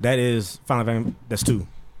gone. That is Final Fame. That's 2.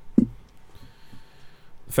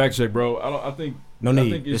 Fact check, bro. I think No I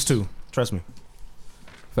need. think It's 2. Trust me.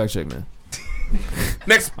 fact check, man.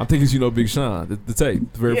 Next. I think it's Big Sean, the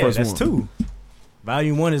tape, the very Yeah, first that's one. 2.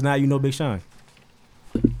 Volume 1 is now Big Sean.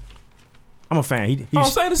 I'm a fan. He's I'm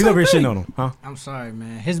saying the over same here thing. shitting on him, huh? I'm sorry,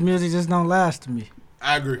 man. His music just don't last to me.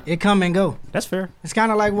 I agree. It come and go. That's fair. It's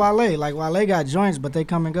kind of like Wale. Like Wale got joints, but they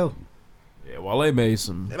come and go. Yeah, Wale made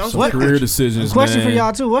some What- career decisions. Question man. for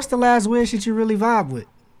y'all too. What's the last Wiz shit you really vibe with?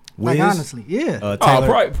 Like Wiz? honestly, yeah. Taylor,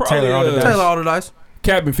 probably, Taylor on the Dice. Taylor all the dice.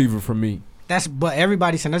 Cabin Fever for me. That's but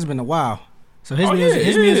everybody saying that's been a while. So his Oh, music, yeah,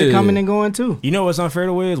 his yeah. music coming and going too. You know what's unfair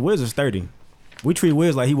to Wiz? Wiz is 30. We treat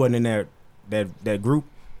Wiz like he wasn't in that group.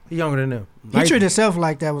 He younger than them. He treated himself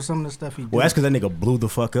like that with some of the stuff he did. Well, that's because that nigga blew the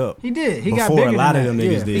fuck up. He did. He got Before bigger a lot than of them that.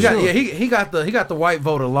 niggas Yeah. did. He got he got the white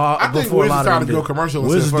vote a lot I think before a Wiz is lot trying of to them go did. commercial. and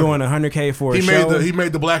Wiz said, is fuck doing it. 100K for a He show.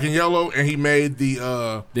 made the Black and Yellow, and he made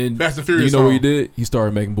the Then Fast and Furious you know what he song. did? He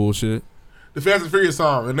started making bullshit. The Fast and Furious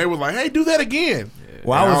song, and they was like, "Hey, do that again."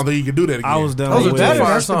 Well, And I I don't think he could do that again. I was done Those are with better. Wiz.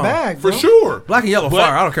 Better, that's the song. bag, for bro. sure. Black and yellow But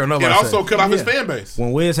fire. I don't care what It nobody also says. cut off his Yeah. fan base.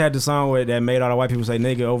 When Wiz had the song that made all the white people say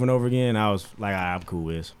nigga over and over again, I was like, I'm cool,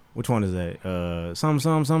 Wiz. Which one is that? Some,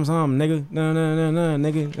 nigga. No,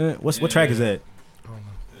 nigga. What track is that?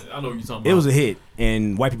 I know what you're talking It was a hit,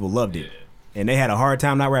 and white people loved it. And they had a hard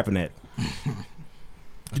time not rapping that.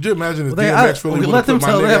 Could you imagine if Well, DMX really let would have them put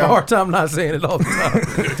tell my they have a nigga hard out? time not saying it all the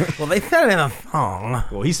time. Well, they said it in a song.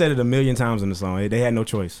 Well, he said it a million times in the song. They had no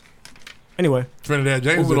choice. Anyway, Trinidad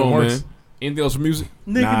James Moving did on, worse. man. Anything else for music?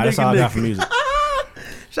 nah, that's all I got for music.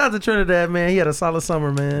 Shout out to Trinidad, man. He had a solid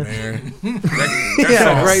summer, man. Man, He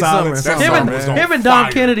had a great solid summer. that song was on Him and Dom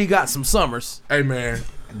fire. Kennedy got some summers. Hey man,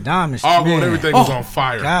 Dom is all man. going everything was on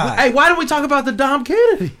fire. God. Hey, why did we talk about the Dom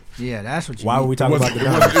Kennedy? Yeah, that's what you. Why mean. would we It talk was, about it the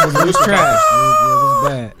was, guy? it was trash? It was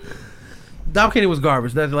bad. Dom Kennedy was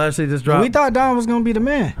garbage. That last shit just dropped. We thought Dom was gonna be the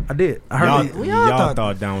man. I did. I heard. Y'all, we all y'all thought-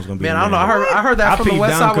 thought Don was gonna be. Man, the I don't know. man. I heard that from the peeped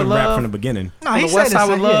West Don Side with couldn't rap from the Love. beginning. No, On he the said West the Side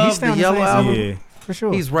with same- yeah, Love, he's the down Yellow same album. side. Yeah, For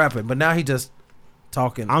sure. He's rapping, but now he just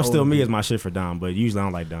talking. I'm still old me beat. is my shit for Don, but usually I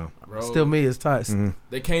don't like Don. Bro, Still me is tight.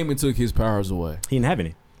 They came and took his powers away. He didn't have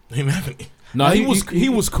any. He didn't have any. No, he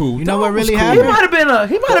was cool. You know what Don was really cool. He happened?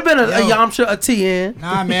 might have been a Yo. Yamcha, a TN.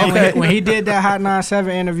 Nah, man. Okay. When he did that Hot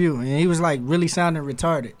 97 interview, and he was like really sounding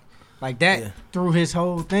retarded, like that Yeah. through his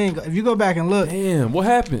whole thing. If you go back and look, Damn, what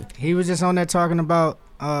happened? he was just on there talking about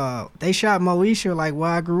they shot Moesha like where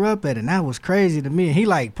I grew up at, and that was crazy to me. And he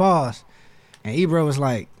like paused, and Ebro was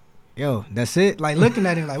like, "Yo, that's it." Like looking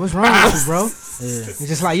at him like, "What's wrong with you, bro?" He's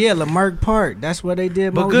just like, "Yeah, Lamarck Park. That's where they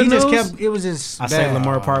did." But Mo." good He just news, kept. It was just. I said bad.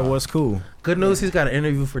 Lamar Park was cool. Good news, he's got an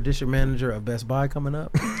interview for district manager of Best Buy coming up.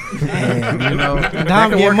 And, you know, that Dom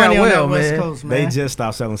could get work money out on well, that West man. Coast, They man. just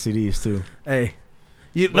stopped selling CDs too. Hey,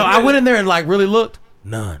 I went in there and like really looked.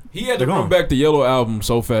 None. He had to They're run gone. back the Yellow album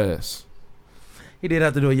so fast. He did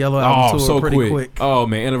have to do a Yellow album tour so pretty quick. Oh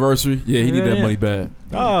man, anniversary. Yeah, he need that Yeah. money bad.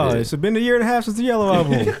 Oh, Yeah. it's been a year and a half since the Yellow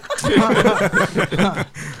album.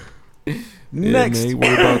 Next, Next. man, he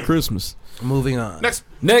worried about Christmas. Moving on.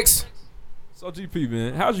 Next. So GP,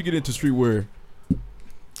 man, how'd you get into streetwear?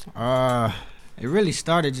 It really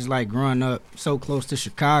started just like growing up so close to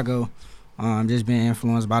Chicago, just being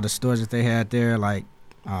influenced by the stores that they had there, like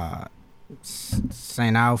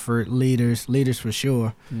St. Alfred, Leaders for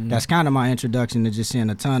sure. That's kind of my introduction to just seeing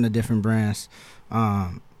a ton of different brands.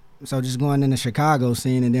 So just going in the Chicago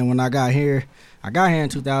scene, and then when I got here in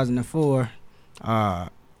 2004.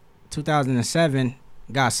 2007,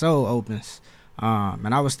 Got Soul opens,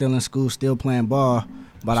 and I was still in school, still playing ball.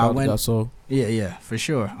 But I went. Got Soul. Yeah, for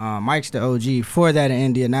sure. Mike's the OG for that in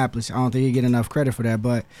Indianapolis. I don't think he get enough credit for that.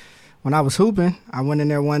 But when I was hooping, I went in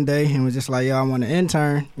there one day and was just like, yo, I want to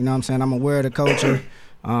intern. You know what I'm saying? I'm aware of the culture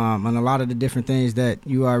and a lot of the different things that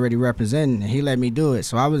you already representing. And he let me do it.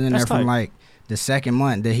 So I was in there from like the second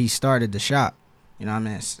month that he started the shop. You know what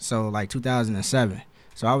I mean? So like 2007.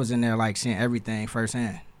 So I was in there like seeing everything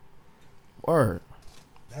firsthand. Word.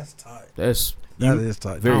 That's tight. That is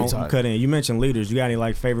tight. Very tight. Cut in. You mentioned Leaders. You got any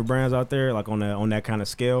like favorite brands out there, like on that kind of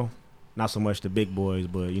scale? Not so much the big boys,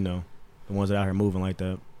 but you know, the ones that out here moving like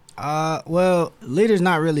that. Well, Leaders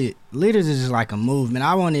not really. Leaders is just like a movement.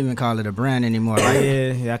 I won't even call it a brand anymore. Like,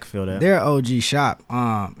 yeah, I can feel that. They're an OG shop.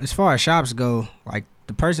 As far as shops go, like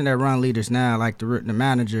the person that run Leaders now, like the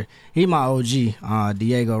manager, he my OG,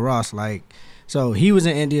 Diego Ross. Like, so he was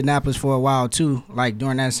in Indianapolis for a while too, like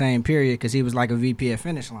during that same period, because he was like a VP at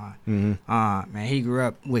Finish Line. Man, he grew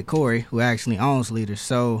up with Corey, who actually owns Leaders.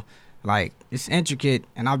 So, like, it's intricate,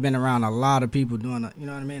 and I've been around a lot of people doing, you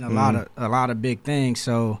know what I mean, a lot of big things.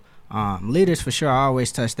 So, Leaders for sure, I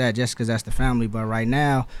always touch that just because that's the family. But right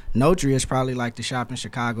now, Notary is probably like the shop in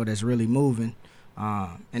Chicago that's really moving.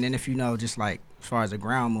 And then if you know, just like as far as the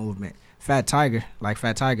ground movement, Fat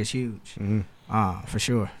Tiger's huge, for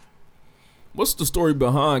sure. What's the story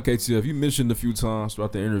behind KTF? You mentioned a few times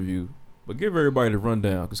throughout the interview, but give everybody the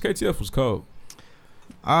rundown because KTF was cold.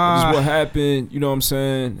 Just what happened, you know what I'm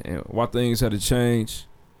saying, and why things had to change.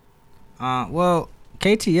 Well,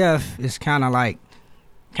 KTF is kind of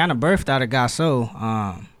birthed out of Got Soul,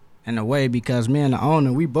 in a way, because me and the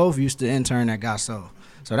owner, we both used to intern at Got Soul.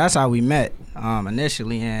 So that's how we met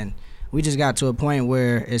initially, and we just got to a point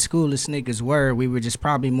where, as cool as sneakers were, we were just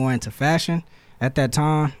probably more into fashion at that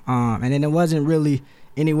time, and then it wasn't really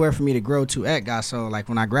anywhere for me to grow to at Got Soul. Like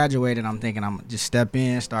when I graduated, I'm thinking I'm just step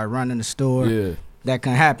in, start running the store. Yeah. That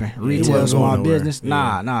couldn't happen. Retail, small business.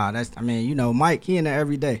 Yeah. Nah. That's, I mean, you know, Mike, he in there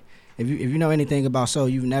every day. If you know anything about Soul,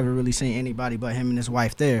 you've never really seen anybody but him and his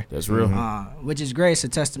wife there. That's real. Which is great. It's a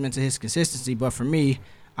testament to his consistency. But for me,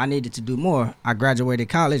 I needed to do more. I graduated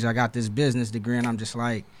college. I got this business degree, and I'm just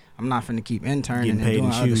like, I'm not finna keep interning and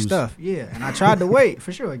doing other stuff. Yeah, and I tried to wait,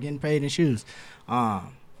 for sure, getting paid in shoes.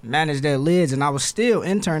 Managed their lids, and I was still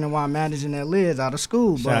interning while managing their lids out of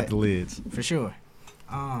school. Shout out the lids. For sure.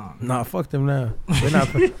 Nah, fuck them now. They're not.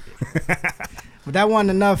 But that wasn't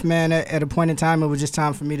enough, man. At a point in time, it was just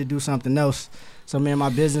time for me to do something else. So me and my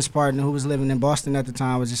business partner, who was living in Boston at the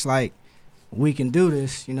time, was just like, we can do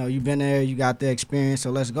this. You know, you've been there, you got the experience,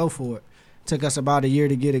 so let's go for it. Took us about a year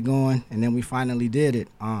to get it going, and then we finally did it.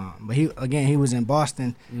 But he was in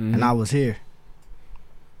Boston, and I was here.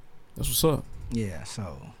 That's what's up. Yeah,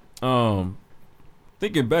 so.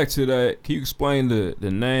 Thinking back to that, can you explain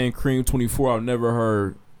the name Cream 24? I've never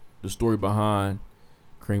heard the story behind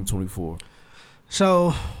Cream 24.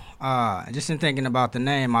 So, just in thinking about the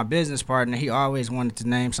name, my business partner, he always wanted to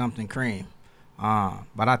name something Cream.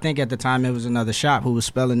 But I think at the time it was another shop who was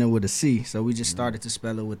spelling it with a C, so we just started to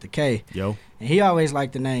spell it with the K. Yo. And he always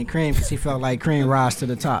liked the name Cream because he felt like cream rise to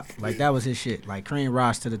the top. Like, that was his shit, like cream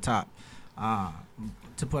rise to the top.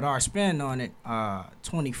 To put our spin on it,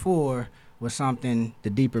 24 was something, the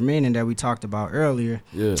deeper meaning that we talked about earlier.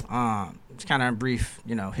 Yeah. It's kind of a brief,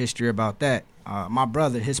 history about that. My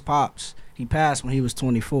brother, his pops, he passed when he was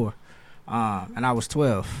 24, and I was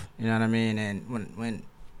 12. You know what I mean? And when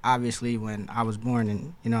obviously when I was born,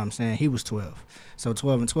 and you know what I'm saying, he was 12. So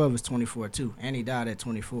 12 and 12 is 24 too, and he died at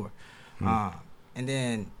 24. And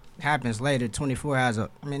then happens later. 24 has a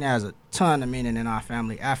ton of meaning in our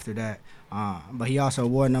family after that. But he also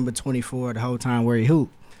wore number 24 the whole time where he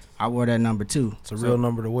hooped. I wore that number too. It's a real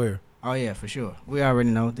number to wear. Oh yeah, for sure. We already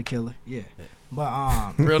know the killer. Yeah.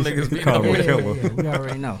 But real niggas be we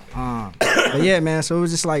already know. But yeah, man, so it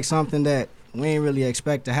was just like something that we ain't really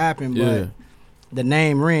expect to happen, but the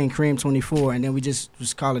name ring, Cream 24, and then we just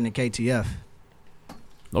was calling it KTF.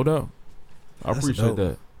 No doubt. I appreciate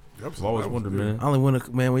that. I've always wondered, man. I only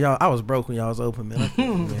went, man, when I was broke when y'all was open, man.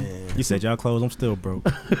 Man. You said y'all closed. I'm still broke.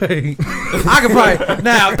 I could probably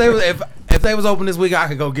now if they was open this week, I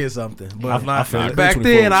could go get something. But back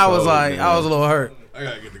then, I was like, I was a little hurt. I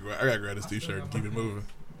gotta grab this T-shirt and keep it moving.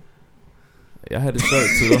 I had the shirt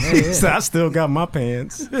too. So I still got my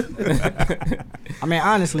pants. I mean,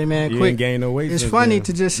 honestly, man, You quick. ain't gain no weight. It's since funny then.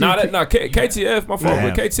 to just see. KTF, my fault, Yeah.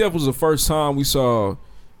 but KTF was the first time we saw,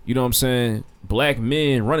 you know what I'm saying, black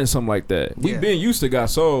men running something like that. We Yeah. been used to got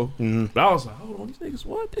sold, Mhm. but I was like, hold on, these niggas,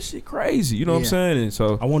 what? This shit crazy. You know what I'm Yeah. saying? And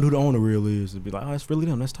so I wonder who the owner real is. It'd be like, oh, it's really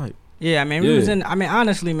them. That's tight. Yeah, I mean, Yeah. we was in. I mean,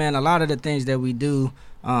 honestly, man, a lot of the things that we do,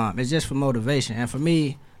 is just for motivation, and for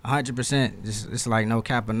me, 100%, it's like no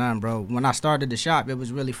cap or none, bro. When I started the shop, it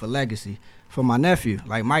was really for legacy, for my nephew,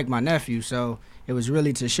 like Mike, my nephew. So it was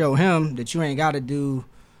really to show him that you ain't got to do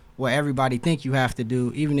what everybody think you have to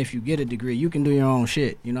do. Even if you get a degree, you can do your own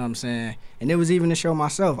shit. You know what I'm saying? And it was even to show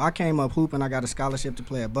myself. I came up hooping. I got a scholarship to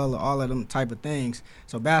play at Butler, all of them type of things.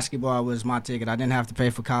 So basketball was my ticket. I didn't have to pay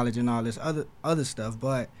for college and all this other stuff,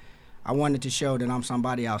 but I wanted to show that I'm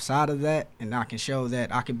somebody outside of that, and I can show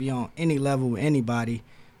that I could be on any level with anybody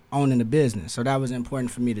owning a business. So that was important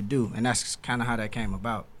for me to do, and that's kind of how that came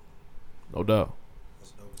about. no doubt.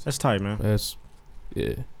 That's tight, man. That's yeah.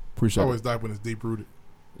 It's Appreciate always it. dope when it's deep rooted.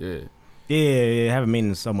 Yeah. Yeah, having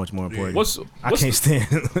meaning is so much more important. I can't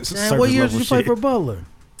stand. Man, what year did you play for Butler?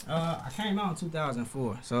 I came out in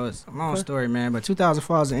 2004, so it's a long story, man. But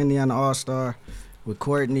 2004 I was an Indiana All-Star with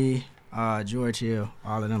Courtney, George Hill,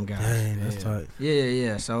 all of them guys. Dang, that's tight.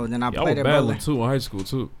 Yeah. So then I Y'all played were at Butler. battling too in high school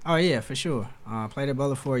too. Oh yeah, for sure. Played at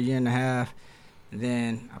Butler for a year and a half.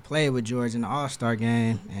 Then I played with George in the All-Star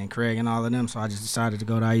game and Craig and all of them. So I just decided to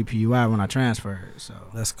go to IUPUI when I transferred. So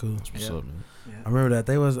That's cool. What's Yeah. up, man? I remember that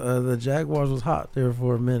they was the Jaguars was hot there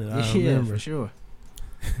for a minute. I yeah, remember. for sure.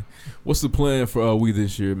 What's the plan for we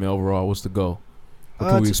this year, man? Overall, what's the goal? What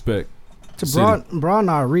can we expect? To City. broaden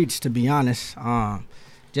our reach, to be honest,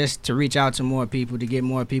 just to reach out to more people, to get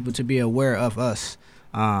more people to be aware of us,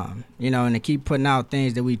 and to keep putting out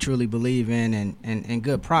things that we truly believe in and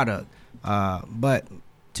good product, but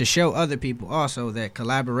to show other people also that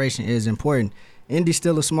collaboration is important. Indy's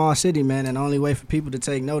still a small city, man, and the only way for people to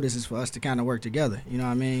take notice is for us to kind of work together, you know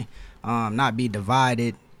what I mean? Not be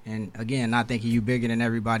divided, and again, not thinking you bigger than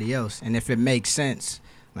everybody else. And if it makes sense,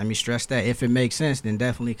 let me stress that, if it makes sense, then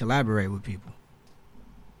definitely collaborate with people.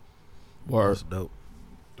 Word. That's dope.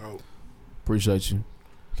 Dope. Appreciate you.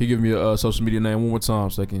 Can you give me a social media name one more time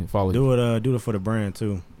so I can follow you? Do it for the brand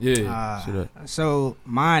too. Yeah. See that. So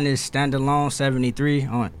mine is Standalone73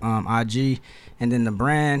 on IG, and then the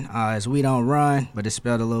brand is We Don't Run, but it's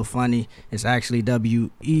spelled a little funny. It's actually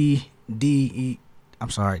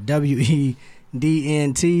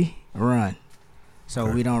WEDNT Run. So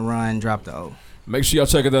We Don't Run, drop the O. Make sure y'all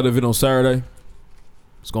check out that event on Saturday.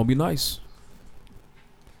 It's gonna be nice.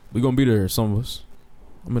 We gonna be there, some of us.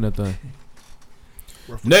 I'm in that thing.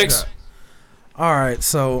 Next. All right,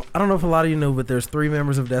 so I don't know if a lot of you know, but there's 3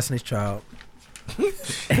 members of Destiny's Child.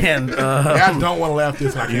 And I don't want to laugh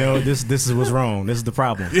this. I You know, this is what's wrong. This is the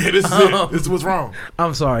problem. Yeah, this is it. This is what's wrong.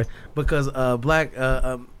 I'm sorry, because black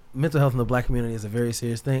mental health in the black community is a very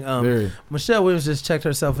serious thing. Very. Michelle Williams just checked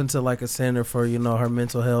herself into like a center for her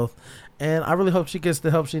mental health, and I really hope she gets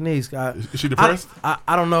the help she needs. Is she depressed?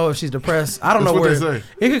 I don't know if she's depressed. I don't That's know what where they say.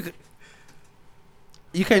 it could.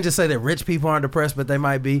 You can't just say that rich people aren't depressed, but they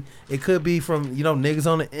might be. It could be from niggas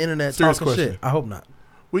on the internet Serious talking question. shit. I hope not.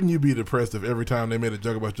 Wouldn't you be depressed if every time they made a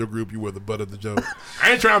joke about your group, you were the butt of the joke?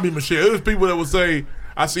 I ain't trying to be Michelle. There's people that would say,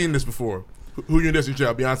 I've seen this before. Who you in Destiny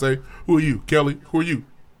Child? Beyonce? Who are you? Kelly? Who are you?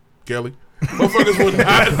 Kelly? Motherfuckers would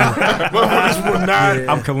not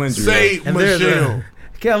I'm Calendria. say And there's Michelle.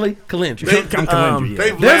 Kelly Calendria. I'm Calendria.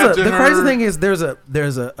 They've laughed at The her. crazy thing is there's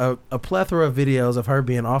a plethora of videos of her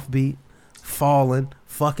being offbeat, falling,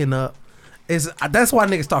 fucking up. That's why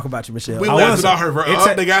niggas talk about you, Michelle. We I laughed was- about her. it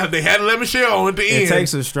ta- They had to let Michelle on at the end. It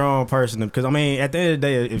takes a strong person because at the end of the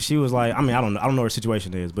day, if she was like, I don't know what her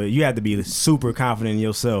situation is, but you have to be super confident in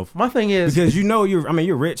yourself My thing is because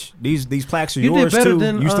you're rich. These plaques are You did yours better too.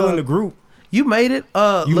 than, You still in the group. you made it. You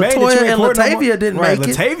made it. You Latoya ain't and court no more. Latavia didn't Right, make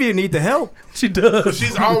it. Latavia need the help, She does.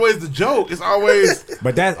 She's always the joke. It's always,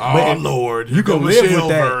 but that. oh but Lord, you can live Michelle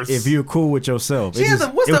with that verse. if you're cool with yourself. She It had just-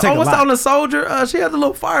 the what's it would take a the lot. on the soldier? She had the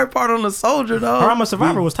little fire part on the soldier though. Her I'm a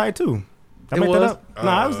Survivor was tight too. Did I It make was? that up?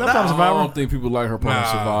 Nah, that's I'm a I Survivor. don't think people like her part of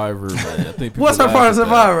Nah. Survivor, man. I think people What's her laugh part of at that.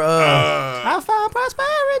 Survivor? I found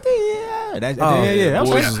prosperity. Yeah, that, Oh, yeah. That was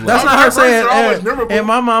boys what- is That's Her not her verses saying. are always memorable. And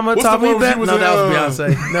my mama What's taught the me one where that. she was No, in, that was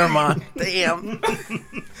Beyonce. Never mind.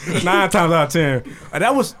 Damn. 9 times out of 10.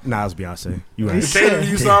 That was it was Beyonce. You right. The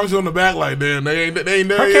KDU songs on the back like damn, they ain't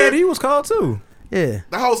there Her yet. KD was cold too. Yeah.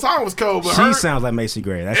 The whole song was cold, but She her, sounds like Macy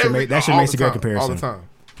Gray. That's your every- Macy all the Gray time, comparison. all the time.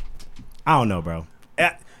 I don't know, bro.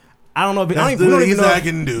 I don't know. If That's we the don't even things know. I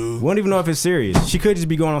can do. We don't even know if it's serious. She could just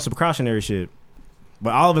be going on some precautionary shit.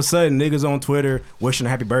 But all of a sudden, niggas on Twitter wishing her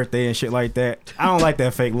happy birthday and shit like that. I don't like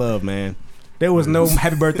that fake love, man. There was no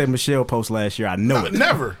happy birthday Michelle post last year. I know it.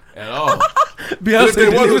 Never. At all. Beyonce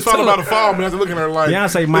they was talking about the fall, but I was looking at her like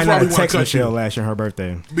Beyonce might not have texted Michelle last year on her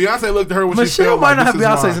birthday. Beyonce looked at her when Michelle she felt might like not have this is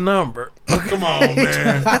Beyonce's mine. number. Come on,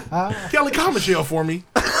 man. Kelly, call Michelle for me.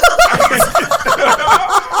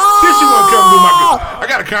 See if she want to come do my. I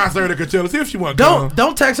got a concert at Coachella. See if she want to come.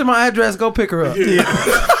 Don't text her my address. Go pick her up.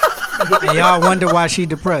 And y'all wonder why she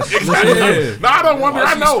depressed. Yeah. No, I don't wonder. Why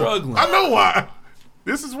I she know. struggling? I know why.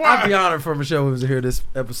 This is why. I'd be honored for Michelle Williams to hear this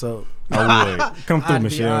episode. I would. Come through, I'd be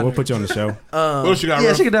Michelle. We'll honored. put you on the show. What else you got, Yeah,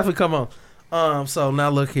 Ruff? she can definitely come on. So now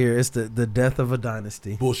look here, it's the death of a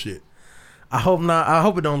dynasty. Bullshit. I hope not. I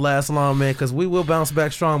hope it don't last long, man, because we will bounce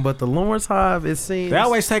back strong. But the Lawrence Hive, it seems, They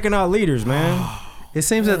always taking out leaders, man. it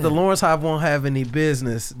seems that the Lawrence Hive won't have any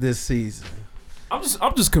business this season. I'm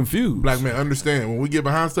just confused. Black man, understand. When we get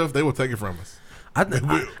behind stuff, they will take it from us.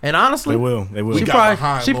 And honestly, They will. They will. she got probably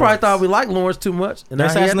behind she probably Lawrence. thought we liked Lawrence too much, and They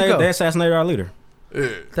now he had to go. assassinated our leader. Yeah.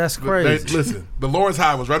 That's crazy. Listen, the Lawrence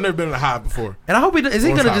Hive was right. I've never been in a hive before. And I hope is he Lawrence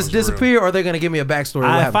gonna Hive just was real. disappear, or are they gonna give me a backstory?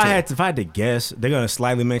 What If happened to I had to guess, they're gonna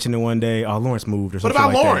slightly mention it one day. Oh, Lawrence moved or What something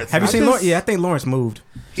about like Lawrence? that. Have you I seen just- Lawrence? Yeah, I think Lawrence moved.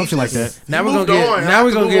 Something like that. Now we're moved gonna on. get I now have we're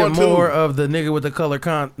to gonna move get on, too. more of the nigga with the color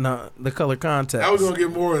contact. I was gonna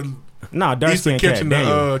get more Nah, dark Easter skin cat. catching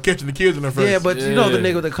Daniel. catching the kids in their face. Yeah, but you know the Yeah.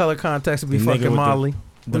 nigga with the color contacts would be The nigga fucking with the- Molly. the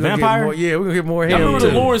We're gonna get vampire? more- yeah, we're gonna get more Y'all him remember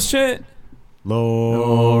the too. Lawrence chant?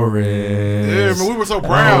 Lawrence. yeah, man, we were so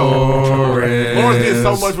proud. Lawrence did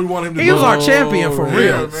so much. We want him to. He do. was our champion for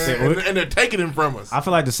Yeah, real. man. And they're taking him from us. I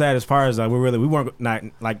feel like the saddest part is like we weren't not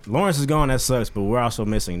like Lawrence is gone. That sucks, but we're also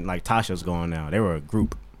missing like Tasha's gone now. They were a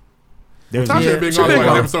group. There's Tasha Yeah, had been she gone been like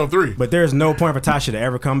gone. episode 3. but there's no point for Tasha to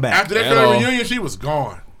ever come back. After that At family all. reunion, she was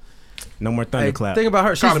gone. No more Hey, thunderclap. think about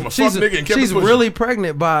her. Called him a fuck nigga and kept She's it pushing. really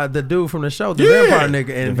pregnant by the dude from the show, the Yeah. vampire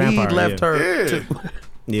nigga, and The vampire, he left yeah. her. Yeah. Too.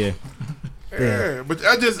 yeah. Yeah, but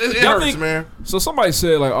I just it Y'all hurts, think- man. So somebody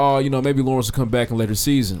said like, oh, maybe Lawrence will come back in later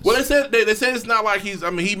seasons. Well, they said it's not like he's. I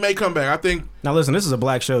mean, he may come back. I think Now listen, this is a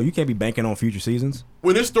black show. You can't be banking on future seasons.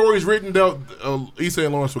 when this story's written, Issa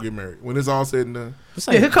and Lawrence will get married. When it's all said and done. This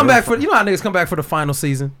Yeah, ain't he'll come real back for. You know how niggas come back for the final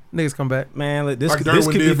season. Niggas come back. man. Like, this Like could, Derwin this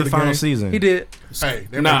could did be for the the final game. season. He did. Hey,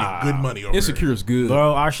 they're Nah, making good money over Insecure is good.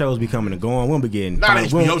 Bro, our shows be coming and going. We'll be getting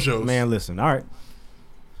Not we'll- HBO shows. Man, listen. All right.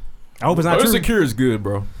 I hope it's Oh, not true. Insecure is good,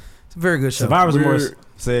 bro. It's a very good show. Survivor's We're- Remorse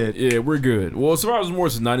said Yeah, we're good. Well, Survivor's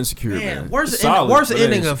Remorse is not Insecure, man. Man, worst It's solid, worst but it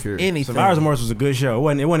ain't ending of Insecure. anything. Survivor's Remorse was a good show. It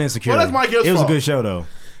wasn't insecure. Well, that's Mike Hill's It was fault. a good show though.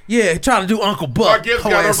 Yeah, trying to do Uncle I Buck. guess hoe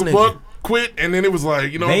got ass Uncle nigga. Buck quit, and then it was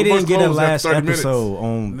like They Uncle didn't Buck's get a closed after last 30 minutes. episode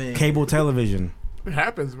on Man. cable television. It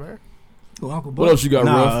happens, man. Uncle What else you got,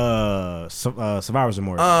 Ruff? Survivor's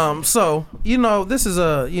Remorse. So this is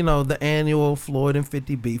the annual Floyd and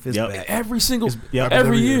 50 beef is Yep. back. Every single, Yep.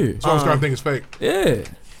 every year. So I'm starting to think it's fake. Yeah.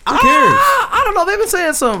 Who cares? I don't know. They've been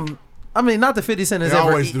saying some. I mean, not that 50 Cent is They ever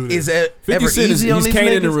always do this. is ever 50 Cent is easy on he's these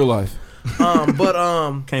Kanan in niggas. real life.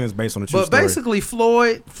 But Kane is based on a true But story. basically,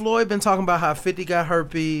 Floyd been talking about how 50 got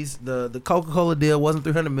herpes. The Coca-Cola deal wasn't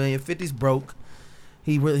 $300 million. 50's broke.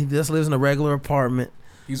 He just lives in a regular apartment.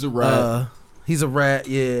 He's a rat. He's a rat.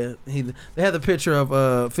 Yeah. They had the picture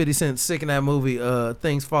of 50 Cent sick in that movie.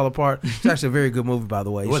 Things Fall Apart. It's actually a very good movie, by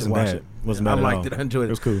the way. It You should wasn't watch bad. it. Wasn't I bad at liked all. it. I enjoyed It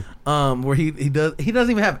was it. cool. Where he doesn't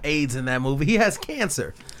even have AIDS in that movie. He has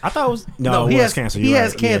cancer. I thought it was no, he it was has cancer. He You're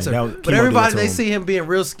has right. Yeah, cancer. that was- But chemo did everybody it to they him. see him being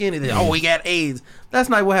real skinny. They he got AIDS. That's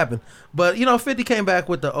not what happened. But 50 came back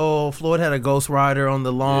with Floyd had a Ghost Rider on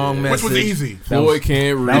the long message. Which was easy. Floyd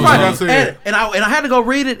can't read. that was Like I all. said, And I had to go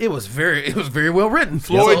read it. It was very well written.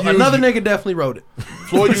 Floyd So used- another nigga definitely wrote it.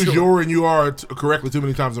 Floyd used your and you are correctly too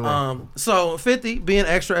many times in a row. So 50 being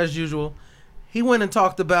extra as usual, he went and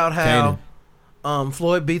talked about how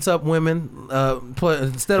Floyd beats up women.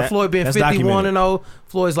 Instead of Floyd being that's 51 and 0,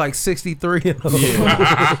 Floyd's like 63 and 0.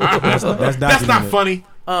 That's That's not documented. funny.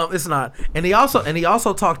 It's not. And he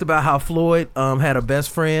also talked about how Floyd had a best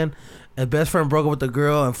friend. And best friend broke up with the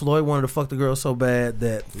girl, and Floyd wanted to fuck the girl so bad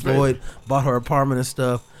that Floyd bought her apartment and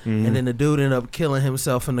stuff. And then the dude ended up killing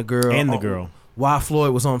himself and the girl. And the girl. While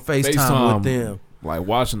Floyd was on FaceTime with them. Like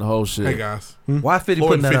watching the whole shit. Hey guys, Why 50 Floyd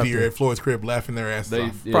putting and that up 50 are there? at Floyd's crib laughing their asses They,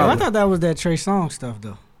 off. yeah. Probably. I thought that was that Trey Songz stuff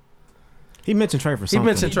though. He mentioned Trey for He something.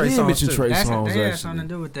 mentioned Trey He did Songz mention too. Trey That Songz, had actually. something to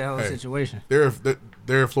do with that whole Hey. situation.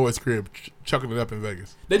 They're at Floyd's crib chucking it up in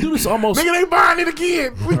Vegas. They do this almost. Nigga, they buying it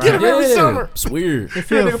again. We get it every summer. It's weird. It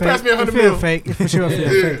feel nigga, pass fake. me It 100 feel mil. fake. It for sure feel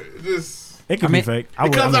Yeah, fake. just It could I mean, be fake.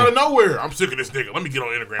 it comes out of nowhere. I'm sick of this nigga. Let me get on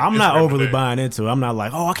Instagram. I'm not Instagram overly today. buying into it. I'm not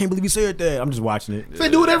like, oh, I can't believe you said that. I'm just watching it. They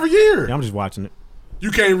do it every year. Yeah, I'm just watching it. You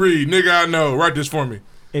can't read, nigga. I know. Write this for me.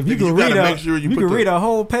 If you Nigga, could you read gotta a, make sure you put read the- a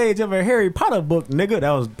whole page of a Harry Potter book, nigga.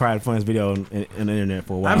 That was probably the funniest video on the internet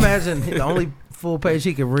for a while. I imagine the only full page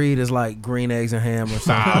he could read is like green eggs and ham or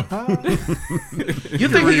something. You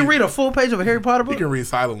think he can read a full page of a Harry Potter He book? can read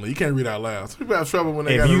silently. You can't read out loud. Some people have trouble when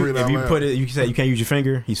they if gotta you read out loud. put it, you say you can't use your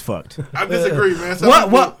finger. He's fucked. I disagree, man. Some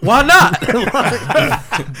What? Why not? My A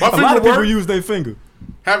lot finger of people work. use their finger.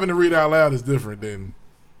 Having to read out loud is different than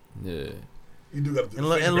Yeah. you do. Got to do. And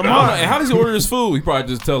the and finger. I don't know. And how does he order his food? He probably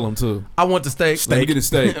just tell him to. I want the steak. Let me get a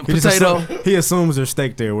steak. He just Potato. he assumes there's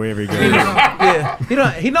steak there wherever he goes.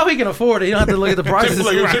 Yeah, he know he can afford it. He don't have to look at the prices.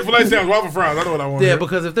 Chick-fil-A sounds waffle fries. I know what I want. Yeah, here.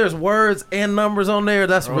 because if there's words and numbers on there,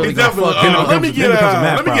 that's really He gonna definitely. fuck him up. Let me get. becomes a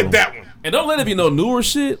math Let me get problem. that one. And don't let it be no newer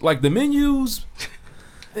shit. Like the menus.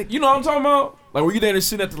 You know what I'm talking about? Like where you there and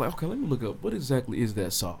sitting at the like, okay, let me look up what exactly is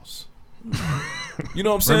that sauce. You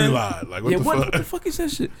know what I'm saying? Lied. Like what Yeah, the what fuck? the fuck is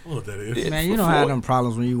that shit? What that is? Man, you don't have them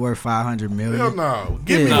problems when you worth 500 Hell million. no.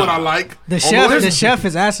 Give me Yeah. what I like. The Almost. chef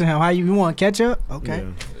is asking him, "How you want ketchup?" Okay,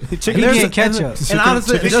 he Chicken, there's getting a- ketchup. And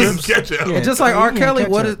honestly, just, Ketchup. Yeah. and just like R. Yeah, Kelly,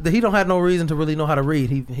 ketchup. he don't have no reason to really know how to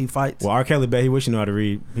read. He fights. Well, R. Kelly bet he wish he knew how to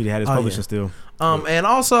read. He had his Oh, publishing yeah. still. And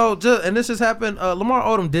also, and this just happened. Lamar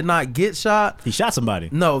Odom did not get shot. He shot somebody.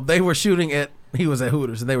 No, they were shooting at. He was at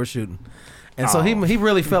Hooters and they were shooting, and so he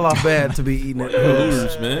really fell off bad to be eating at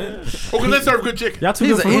Hooters. Hooters, man. Oh, because they serve good chicken. Y'all too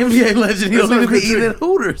He's good an for Hooters? NBA legend. He That's don't need to not be good eating shit. at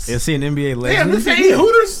Hooters. Is he an NBA Damn, legend? this ain't eat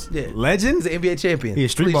Hooters. Yeah, Legend? he's an NBA champion. He a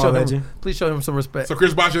street Please ball show him- legend. Please show him some respect. So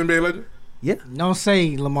Chris Bosh NBA legend. Yeah, Don't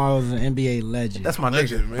say Lamar was an NBA legend. that's my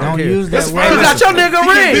Legend, nigga. man. I Don't care. use that That's word. Hey, you got your nigga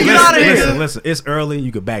ring. Listen, Get out of Listen, here. listen. It's early.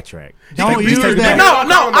 You could backtrack. Don't use take that. it No, back.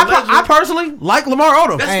 no. Call him a legend. I personally like Lamar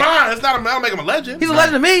Odom. That's Hey. fine. That's not a. I don't make him a legend. He's a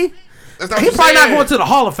legend to me. That's not He's what probably you not said. going to the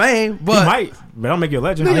Hall of Fame, He but might, but don't make you a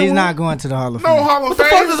legend. No, he's not going to the Hall of No Fame. Hall of what the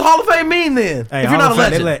fuck Fame. does Hall of Fame mean then? Hey, if you're not a Hall of Fame,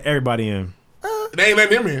 legend, they let everybody in. They ain't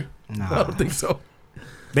letting him in. I don't think so.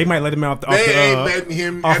 They might let him out They ain't letting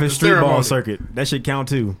him off at his the street ceremony. ball circuit. That should count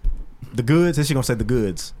too. The goods. That shit gonna say the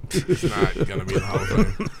goods. It's not gonna be in the Hall of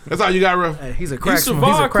Fame. That's all you got, Ruff. Hey, he's a crack. He's a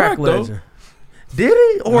survived crack crack, though. legend. Did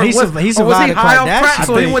he? Or He was, survived or was he the high on Kardashians. crack,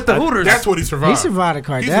 so I he think- went to Hooters? That's what he survived. He survived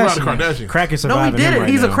a He survived the Kardashian. Kardashian. Crack is No, he surviving. him didn't. right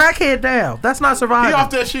He's now. a crackhead now. That's not He surviving. off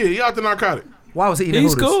that shit. He off the narcotic. Why was he eating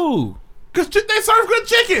He's Hooters? cool. Cause they serve good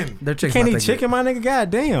chicken. Their chicken's Can't not eat that chicken, my nigga.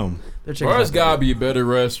 Goddamn. good. Their chicken's Bro, it's not that gotta good. be a better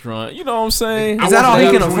restaurant. You know what I'm saying? Is that all he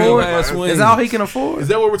can Last afford? wing. Is that all he can afford? Is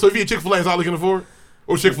that what we're? So if you eat Chick-fil-A, is all he can afford?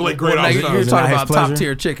 Or Chick-fil-A great Well, all the nigga, time? you're Is it talking not about his top pleasure?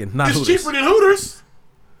 tier chicken, not It's Hooters. cheaper than Hooters.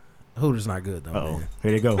 Hooters not good though. Oh, man.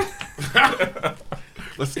 here they go.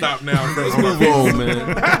 Let's stop now. Let's move on,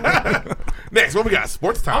 man. Next, what we got?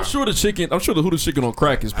 Sports time. I'm sure the Hooters chicken on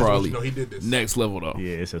crack is I just want probably you to know he did this. next level though.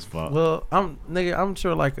 Yeah, it's his fault. Well, I'm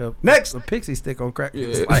sure like a Next. pixie stick on crack Yeah.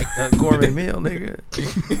 is like a gourmet meal, nigga.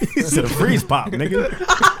 It's a freeze pop, nigga.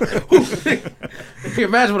 Can you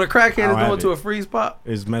imagine what a crackhead I'll is have doing it. to a freeze pop?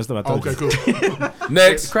 It's messed up. I told Okay, you. cool.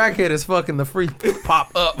 Next, Crackhead is fucking the freeze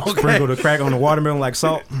pop up. Okay. Sprinkle the crack on the watermelon like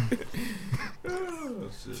salt.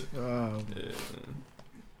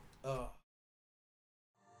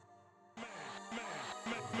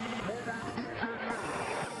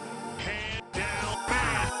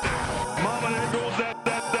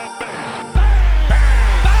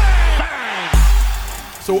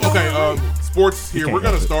 So okay, sports here. can't We're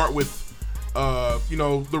gonna help it. start with,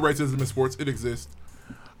 the racism in sports. It exists.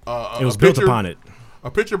 It was built upon it.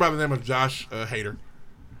 A pitcher by the name of Josh Hader.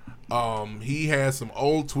 He had some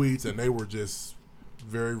old tweets, and they were just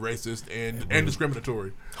very racist and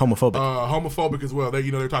discriminatory, Homophobic. homophobic as well. They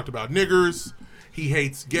talked about niggers. He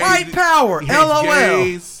hates gays. White power, He hates LOL.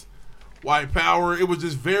 gays. White power. It was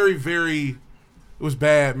just very, very. It was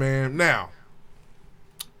bad, man. Now,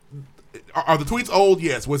 are the tweets old?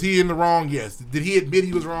 Yes. Was he in the wrong? Yes. Did he admit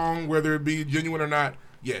he was wrong, whether it be genuine or not?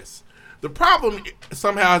 Yes. The problem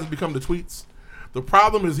somehow has become the tweets. The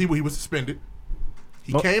problem is he was suspended.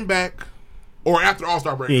 He came back, or after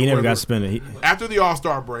All-Star break. Yeah, he never whatever. got suspended. After the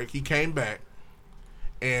All-Star break, he came back,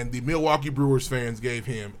 and the Milwaukee Brewers fans gave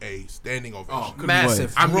him a standing ovation.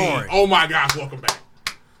 Massive I mean, roaring. oh my gosh, welcome back.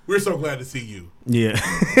 We're so glad to see you. Yeah.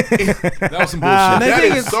 that was some bullshit. That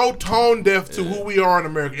is so tone deaf to who we are in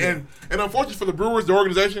America. And unfortunately for the Brewers, the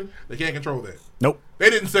organization, they can't control that. Nope. They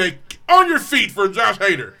didn't say, on your feet for Josh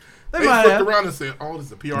Hader. They might flipped have. around and said, oh, this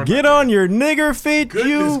is a PR. Get on your nigger feet,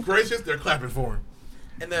 Goodness you. gracious, they're clapping for him.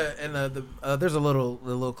 And there's a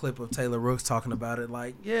little clip of Taylor Rooks talking about it.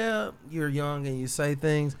 Like, yeah, you're young and you say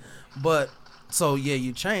things, but so yeah,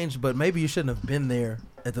 you changed, but maybe you shouldn't have been there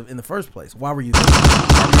in the first place? Why were you there?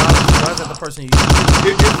 Why is that the person you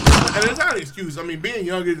and it's not an excuse. I mean, being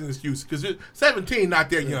young is an excuse because 17 not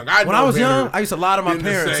that young. When I was young, I used to lie to my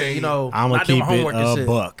parents and, you know, I'm gonna keep it a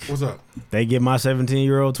buck. What's up? They get my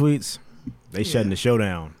 17-year-old tweets, they shutting the show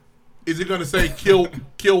down. Is it gonna say kill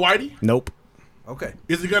Whitey? Nope. Okay.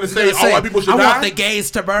 Is it gonna say all white people should die? I want the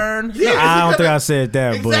gays to burn. Yeah, I don't think I said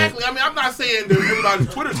that. Exactly. But I mean, I'm not saying that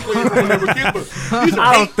everybody's Twitter screen or whatever kid, but these are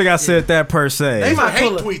I don't think I said that per se. These are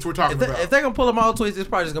hate tweets we're talking about. If they're gonna pull them all tweets, it's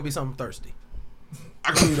probably just gonna be something thirsty.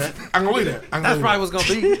 I can believe that. I can believe that. That's probably what's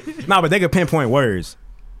gonna be. Nah, but they could pinpoint words.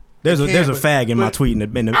 There's a fag in my tweet in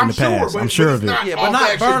the past. I'm sure of it. Yeah, but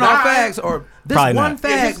not burn all fags or this Probably one not.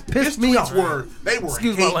 fag pissed me off. They were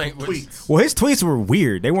Excuse my language. tweets. Well, his tweets were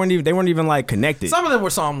weird. They weren't even like connected. Some of them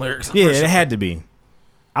were song lyrics. Yeah, it had to be.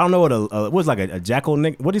 I don't know what what was like a jackal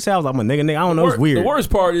nigga. What did he say? I was like, I'm a nigga. I don't know. It's weird. The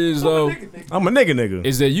worst part is though, I'm a nigga.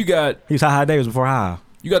 Is that you got He's High Davis before High.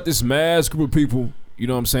 You got this mass group of people. You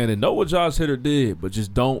know what I'm saying? That know what Josh Hitter did, but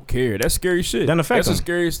just don't care. That's scary shit. Doesn't affect That's them. the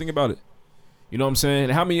scariest thing about it. You know what I'm saying?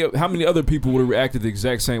 How many other people would have reacted the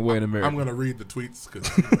exact same way in America? I'm gonna read the tweets because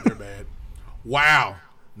they're bad. Wow.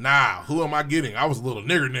 Nah. Who am I getting? I was a little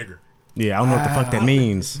nigger. Yeah, I don't know what the fuck that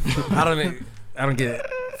means. I don't get it.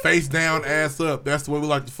 Face down, ass up. That's the way we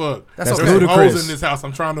like to fuck. That's There's okay. some Ludicrous. hoes in this house.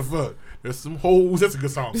 I'm trying to fuck. There's some hoes. That's a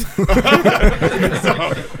good song. It's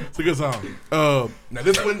a good song. Now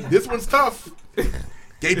this one's tough.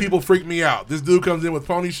 Gay people freak me out. This dude comes in with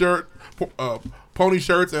pony shirts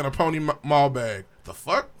and a pony mall bag. The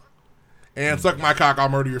fuck? And suck my cock, I'll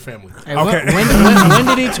murder your family. Hey, okay. When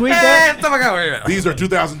did he tweet that? These are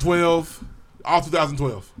 2012, all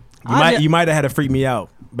 2012. You might have had to freak me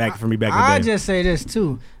out back in the day. I just say this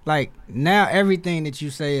too. Like now, everything that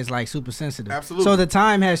you say is like super sensitive. Absolutely. So the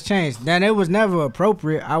time has changed. Now it was never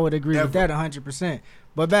appropriate. I would agree with that 100%.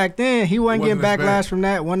 But back then, he wasn't getting backlash from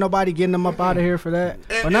that. Wasn't nobody getting him up out of here for that.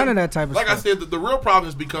 But none of that type of stuff. Like I said, the real problem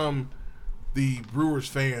has become the Brewers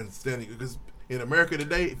fans standing because in America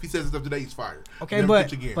today, if he says stuff today, he's fired. Okay,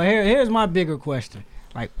 but here's my bigger question.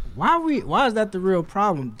 Like, why is that the real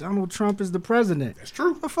problem? Donald Trump is the president. That's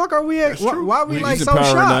true. The fuck are we at? Why are we like so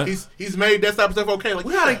empowering shocked? He's made that type of stuff okay.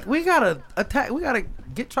 Like We gotta attack. We gotta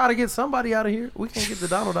try to get somebody out of here. We can't get the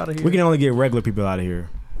Donald out of here. We can only get regular people out of here.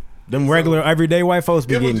 Them regular, everyday white folks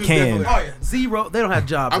be getting canned. Oh yeah, zero. They don't have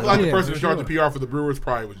jobs. I'm like the person in charge of PR for the Brewers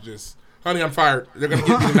probably was just, honey, I'm fired. They're gonna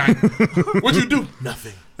get me tonight. What'd you do?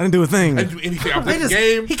 Nothing. I didn't do a thing. I didn't do anything. I was at the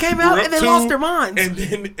game. He came out and they lost their minds. And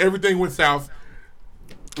then everything went south.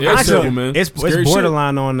 Yeah, it's simple, man. It's Scary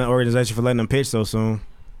borderline on the organization for letting them pitch so soon.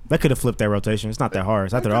 They could have flipped that rotation. It's not that hard.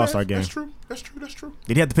 It's after the All-Star game. That's true.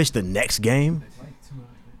 Did he have to pitch the next game?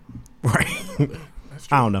 Right.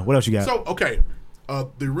 I don't know. What else you got? So, okay.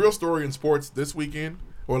 The real story in sports this weekend,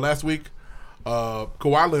 or last week,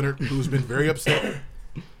 Kawhi Leonard, who's been very upset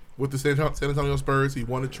with the San Antonio Spurs. He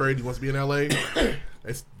won a trade. He wants to be in L.A.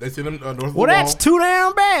 They sent him north of the wall. Well, that's too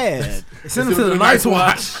damn bad. Send him to the Nice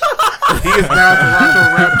Watch. He is now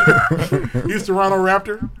Toronto Raptor. He's Toronto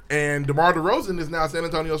Raptor, and DeMar DeRozan is now San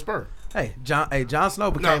Antonio Spur. Hey, Jon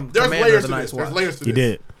Snow became there's commander layers of the to Nice this. There's Watch. layers to He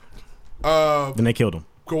this. did. Then they killed him.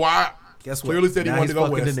 Kawhi Guess what? clearly said he Now wanted to he's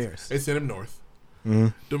go fucking west. Daenerys. They sent him north. Mm-hmm.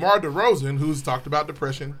 DeMar DeRozan, who's talked about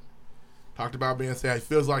depression, talked about being sad, he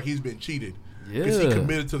feels like he's been cheated because he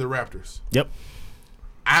committed to the Raptors. Yep.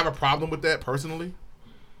 I have a problem with that personally.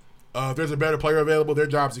 If there's a better player available, their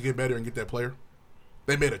job is to get better and get that player.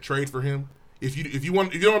 They made a trade for him. If you don't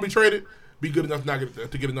want to be traded, be good enough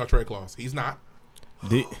to get enough trade clause. He's not.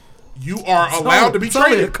 You are allowed to be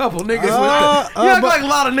traded. Only a couple niggas with that. You act like a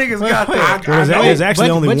lot of niggas got that. There's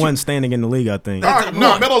actually only one standing in the league, I think.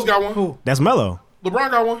 No, Melo's got one. Who? That's Melo.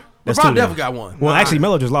 LeBron got one. That's LeBron two, definitely though. got one. Well, actually,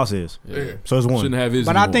 Melo just lost his. Yeah. So it's one. Shouldn't have his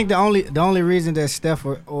But anymore. I think the only reason that Steph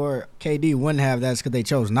or KD wouldn't have that is because they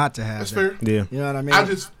chose not to have That's that. fair. Yeah. You know what I mean?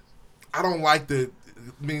 I don't like this.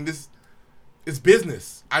 It's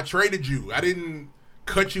business. I traded you. I didn't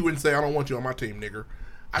cut you and say I don't want you on my team, nigger.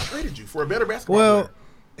 I traded you for a better basketball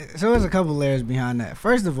player. So there's a couple layers behind that.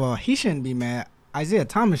 First of all, he shouldn't be mad. Isaiah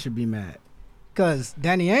Thomas should be mad because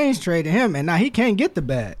Danny Ainge traded him, and now he can't get the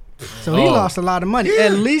bag. So he lost a lot of money. Yeah.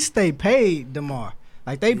 At least they paid DeMar.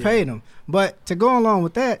 Like, they paid him. But to go along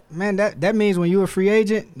with that, man, that means when you're a free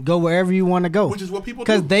agent, go wherever you want to go. Which is what people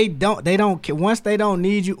do. Because they don't once they don't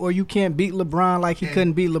need you or you can't beat LeBron like he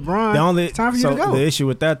couldn't beat LeBron, it's time for you to go. The issue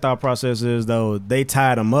with that thought process is, though, they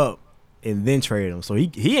tied him up and then traded him. So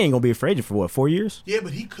he ain't gonna be a free agent for what, 4 years? Yeah,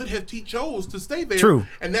 but he could have chose to stay there. True.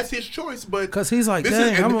 And that's his choice. But because he's like,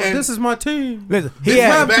 this is my team. Listen, he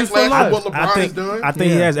has backlash of what LeBron has done. I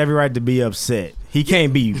think he has every right to be upset. He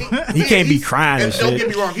can't be crying and shit. Don't get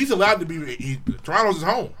me wrong, he's allowed to be. Toronto's his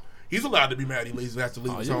home. He's allowed to be mad. He has to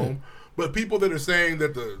leave his home. But people that are saying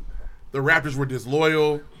that the Raptors were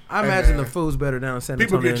disloyal. I imagine the food's better down in San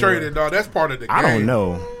Antonio. People get traded, dog. That's part of the game. I don't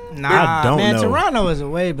know. Nah, I don't know. Toronto is a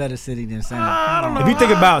way better city than San Antonio. I don't know. If you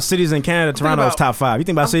think about cities in Canada, Toronto is top 5. You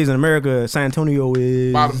think about cities in America, San Antonio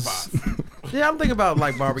is bottom 5. Yeah, I'm thinking about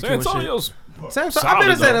like barbecue San and shit. Antonio's I've been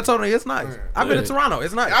to San Antonio. It's nice. I've been to Toronto.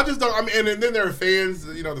 It's nice. I just don't. I mean, and then there are fans.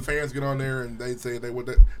 You know, the fans get on there and they say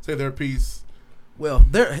say their piece. Well,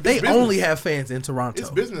 they only have fans in Toronto.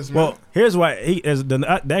 It's business, man. Well, here's why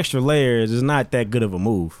the extra layers is not that good of a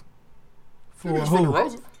move. For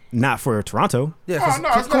DeRozan. Not for Toronto. Yeah, no,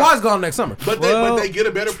 it's Kawhi's not. gone next summer. But they get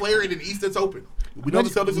a better player in an East that's open. We know the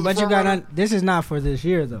Celtics is but you got this is not for this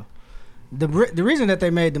year though. The reason that they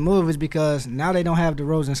made the move is because now they don't have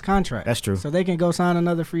DeRozan's contract. That's true. So they can go sign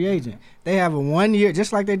another free agent. They have a 1 year,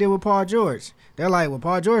 just like they did with Paul George. They're like, well,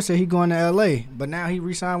 Paul George said he going to L.A., but now he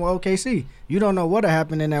re-signed with OKC. You don't know what'll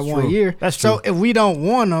happen in that 1 year. That's true. So if we don't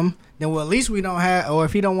want him, then at least we don't have, or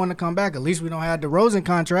if he don't want to come back, at least we don't have DeRozan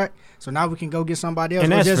contract. So now we can go get somebody else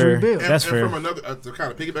and or that's just fair. rebuild. That's fair. From another, to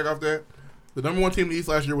kind of piggyback off that, the number 1 team in the East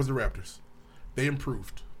last year was the Raptors. They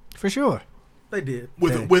improved. For sure. They did.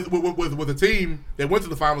 With a team that went to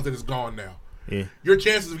the finals that is gone now. Yeah. Your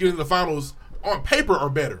chances of getting to the finals on paper are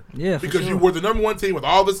better. Yeah, for because sure. you were the number 1 team with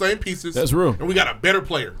all the same pieces. That's real. And we got a better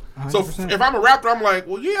player. 100%. So if I'm a Raptor, I'm like,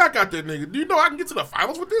 well, yeah, I got that nigga. Do you know I can get to the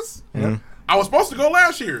finals with this? Yeah. I was supposed to go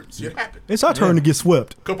last year. Shit happened. It's our turn to get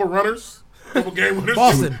swept. Couple runners, couple game winners.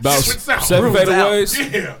 Boston. About Shit went south. 7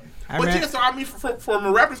 fadeaways. Yeah. But yeah, so I mean, from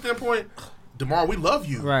a Raptor standpoint, DeMar, we love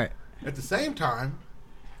you. Right. At the same time,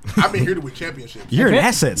 I've been here to win championships. You're an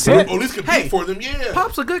asset, Or son. at least compete for them, yeah.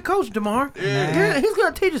 Pop's a good coach, DeMar. Yeah. He's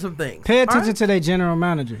going to teach you some things. Pay attention to their general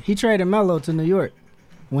manager. He traded Melo to New York.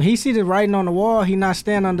 When he see the writing on the wall, he not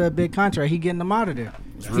staying under a big contract. He getting them out of there.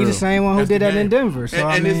 He the same one who That's did the that in game. Denver. So and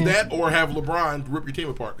I mean, it's that or have LeBron rip your team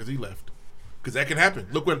apart because he left. Because that can happen.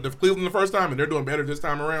 Look what if Cleveland the first time and they're doing better this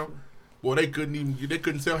time around. Well, they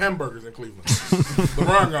couldn't sell hamburgers in Cleveland.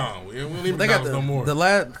 LeBron gone. We don't even got no more.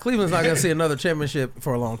 Cleveland's not going to see another championship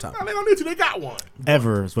for a long time. No, they don't need to. They got one.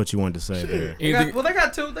 Ever is what you wanted to say there. They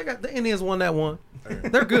got 2. They got the Indians won that one.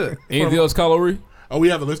 They're good. Anything else, Kylo? Oh, we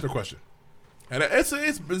have a listener question, and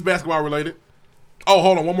it's basketball related. Oh,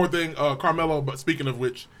 hold on, one more thing. Carmelo, but speaking of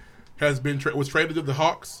which, was traded to the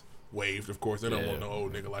Hawks. Waived, of course. They don't want no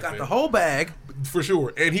old nigga like that. Got the whole bag. For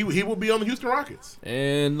sure. And he will be on the Houston Rockets.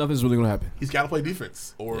 And nothing's really going to happen. He's got to play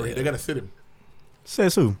defense, or they got to sit him.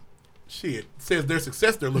 Says who? Shit. Says their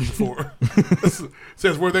success they're looking for.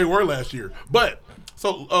 Says where they were last year. But,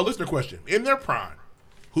 so, listener question. In their prime,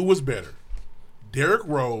 who was better, Derrick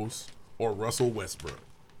Rose or Russell Westbrook?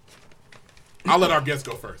 I'll let our guest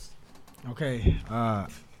go first. okay.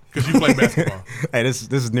 Because you play basketball. Hey, this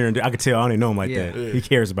is near and dear. I could tell. I don't even know him like that. Yeah. He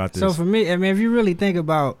cares about this. So for me, I mean, if you really think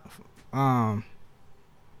about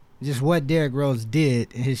just what Derrick Rose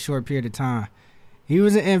did in his short period of time, he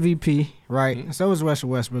was an MVP, right? Mm-hmm. So was Russell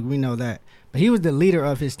Westbrook. We know that. But he was the leader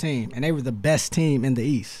of his team, and they were the best team in the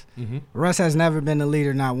East. Mm-hmm. Russ has never been the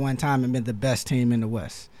leader, not one time, and been the best team in the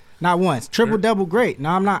West. Not once. Triple-double, great. No,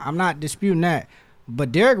 I'm not disputing that.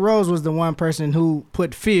 But Derrick Rose was the one person who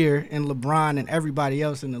put fear in LeBron and everybody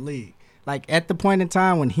else in the league. Like, at the point in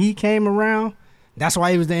time when he came around, that's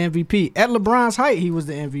why he was the MVP. At LeBron's height, he was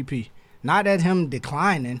the MVP. Not at him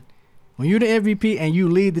declining. When you're the MVP and you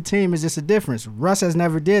lead the team, it's just a difference. Russ has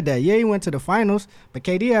never did that. Yeah, he went to the finals, but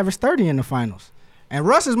KD averaged 30 in the finals. And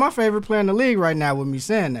Russ is my favorite player in the league right now with me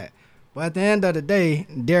saying that. But at the end of the day,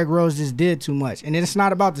 Derrick Rose just did too much. And it's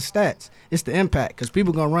not about the stats. It's the impact, because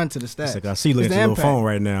people going to run to the stats. Like I see you looking at your little phone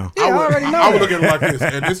right now. Yeah, I already know I would that. look at it like this.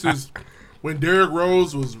 And this is when Derrick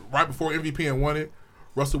Rose was right before MVP and won it,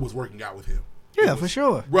 Russell was working out with him. Yeah, for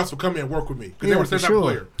sure. Russ would come in and work with me because Yeah, they were the for same type of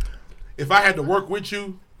sure. player. If I had to work with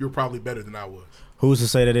you, you're probably better than I was. Who's to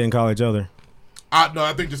say they didn't call each other? No,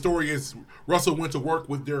 I think the story is Russell went to work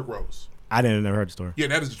with Derrick Rose. I didn't never heard the story. Yeah,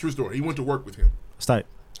 that is the true story. He went to work with him. It's tight.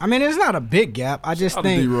 I mean, it's not a big gap. I just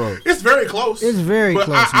think it's very close. It's very but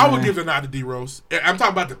close. I would man. give the nod to D Rose. I'm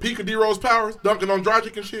talking about the peak of D Rose powers, dunking on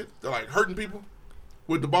Dragic and shit. They're like hurting people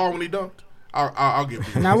with the ball when he dunked. I'll give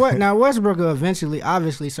D Rose. Now Westbrook will eventually,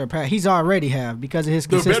 obviously, surpass. He's already have because of his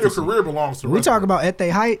the consistency. better career belongs to We Westbrook. talk about at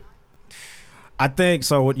their height. I think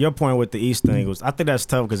so. With your point with the East thing was, I think that's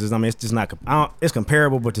tough because it's just not. It's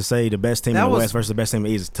comparable, but to say the best team in the West versus the best team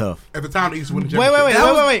in the East is tough. At the time, the East won the championship.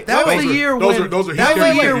 Wait. That was the year when that was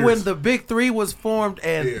the year when the Big Three was formed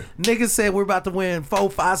and niggas said we're about to win 4,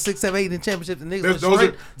 5, 6, 7, 8 in championships. And niggas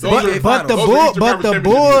but the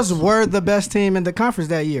Bulls were the best team in the conference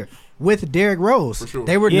that year. With Derrick Rose, for sure.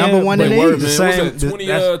 They were number one in the East.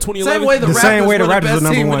 Same way the Raptors were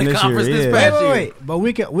number one this year. Wait. But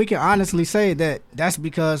we can honestly say that that's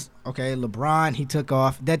because LeBron he took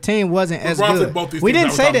off. That team wasn't as good. We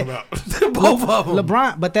didn't say that both of them.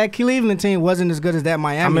 LeBron, but that Cleveland team wasn't as good as that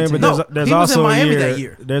Miami team. But there's also was in Miami that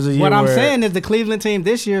year. There's a year. What I'm saying is the Cleveland team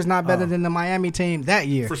this year is not better than the Miami team that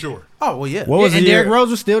year. For sure. Oh well, yeah. And Derrick Rose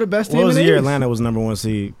was still the best team. What was in the year East. Atlanta was number one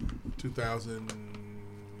seed? 2000.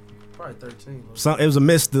 Probably 13. It was a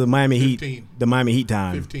miss to the Miami 15. Heat. The Miami Heat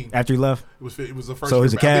time. 15. After he left. It was the first. So year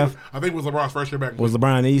he's a back. Cav. I think it was LeBron's first year back. Was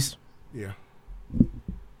LeBron in the East? Yeah.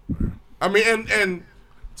 I mean, and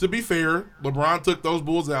to be fair, LeBron took those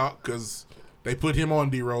Bulls out because they put him on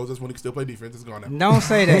D Rose. That's when he could still play defense. It's gone now. Don't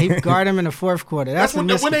say that. He guarded him in the fourth quarter. That's when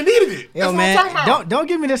they needed it. That's what I'm talking about. Don't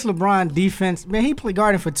give me this LeBron defense. Man, he played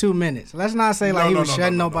guarding for 2 minutes. Let's not say he was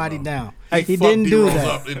shutting nobody down. He didn't do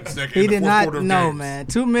that. He did not. No, man.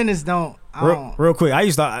 2 minutes don't. Real quick, I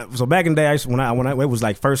used to. So back in the day, when it was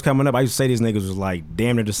like first coming up, I used to say these niggas was like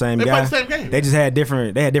damn near the same guy. Played the same game. They just had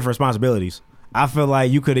different. They had different responsibilities. I feel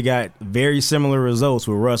like you could have got very similar results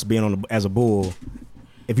with Russ being as a Bull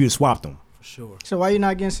if you swapped them. For sure. So why you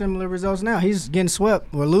not getting similar results now? He's getting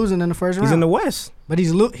swept or losing in the first round. He's in the West. But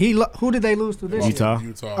who did they lose to this Utah.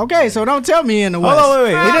 year? Okay, so don't tell me in the West. Oh,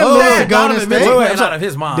 wait. He didn't lose to Golden State. Out of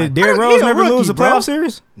his mind. Did Derrick Rose never lose a playoff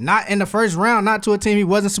series? Not in the first round, not to a team he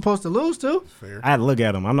wasn't supposed to lose to. Fair. I had to look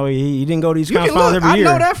at him. I know he didn't go to these finals every year.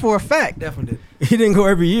 I know that for a fact. Definitely did. He didn't go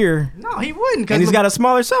every year. No, he wouldn't. And he's got a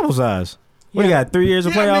smaller sample size. What, he got 3 years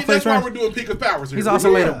of playoff first round? That's why we're doing peak of powers here. He's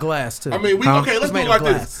also made of glass, too. I mean, let's do it like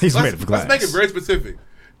this. He's made of glass. Let's make it very specific.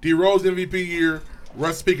 D Rose MVP year,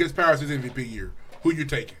 Russ peak of powers his MVP year. Who you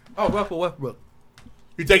taking? Oh, Russell Westbrook.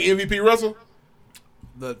 You taking MVP Russell?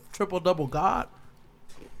 The triple-double god?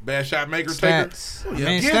 Bad shot maker Stats. taker?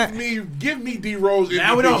 Yeah. Give me D Rose MVP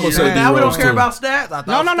Now we don't care about stats?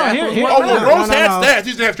 No. Rose had stats. He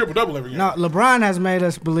used to have triple-double every year. No, LeBron has made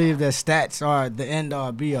us believe that stats are the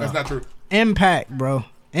end-all, be-all. That's not true. Impact, bro.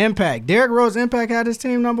 Impact. Derrick Rose impact had his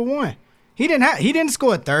team number one. He didn't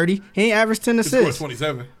score 30. He ain't averaged 10 assists. He scored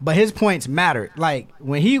 27. But his points mattered. Like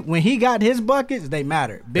when he got his buckets, they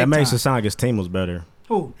mattered. Big that makes time. it sound like his team was better.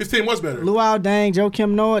 Who? His team was better. Luau Deng, Joe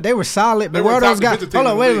Kim Noah, they were solid. But where are those guys? Hold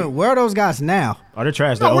on, wait a minute. Where are those guys now? Oh, they're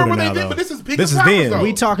trash. They're older now, though. But this is then.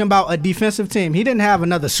 We talking about a defensive team. He didn't have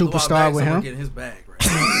another superstar with him. Getting his bag, right?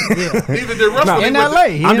 Neither did Russell. In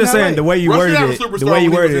LA. I'm just saying the way you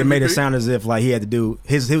worded it made it sound as if like he had to do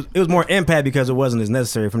it was more impact because it wasn't as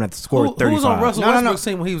necessary for him to score 35. Who was on Russell Westbrook's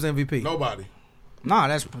team when he was MVP? Nobody.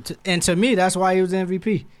 No, and to me that's why he was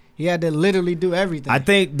MVP. He had to literally do everything. I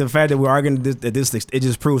think the fact that we're arguing this it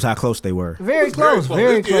just proves how close they were. Very close.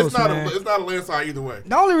 It's not a landslide either way.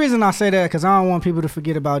 The only reason I say that because I don't want people to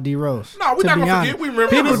forget about D Rose. No, we're not gonna forget. We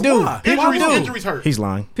remember. People do. Injuries hurt. He's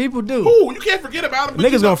lying. People do. Ooh, you can't forget about him.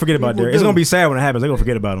 Niggas gonna forget about Derrick. It's gonna be sad when it happens. They're gonna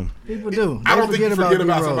forget about him. People do. I don't think you forget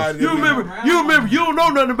about somebody. You remember? You don't know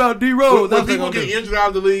nothing about D Rose. When people get injured out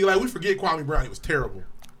of the league, like we forget Kwame Brown. He was terrible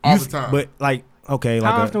all the time. But like, okay,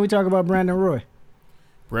 like how often we talk about Brandon Roy?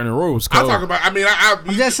 Brandon Roy was cold. I'm talking about.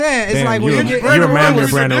 I'm just saying. It's like when you get you remember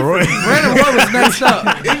Brandon Roy. Brandon Roy was messed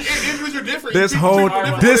up. Injuries are different.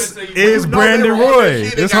 This is Brandon Roy.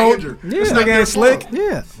 This nigga ain't slick.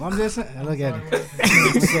 Yeah, I'm just saying. Look at him.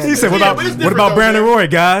 He said, "What about Brandon Roy,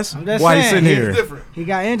 guys? Why he sitting here? He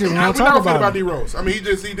got injured. We don't talk talk about D Rose. I mean, he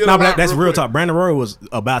did. No, but that's real talk. Brandon Roy was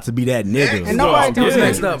about to be that nigga. And nobody was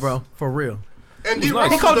messed up, bro. For real. And D Rose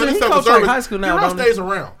he coached like high school now. D Rose stays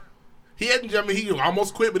around. He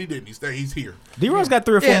almost quit, but he didn't. He's here. D Rose got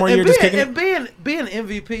 3 or 4 more years just kicking. And being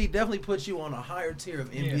MVP definitely puts you on a higher tier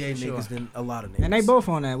of NBA niggas than a lot of niggas. And they both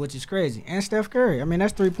on that, which is crazy. And Steph Curry. I mean,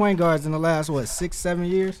 that's 3-point guards in the last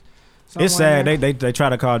 6-7 years. It's sad. They try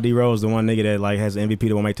to call D Rose the one nigga that like has the MVP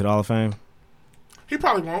that won't make to the Hall of Fame. He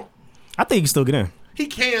probably won't. I think he can still get in. He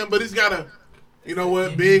can, but he's gotta. You know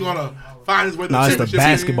what? Being on a find his way to the championship. It's the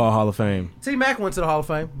basketball Hall of Fame. T Mac went to the Hall of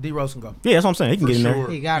Fame. D Rose can go. Yeah, that's what I'm saying. He can get in there.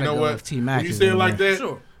 He gotta go if T Mac. You say it like that.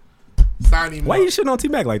 Sure. Sign him. Why you shitting on T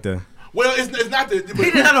Mac like that? Well, it's not the. He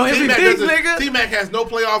didn't have no MVP, nigga. T-Mac has no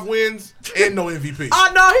playoff wins and no MVP.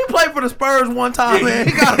 Oh no, he played for the Spurs one time, man.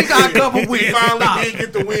 He got a couple wins. He finally did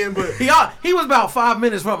get the win, but he was about 5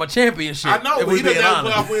 minutes from a championship. I know, but he doesn't have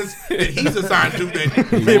playoff wins that he's assigned to.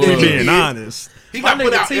 Being honest. He got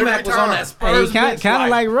put out every time. On that Spurs kind of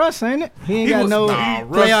like Russ, ain't it? He ain't got no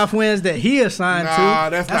playoff wins that he assigned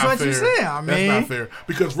to. That's not what fair. you said. I mean, that's not fair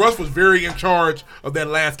because Russ was very in charge of that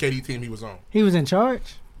last KD team he was on. He was in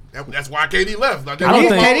charge. That's why KD left. I don't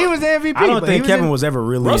think KD was the MVP. I don't think Kevin was ever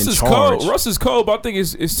really in charge. Russ is cold, but I think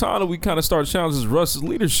it's time that we kind of start challenging Russ's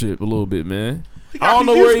leadership a little bit, man. I don't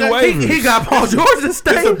know where he wavers. He got Paul George to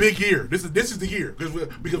stay. This is a big year. This is the year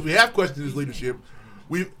because we have questioned his leadership.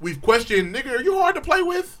 We've questioned, nigga, are you hard to play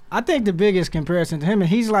with? I think the biggest comparison to him, and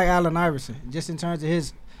he's like Allen Iverson, just in terms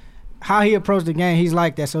of how he approached the game. He's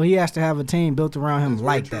like that, so he has to have a team built around him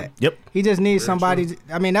like that. Yep. He just needs somebody.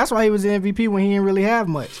 I mean, that's why he was the MVP when he didn't really have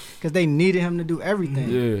much, because they needed him to do everything.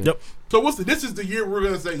 Yeah. Yep. So this is the year we're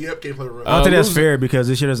gonna say, yep, can't play with Russ. I don't think that's fair because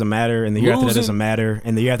this year doesn't matter, and the year after that doesn't matter,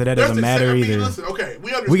 and the year after that doesn't matter either. Listen, okay, we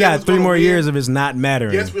understand. We got 3 more years of it's not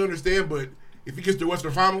mattering. Yes, we understand, but if he gets to the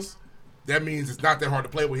Western Finals, that means it's not that hard to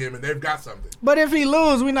play with him, and they've got something. But if he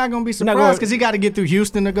lose, we're not going to be surprised because he got to get through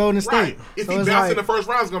Houston to Golden State. Right. If he bounces in the first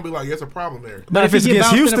round, it's going to be like, it's a problem there. But if he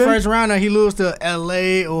gets bounced in the first round and he loses to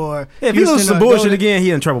L.A. or if he loses to bullshit again,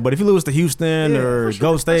 he in trouble. But if he loses to Houston or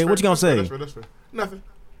Golden State, what you going to say? That's fair. Nothing.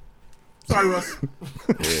 Sorry, Russ.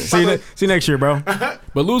 See you next year, bro.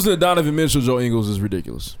 But losing to Donovan Mitchell, Joe Ingles is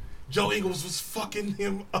ridiculous. Joe Ingles was fucking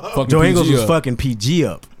him up. Joe Ingles was fucking PG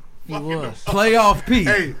up. He was playoff P.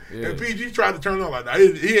 Hey, and PG tried to turn it on like that.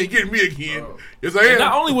 He ain't getting me again. Yes, I am.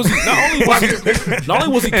 Not only was he in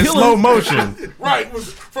killing slow motion. Right, it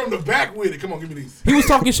was from the back with it. Come on, give me these. He was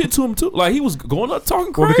talking shit to him too. Like he was going up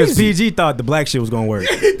talking crazy. Well, because PG thought the black shit was gonna work.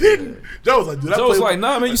 It didn't. Joe was like, dude, Joe was like,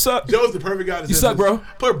 nah, man, you suck. Joe's the perfect guy. You suck, bro.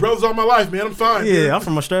 Put brothers on my life, man. I'm fine. Yeah, man. I'm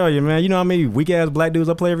from Australia, man. You know how many weak ass black dudes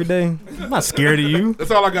I play every day? I'm not scared of you.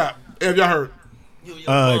 That's all I got. Hey, have y'all heard?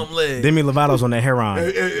 Demi Lovato's on that heron.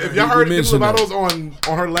 If y'all heard Demi Lovato's on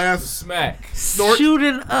her last smack,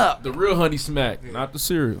 shooting up the real honey smack, not the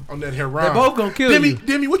cereal. On that heron, they both gonna kill you.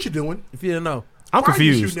 Demi, what you doing? If you didn't know, I'm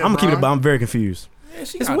confused. I'm gonna keep it, but I'm very confused. Yeah,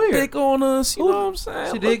 she got thick on us. You know what I'm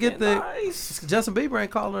saying? She did get thick. Nice. Justin Bieber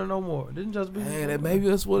ain't calling her no more. Didn't Justin Bieber? Hey, maybe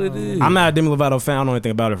that's what it is. I'm not a Demi Lovato fan. I don't know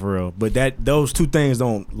anything about it for real. But those two things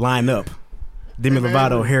don't line up. Demi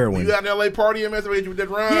Lovato heroin. You out in LA partying, man? With that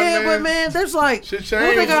run, yeah, man. but man, there's like shit changed,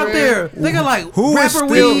 what they got man. there? They got like who rapper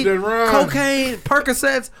weed, cocaine,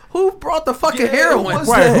 Percocets. Who brought the fucking heroin?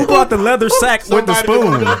 Right? Who brought the leather sack with the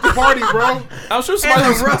spoon? The party, bro. I'm sure somebody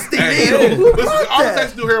was rusty needle. Who brought all that? the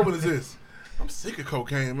sex do heroin is this. I'm sick of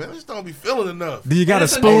cocaine, man. I just don't be feeling enough. Do you got a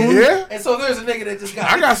spoon? Yeah. And so there's a nigga that just got.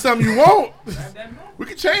 I got something you want. We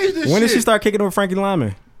can change this. When shit. did she start kicking over Frankie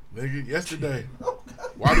Lyman? Nigga, yesterday.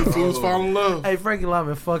 Why do fools fall in love? Hey, Frankie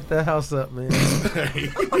Lyman fucked that house up, man.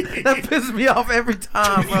 That pisses me off every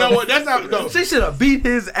time. Bro. You know what? That's not. No. She should have beat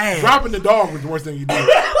his ass. Dropping the dog was the worst thing you did.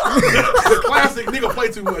 The classic nigga play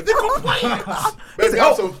too much. Nigga play.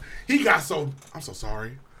 I'm so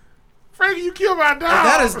sorry. Frankie, you killed my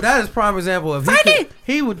dog. That is prime example of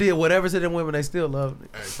he would do whatever to them women. They still loved it.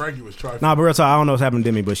 Hey, Frankie was trying. Nah, but real talk, I don't know what's happening to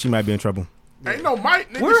Demi, but she might be in trouble. Ain't no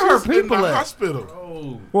Mike, nigga. Where are her She's people in the at? hospital.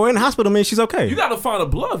 Oh. Well, in the hospital means she's okay. You gotta find a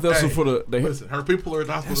blood vessel for the. Listen, her people are in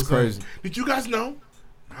the hospital. That's crazy. Did you guys know?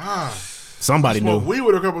 Somebody knew. We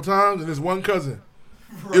with her a couple times, and this one cousin.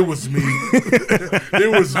 It was me.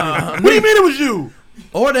 It was me. What do you mean it was you?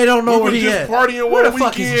 Or they don't know where he just at. Partying Where the one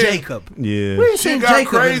fuck weekend. is Jacob? Yeah. We ain't She seen got Jacob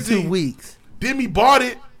crazy. in 2 weeks. Demi bought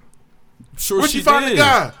it. Sure, Where'd she find the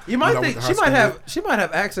guy? You might think she might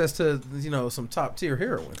have access to some top tier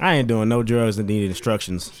heroin. I ain't doing no drugs that need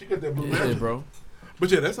instructions. She got that blue Yeah, magic. bro. But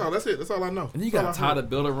yeah, that's all. That's it. That's all I know. And you got to tie the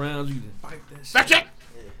belt around you. Fight that shit. Fact check.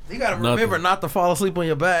 You gotta remember not to fall asleep on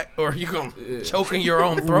your back, or you're gonna choke in your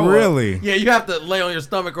own throat. Really? Yeah, you have to lay on your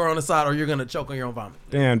stomach or on the side, or you're gonna choke on your own vomit.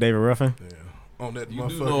 Damn, David Ruffin. Yeah. On that You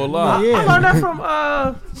do motherfucker. know a lot. Yeah. I learned that from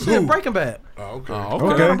Breaking Bad. Oh, okay. Oh, I okay.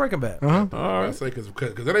 learned that from Breaking Bad. Uh-huh. All I right. say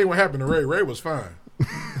because that ain't what happened to Ray. Ray was fine.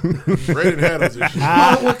 Ray didn't have those issues.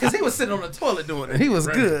 Well, because he was sitting on the toilet doing it. He was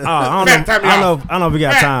good. I don't know if we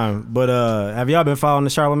got time, but have y'all been following the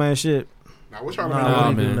Charlamagne shit? Now what's wrong Nah,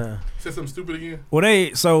 with man. Nah. Said something stupid again? Well,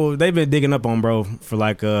 they've been digging up on bro for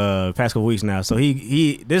like past couple weeks now. So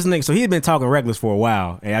he had been talking reckless for a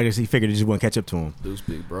while, and I guess he figured he just wouldn't catch up to him. Deuce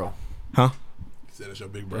big bro. Huh? He said that's your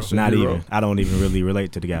big bro. That's your Not hero. even. I don't even really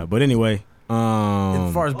relate to the guy. But anyway,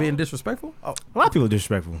 As far as being disrespectful, a lot of people are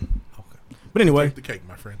disrespectful. Okay. But anyway, Take the cake,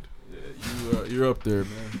 my friend. You're up there,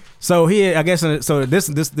 man. so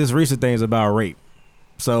this recent thing is about rape.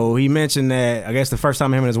 So he mentioned that I guess the first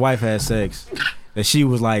time him and his wife had sex, that she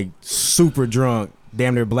was like super drunk,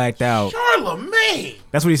 damn near blacked out. Charlamagne.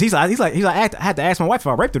 That's what he's like. I had to ask my wife if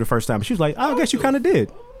I raped her the first time. But she was like, I guess you kind of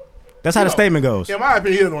did. That's how the statement goes. In my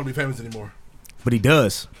opinion, he doesn't want to be famous anymore. But he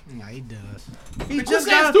does. Nah, he does. He just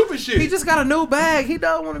got stupid shit. He just got a new bag. He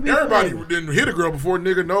don't want to be. Everybody didn't hit a girl before,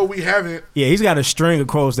 nigga. No, we haven't. Yeah, he's got a string of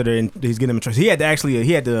quotes that he's getting him in trouble. He had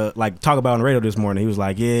to like talk about on the radio this morning. He was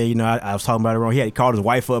like, yeah, you know, I was talking about it wrong. He called his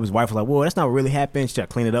wife up. His wife was like, well, that's not what really happened. She tried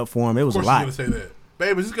to clean it up for him. It was a lot. Of course she's gonna say that.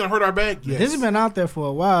 Babe, is this gonna hurt our back? Yes. This has been out there for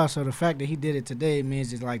a while, so the fact that he did it today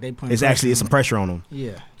means it's like they put. It's some pressure on him.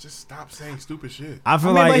 Yeah. Just stop saying stupid shit. I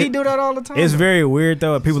feel like but he do that all the time. It's very weird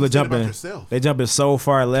though. People are jumping. They jumping so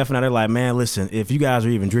far left, and now they're like, man, listen, if you guys are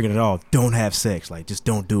even drinking at all, don't have sex. Like, just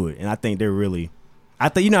don't do it. And I think they're really. I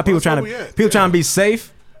think you know how people trying to be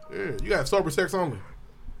safe. Yeah, you got sober sex only.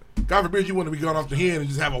 God forbid you want to be going off the hen and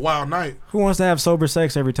just have a wild night. Who wants to have sober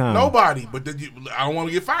sex every time? Nobody. But I don't want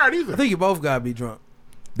to get fired either. I think you both gotta be drunk.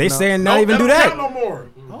 They saying not even do that. No more.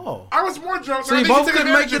 Oh, I was more drunk. So you both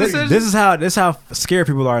couldn't make the decision. This is how scared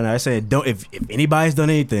people are now. They saying don't. If anybody's done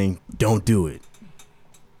anything, don't do it.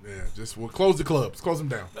 Yeah, we'll close the clubs. Close them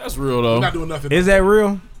down. That's real though. We're not doing nothing. Is that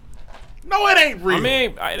real? No, it ain't real. I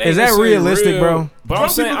mean, is that realistic, bro? But I'm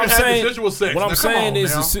saying, what I'm saying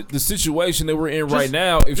is the situation that we're in right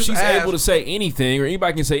now. If she's able to say anything, or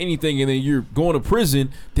anybody can say anything, and then you're going to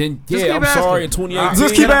prison, then yeah, I'm sorry. In 2018,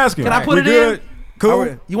 just keep asking. Can I put it in?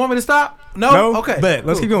 Cool. You want me to stop? No. Okay. Bet.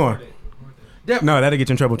 Let's keep going. No, that'll get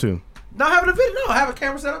you in trouble too. No, having a video. No, I have a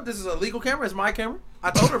camera set up. This is a legal camera. It's my camera.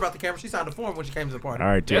 I told her about the camera. She signed the form when she came to the party. All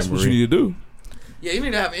right, that's what you need to do. Yeah, you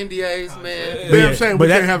need to have NDAs, man. Yeah, I'm saying, but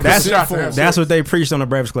that's what they preached on the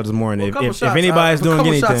Breakfast Club this morning. Well, if anybody's doing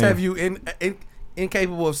anything, shots have you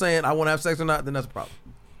incapable of saying I want to have sex or not, then that's a problem.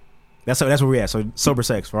 That's where we at. So sober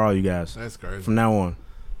sex for all you guys. That's crazy. From now on.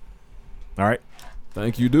 All right.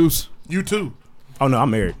 Thank you, Deuce. You too. Oh no,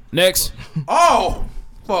 I'm married. Next. Oh,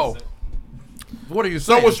 whoa. What are you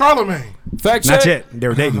saying? So was Fact Charlamagne. check. Not yet. They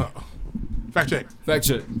were dating. Fact check. Fact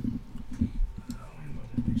check.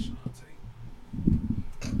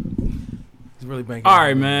 He's really banking. All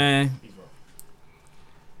right, man.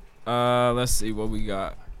 Let's see what we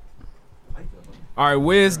got. All right,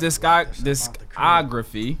 Wiz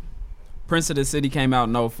discography. Prince of the City came out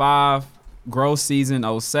in 05. Gross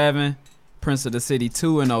Season 07. Prince of the City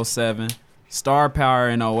 2 in 07. Star Power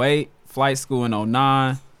in 08. Flight School in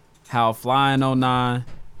 09. How Fly in 09.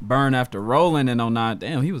 Burn After Rolling in 09.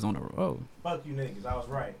 Damn, he was on the road. Fuck you niggas, I was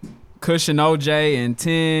right. Cushion OJ in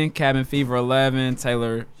 10. Cabin Fever 11.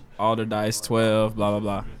 Taylor Alderdice 12. Blah, blah,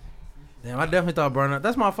 blah. Damn, I definitely thought Burn Up.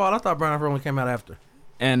 That's my fault. I thought Burn After Rolling came out after.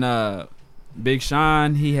 And Big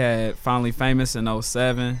Sean, he had Finally Famous in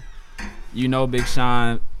 07. You Know Big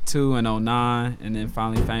Sean 2 in 09. And then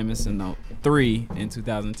Finally Famous in 03 in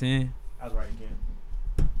 2010. I was right again.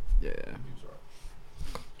 Yeah.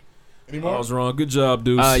 I was wrong. Good job,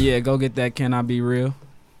 dude. Yeah, go get that Can I Be Real?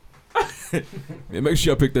 Yeah, make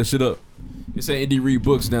sure y'all pick that shit up. It's at Indie Read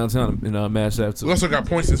Books downtown in Mass Ave too. We also got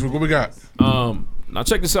points this week. What we got? Now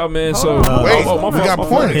check this out, man. We got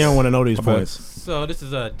points. He don't want to know these points. So this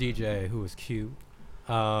is a DJ who is cute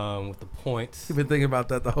with the points. You've been thinking about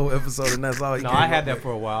that the whole episode, and that's all he. No, I had that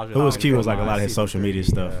for a while. Who was cute was like a lot of his social media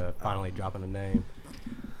stuff. Finally dropping a name,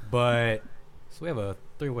 but so we have a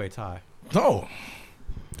three-way tie. Oh.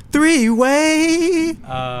 Three-way.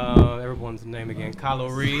 Everyone's name again: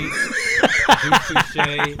 Kylo Reed, Juice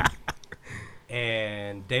Touche,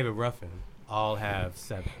 and David Ruffin. All have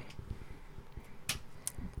 7.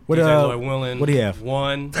 What Lloyd Willen, what do you have?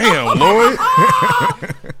 1. Damn, Lloyd.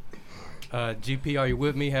 GP, Are You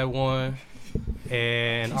With Me had 1,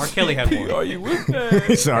 and R. Kelly had 1. Are you with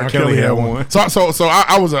me? So R. Kelly had 1. So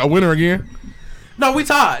I was a winner again. No, we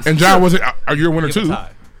tied. And John wasn't. Are you a winner too? Tie.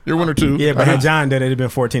 You're a winner too. Yeah, but had John done it, it'd been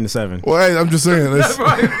 14-7. Well, hey, I'm just saying.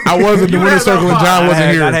 I was in the winner circle and John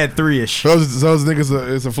wasn't here. I had 3-ish. Those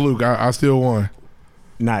niggas, it's a fluke. I still won.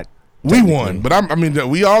 Not. We won, but I mean,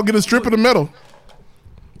 we all get a strip of the medal.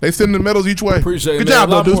 They send the medals each way. Appreciate Good it, man.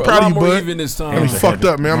 job, though, dudes. Proud of you, bud. Even this time. I'm fucked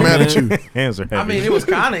up, man. I'm mad at you. Hands are heavy. I mean, it was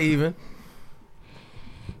kind of even.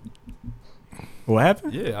 What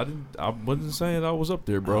happened? Yeah, I wasn't saying I was up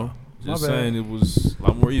there, bro. Just my bad. saying it was a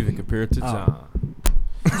lot more even compared to John.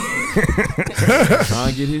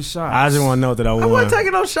 Trying to get his shot. I just want to know that I won. I wasn't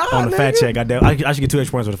taking no shot on the fact check. I should get 2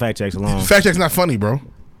 extra points for the fact checks alone. Fact check's not funny, bro.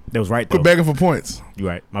 That was right though. Quit begging for points. You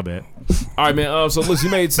right. My bad. All right, man. So listen,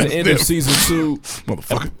 you made it to the end of season 2.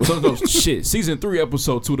 Motherfucker. Season 3,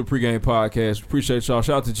 episode 2 of the Pregame Podcast. Appreciate y'all.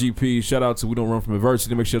 Shout out to GP. Shout out to We Don't Run From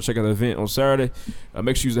Adversity. Make sure you check out the event on Saturday.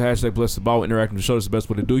 Make sure you use the hashtag #BlessTheBall. Interacting with the show. That's the best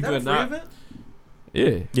way to do it. That a free event?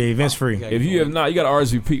 Yeah. Yeah, event's free. If you have not, you got to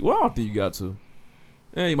RSVP. Well, I don't think you got to.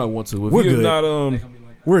 You might want to. If We're you good. have not,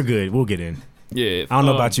 We're good. We'll get in. Yeah. I don't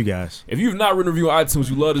know about you guys. If you've not written a review on iTunes,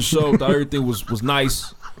 you love the show, thought everything was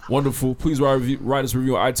nice, wonderful, please write us a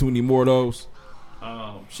review on iTunes. We need more of those.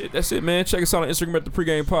 That's it, man. Check us out on Instagram at the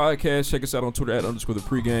PreGame Podcast. Check us out on Twitter at _the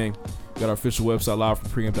PreGame. Got our official website live from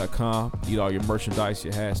pregame.com. Need all your merchandise,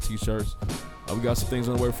 your hats, t-shirts. We got some things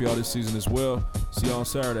on the way for y'all this season as well. See y'all on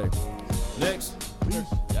Saturday. Next. Yeah.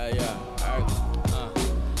 All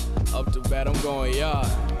right. Up to bat, I'm going yard.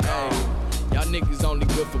 Hey, y'all niggas only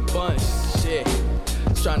good for bunch. Shit.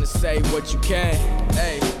 Trying to say what you can.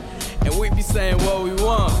 Hey, and we be saying what we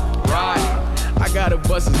want. Right. I got a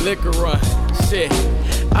bus's liquor run. Shit.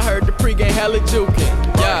 I heard the pregame hella jukin'.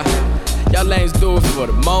 Yeah. Y'all lanes do it for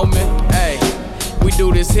the moment. Hey, we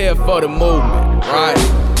do this here for the movement. Right.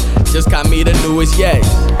 Just got me the newest yes.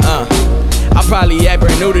 I probably act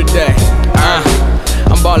brand new today.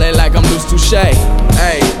 I'm ballin' like I'm loose touche.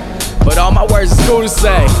 Hey, but all my words is cool to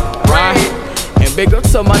say. Right? And big up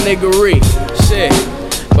to my niggery. Shit.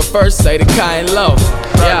 But first say the kind low.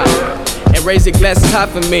 Yeah. And raise your glasses high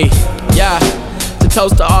for me. Yeah. To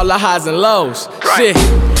toast to all the highs and lows. Shit.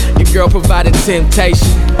 Your girl provided temptation.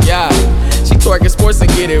 Yeah. She twerking sports and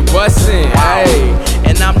get it bustin'. Hey.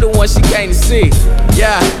 And I'm the one she came to see.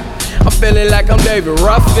 Yeah. I'm feeling like I'm David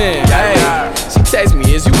Ruffin. Hey, she text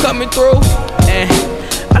me, is you coming through? And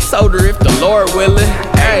I told her if the Lord willing.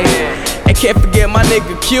 Hey, and can't forget my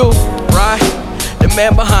nigga Q, right? The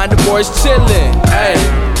man behind the boys chillin'. Hey,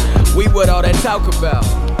 we what all that talk about.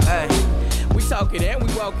 Hey, we talk it and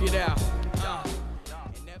we walk it out.